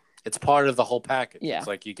 It's part of the whole package. Yeah. It's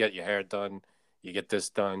like you get your hair done, you get this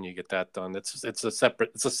done, you get that done. It's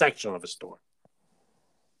a section of a store.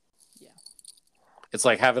 Yeah. It's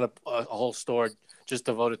like having a whole store just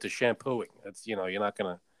devoted to shampooing. It's you're not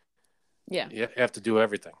gonna. Yeah. You have to do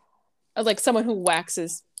everything. Like someone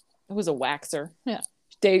who's a waxer. Yeah.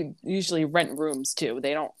 They usually rent rooms too.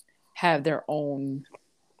 They don't have their own.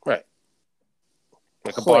 Right.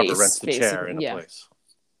 Like a place, barber rents the chair in a yeah. place.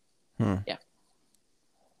 Yeah.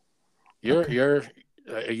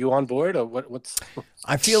 Are you on board or what's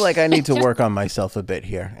I feel like I need to work on myself a bit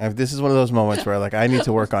here. This is one of those moments where like I need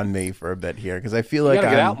to work on me for a bit here because I feel you like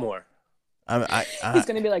gotta get out more. He's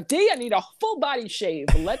gonna be like, D, I need a full body shave.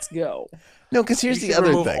 Let's go. No, because here's You the should other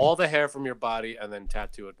remove thing. all the hair from your body and then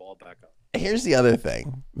tattoo it all back up. Here's the other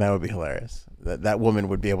thing. That would be hilarious. That woman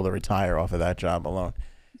would be able to retire off of that job alone.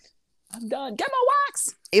 I'm done. Get my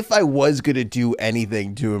wax. If I was going to do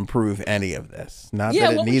anything to improve any of this, not Yeah,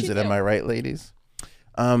 that it what would needs you it, am do? I right, ladies?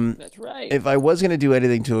 That's right. If I was going to do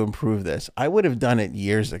anything to improve this, I would have done it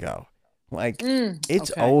years ago. Like,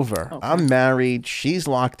 it's okay. over. Okay. I'm married. She's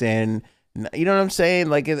locked in. You know what I'm saying?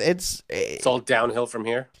 Like, it's all downhill from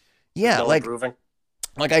here. yeah, No like, improving.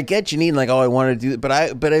 like I get Janine, like, oh, I want to do, but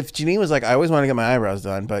if Janine was like, I always want to get my eyebrows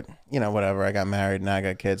done, but whatever, I got married and I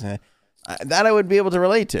got kids, and that I would be able to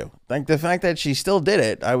relate to. Like the fact that she still did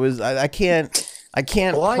it, I can't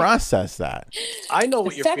process that. I know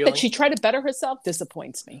what The you're fact feeling. that she tried to better herself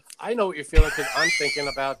disappoints me. I know what you're feeling because I'm thinking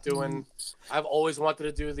about doing. I've always wanted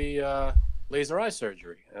to do the laser eye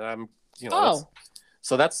surgery, and I'm,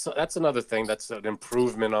 so that's another thing. That's an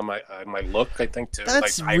improvement on my look, I think too.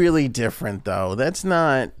 That's like, really different, though. That's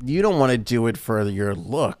not. You don't want to do it for your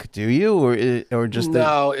look, do you, or just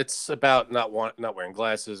no? It's about not wearing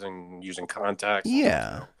glasses and using contacts.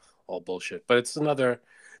 Yeah, all bullshit. But it's another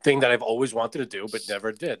thing that I've always wanted to do but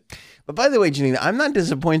never did. But by the way, Janine, I'm not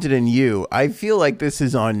disappointed in you. I feel like this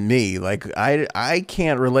is on me. Like I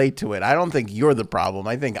can't relate to it. I don't think you're the problem.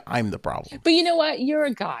 I think I'm the problem. But you know what? You're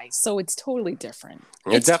a guy, so it's totally different.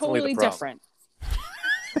 You're it's definitely totally the problem.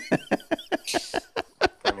 different.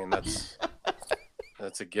 I mean,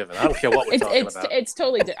 that's a given. I don't care what we're talking about. It's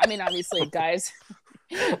totally different. I mean, obviously, guys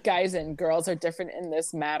and girls are different in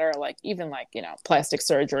this matter. Like even like plastic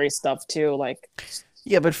surgery stuff too. Like.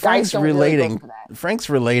 Yeah, but Frank's don't really relating. go for that. Frank's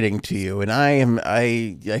relating to you, and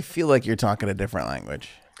I feel like you're talking a different language.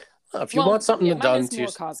 If you want something done to more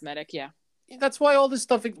cosmetic, yeah. That's why all this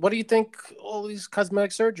stuff. What do you think? All these cosmetic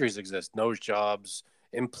surgeries exist: nose jobs,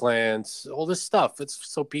 implants, all this stuff. It's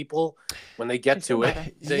so people, when they get to it,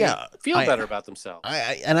 they feel better about themselves.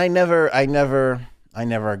 I never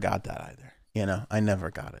got that either. I never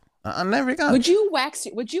got it. I never got it.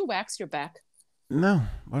 Would you wax your back? No.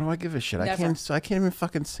 Why do I give a shit? Never. I can't even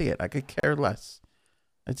fucking see it. I could care less.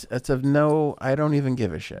 It's of no. I don't even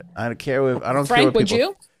give a shit. I don't care if I don't. Frank, care what would people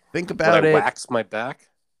you think about it? Wax my back?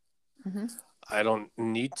 Mm-hmm. I don't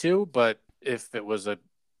need to, but if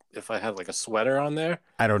I had like a sweater on there,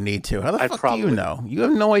 I don't need to. How the fuck do you know? You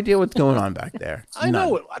have no idea what's going on back there. I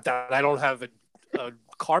know that I don't have a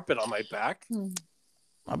carpet on my back.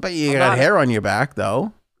 I bet you got hair on your back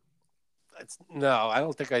though. No, I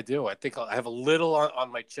don't think I do. I think I have a little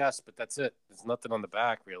on my chest, but that's it. There's nothing on the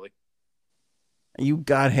back, really. You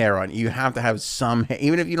got hair on. You have to have some hair,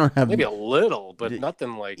 even if you don't have. Maybe a little, but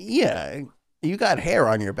nothing like. Yeah, you got hair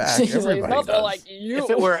on your back. Everybody does. Like you.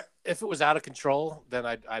 If it was out of control, then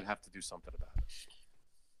I'd have to do something about it.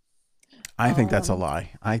 I think that's a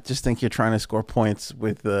lie. I just think you're trying to score points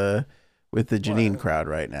with the Janine crowd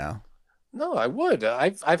right now. No, I would.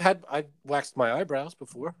 I've waxed my eyebrows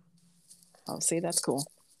before. Oh, see, that's cool.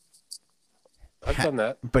 I've done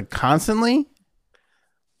that. But constantly?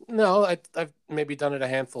 No, I've maybe done it a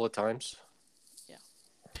handful of times. Yeah.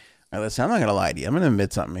 All right, listen, I'm not going to lie to you. I'm going to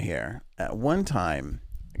admit something here. At one time,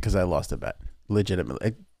 because I lost a bet,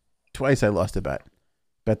 legitimately. Twice I lost a bet.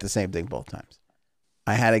 Bet the same thing both times.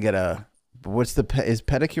 I had to get is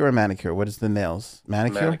pedicure or manicure? What is the nails?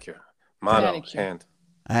 Manicure? Manicure. Hand.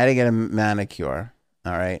 I had to get a manicure.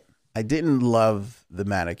 All right. I didn't love the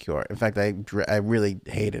manicure. In fact, I really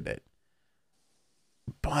hated it.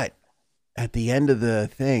 But at the end of the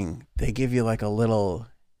thing, they give you like a little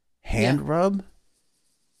hand rub.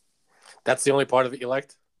 That's the only part of it you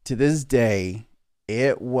liked? To this day,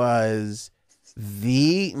 it was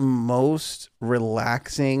the most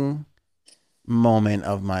relaxing moment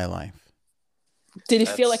of my life. Did it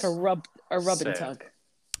feel like a That's rub and sad. tug?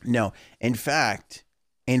 No, in fact,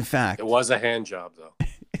 It was a hand job, though.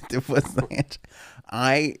 it was the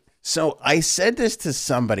I said this to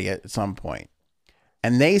somebody at some point,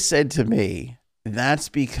 and they said to me, "That's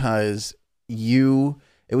because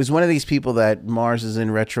it was one of these people that Mars is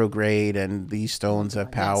in retrograde and these stones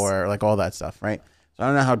have power, like all that stuff, right?" So I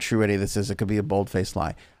don't know how true any of this is. It could be a bold-faced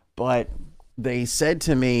lie, but they said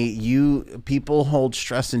to me, people hold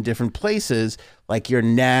stress in different places, like your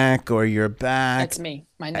neck or your back. That's me,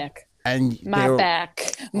 my neck, and my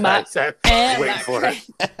back, I was waiting for it.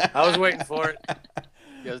 I was waiting for it.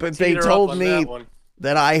 But they told me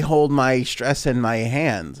that I hold my stress in my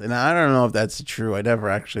hands, and I don't know if that's true. I never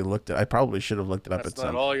actually looked at. I probably should have looked it up. That's at not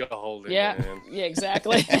some. all you're holding. Yeah, Man. yeah,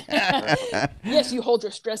 exactly. Yes, you hold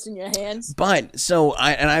your stress in your hands. But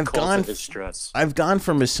I've gone stress. I've gone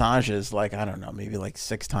for massages, like, I don't know, maybe like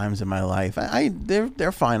 6 times in my life.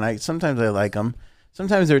 They're fine. Sometimes I like them.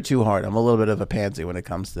 Sometimes they're too hard. I'm a little bit of a pansy when it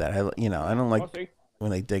comes to that. I don't like when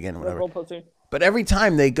they dig in, whatever. But every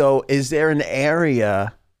time they go, is there an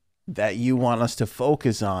area that you want us to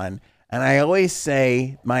focus on? And I always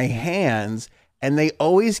say my hands, and they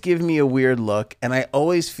always give me a weird look, and I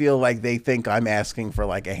always feel like they think I'm asking for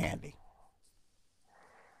like a handy.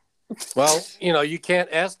 Well, you can't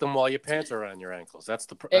ask them while your pants are around your ankles. That's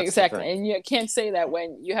exactly, the thing. and you can't say that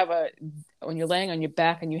when you're laying on your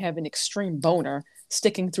back and you have an extreme boner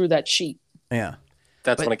sticking through that sheet. Yeah,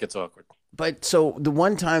 that's when it gets awkward. But so the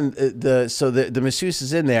one time the masseuse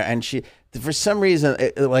is in there, and she, for some reason,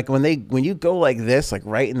 like when you go like this, like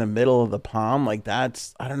right in the middle of the palm, like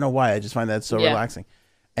that's, I don't know why, I just find that so relaxing.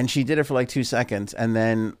 And she did it for like 2 seconds, and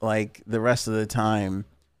then like the rest of the time,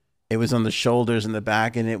 it was on the shoulders and the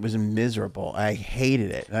back, and it was miserable. I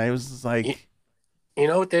hated it. And I was just like, you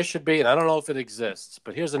know what there should be, and I don't know if it exists,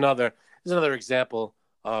 but here's another example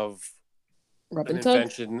of an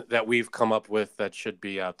invention that we've come up with that should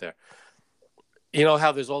be out there. You know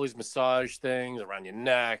how there's all these massage things around your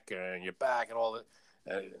neck and your back and all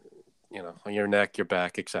that, on your neck, your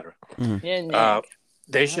back, etc. Mm-hmm.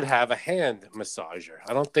 They should have a hand massager.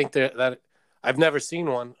 I don't think that I've never seen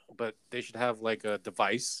one, but they should have like a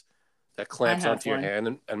device that clamps onto your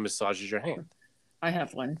hand and massages your hand. I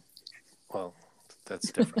have one. Well,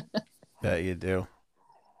 that's different. Bet you do.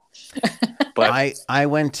 But I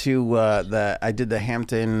went to I did the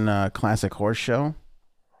Hampton Classic Horse Show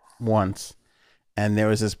once. And there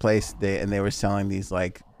was this place, they were selling these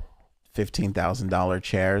like $15,000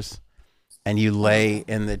 chairs, and you lay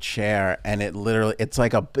in the chair, and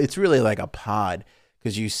it's really like a pod,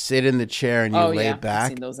 because you sit in the chair and you lay back. I've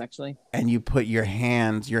seen those actually. And you put your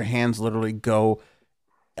hands literally go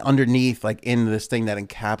underneath, like in this thing that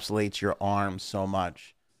encapsulates your arms so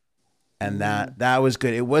much. And that was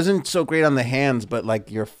good. It wasn't so great on the hands, but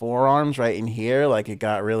like your forearms right in here, like it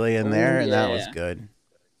got really in there, and that was good.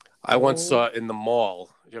 I once saw in the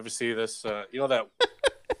mall. You ever see this? You know that?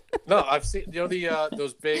 No, I've seen.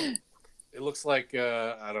 Those big. It looks like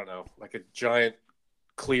I don't know, like a giant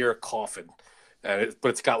clear coffin, but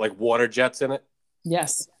it's got like water jets in it.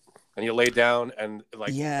 Yes. And you lay down and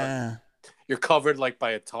like you're covered like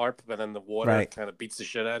by a tarp, and then the water kind of beats the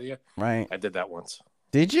shit out of you. Right. I did that once.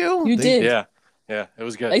 Did you? You did? Yeah, it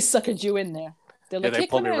was good. They suckered you in there. They're like, they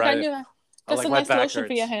pulled me right in. Got some nice lotion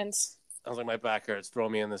for your hands. I was like, my back hurts. Throw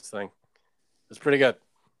me in this thing. It's pretty good.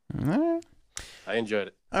 All right. I enjoyed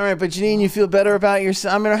it. All right, but Janine, you feel better about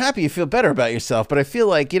yourself. I mean, I'm happy you feel better about yourself, but I feel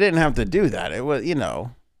like you didn't have to do that. It was,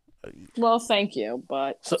 Well, thank you,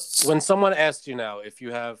 but so when someone asks you now if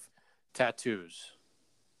you have tattoos,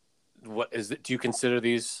 what is it? Do you consider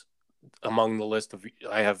these among the list of?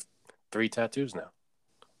 I have 3 tattoos now.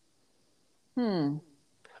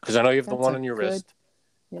 Because I know you have the one on your wrist.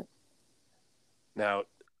 Yep. Now,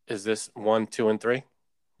 is this 1, 2, and 3?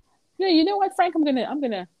 Yeah, you know what, Frank? I'm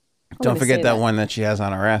gonna. Don't forget that one that she has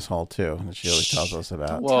on her asshole too, that she always tells us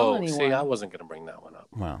about. Whoa, see, I wasn't gonna bring that one up.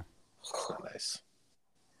 Wow. Nice.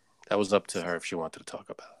 That was up to her if she wanted to talk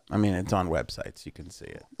about it. I mean, it's on websites. You can see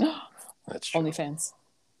it. That's true. OnlyFans.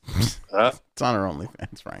 It's on her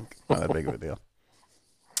OnlyFans, Frank. Not that big of a deal.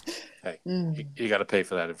 Hey, you got to pay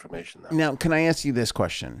for that information, though. Now, can I ask you this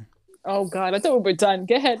question? Oh, God. I thought we were done.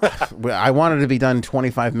 Go ahead. Well, I wanted to be done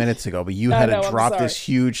 25 minutes ago, but you had to drop this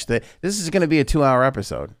huge thing. This is going to be a 2-hour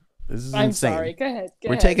episode. This is insane. I'm sorry. Go ahead.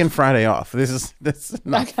 We're taking Friday off. This is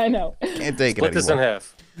enough. I know. Can't take Split it anymore. this in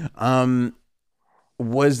half.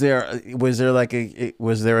 Was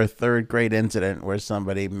there a third grade incident where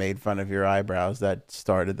somebody made fun of your eyebrows that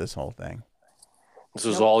started this whole thing? This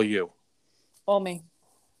was all you. All me.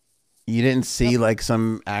 You didn't see like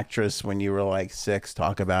some actress when you were like 6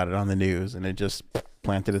 talk about it on the news, and it just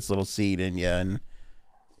planted its little seed in you and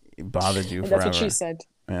it bothered you forever. That's what she said.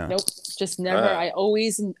 Yeah. Nope, just never. I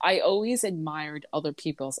always admired other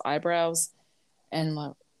people's eyebrows, and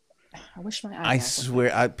I wish my eyebrows. I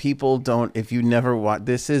swear, people don't. If you never watch,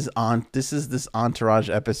 this is this Entourage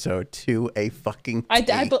episode to a fucking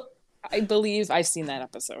T. I believe I've seen that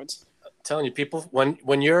episode. I'm telling you, people,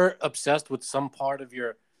 when you're obsessed with some part of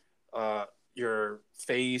your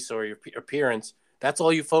face or your appearance, that's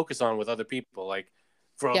all you focus on with other people. Like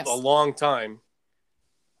for a long time,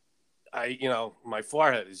 my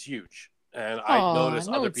forehead is huge, and I notice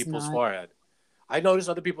other people's forehead. I notice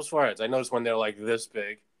other people's foreheads. I notice when they're like this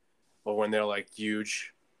big, or when they're like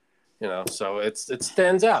huge. So it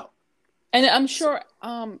stands out. And I'm sure,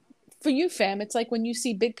 for you, fam, it's like when you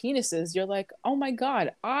see big penises, you're like, oh my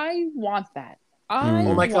god, I want that.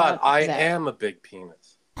 Oh my god, I am a big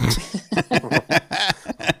penis.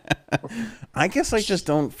 I guess I just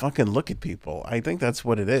don't fucking look at people. I think that's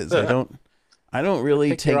what it is. I don't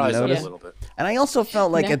really take notice. A little bit. And I also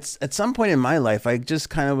felt like at some point in my life, I just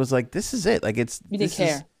kind of was like, this is it. Like you didn't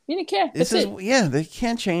care. You didn't care. This is it. Yeah, they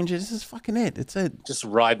can't change it. This is fucking it. It's it. Just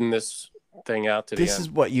riding this thing out to the end. This is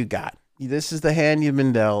what you got. This is the hand you've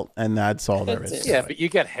been dealt, and that's all there is. Yeah, but you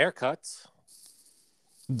get haircuts.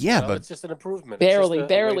 Yeah, but it's just an improvement. Barely.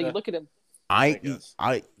 Look at him. I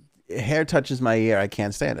hair touches my ear. I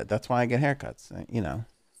can't stand it. That's why I get haircuts.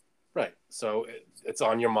 Right. So it's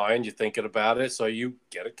on your mind. You're thinking about it, so you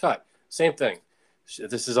get a cut. Same thing.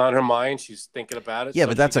 This is on her mind. She's thinking about it. Yeah,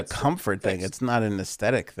 but that's a comfort thing. It's not an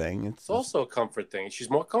aesthetic thing. It's also a comfort thing. She's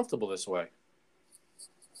more comfortable this way.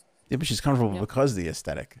 Yeah, but she's comfortable because of the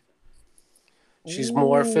aesthetic. She's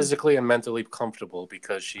more physically and mentally comfortable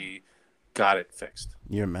because she got it fixed.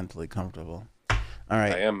 You're mentally comfortable. All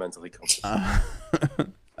right. I am mentally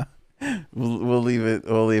comfortable. We'll leave it.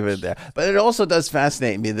 We'll leave it there. But it also does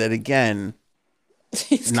fascinate me that, again,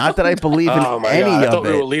 not that I believe in any of it. I thought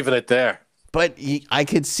we were leaving it there. But I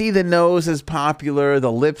could see the nose is popular.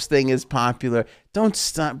 The lips thing is popular. Don't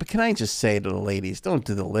stop. But can I just say to the ladies, don't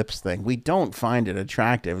do the lips thing. We don't find it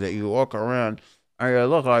attractive that you walk around. You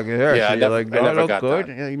look like your hair. Yeah, so I never look good.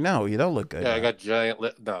 That. No, you don't look good. Yeah, I got giant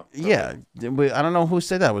lips. No. Yeah, I don't know who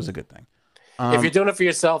said that was a good thing. If you're doing it for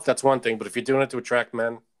yourself, that's one thing. But if you're doing it to attract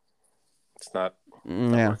men, it's not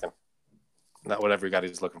working. Not what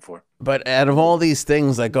everybody's looking for. But out of all these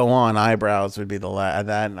things that go on, eyebrows would be the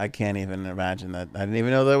that I can't even imagine that. I didn't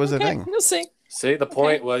even know that was a thing. We'll see. See, the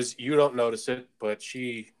point was you don't notice it, but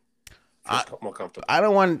she feels more comfortable. I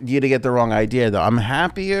don't want you to get the wrong idea, though. I'm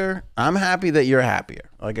happier. I'm happy that you're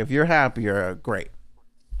happier. Like, if you're happier, great.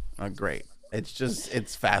 Great.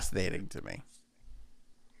 It's fascinating to me.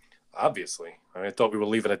 Obviously. I thought we were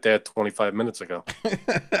leaving it there 25 minutes ago.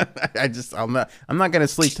 I'm not going to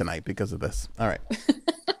sleep tonight because of this. All right.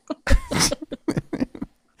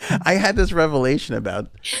 I had this revelation about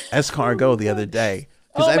escargot the other day.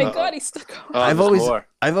 Oh my God, he's stuck on.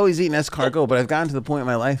 I've always eaten escargot, but I've gotten to the point in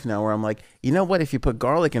my life now where I'm like, you know what? If you put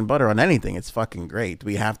garlic and butter on anything, it's fucking great. Do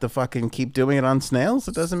we have to fucking keep doing it on snails?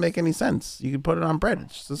 It doesn't make any sense. You can put it on bread.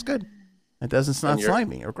 It's just good. It's not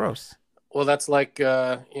slimy or gross. Well, that's like,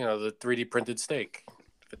 the 3D printed steak.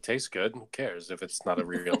 If it tastes good, who cares if it's not a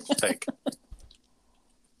real steak?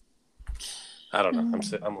 I don't know.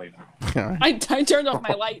 I'm leaving. I turned off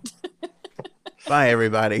my light. Bye,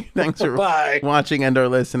 everybody. Thanks for watching and or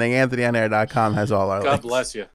listening. AnthonyOnAir.com has all our links. God bless you.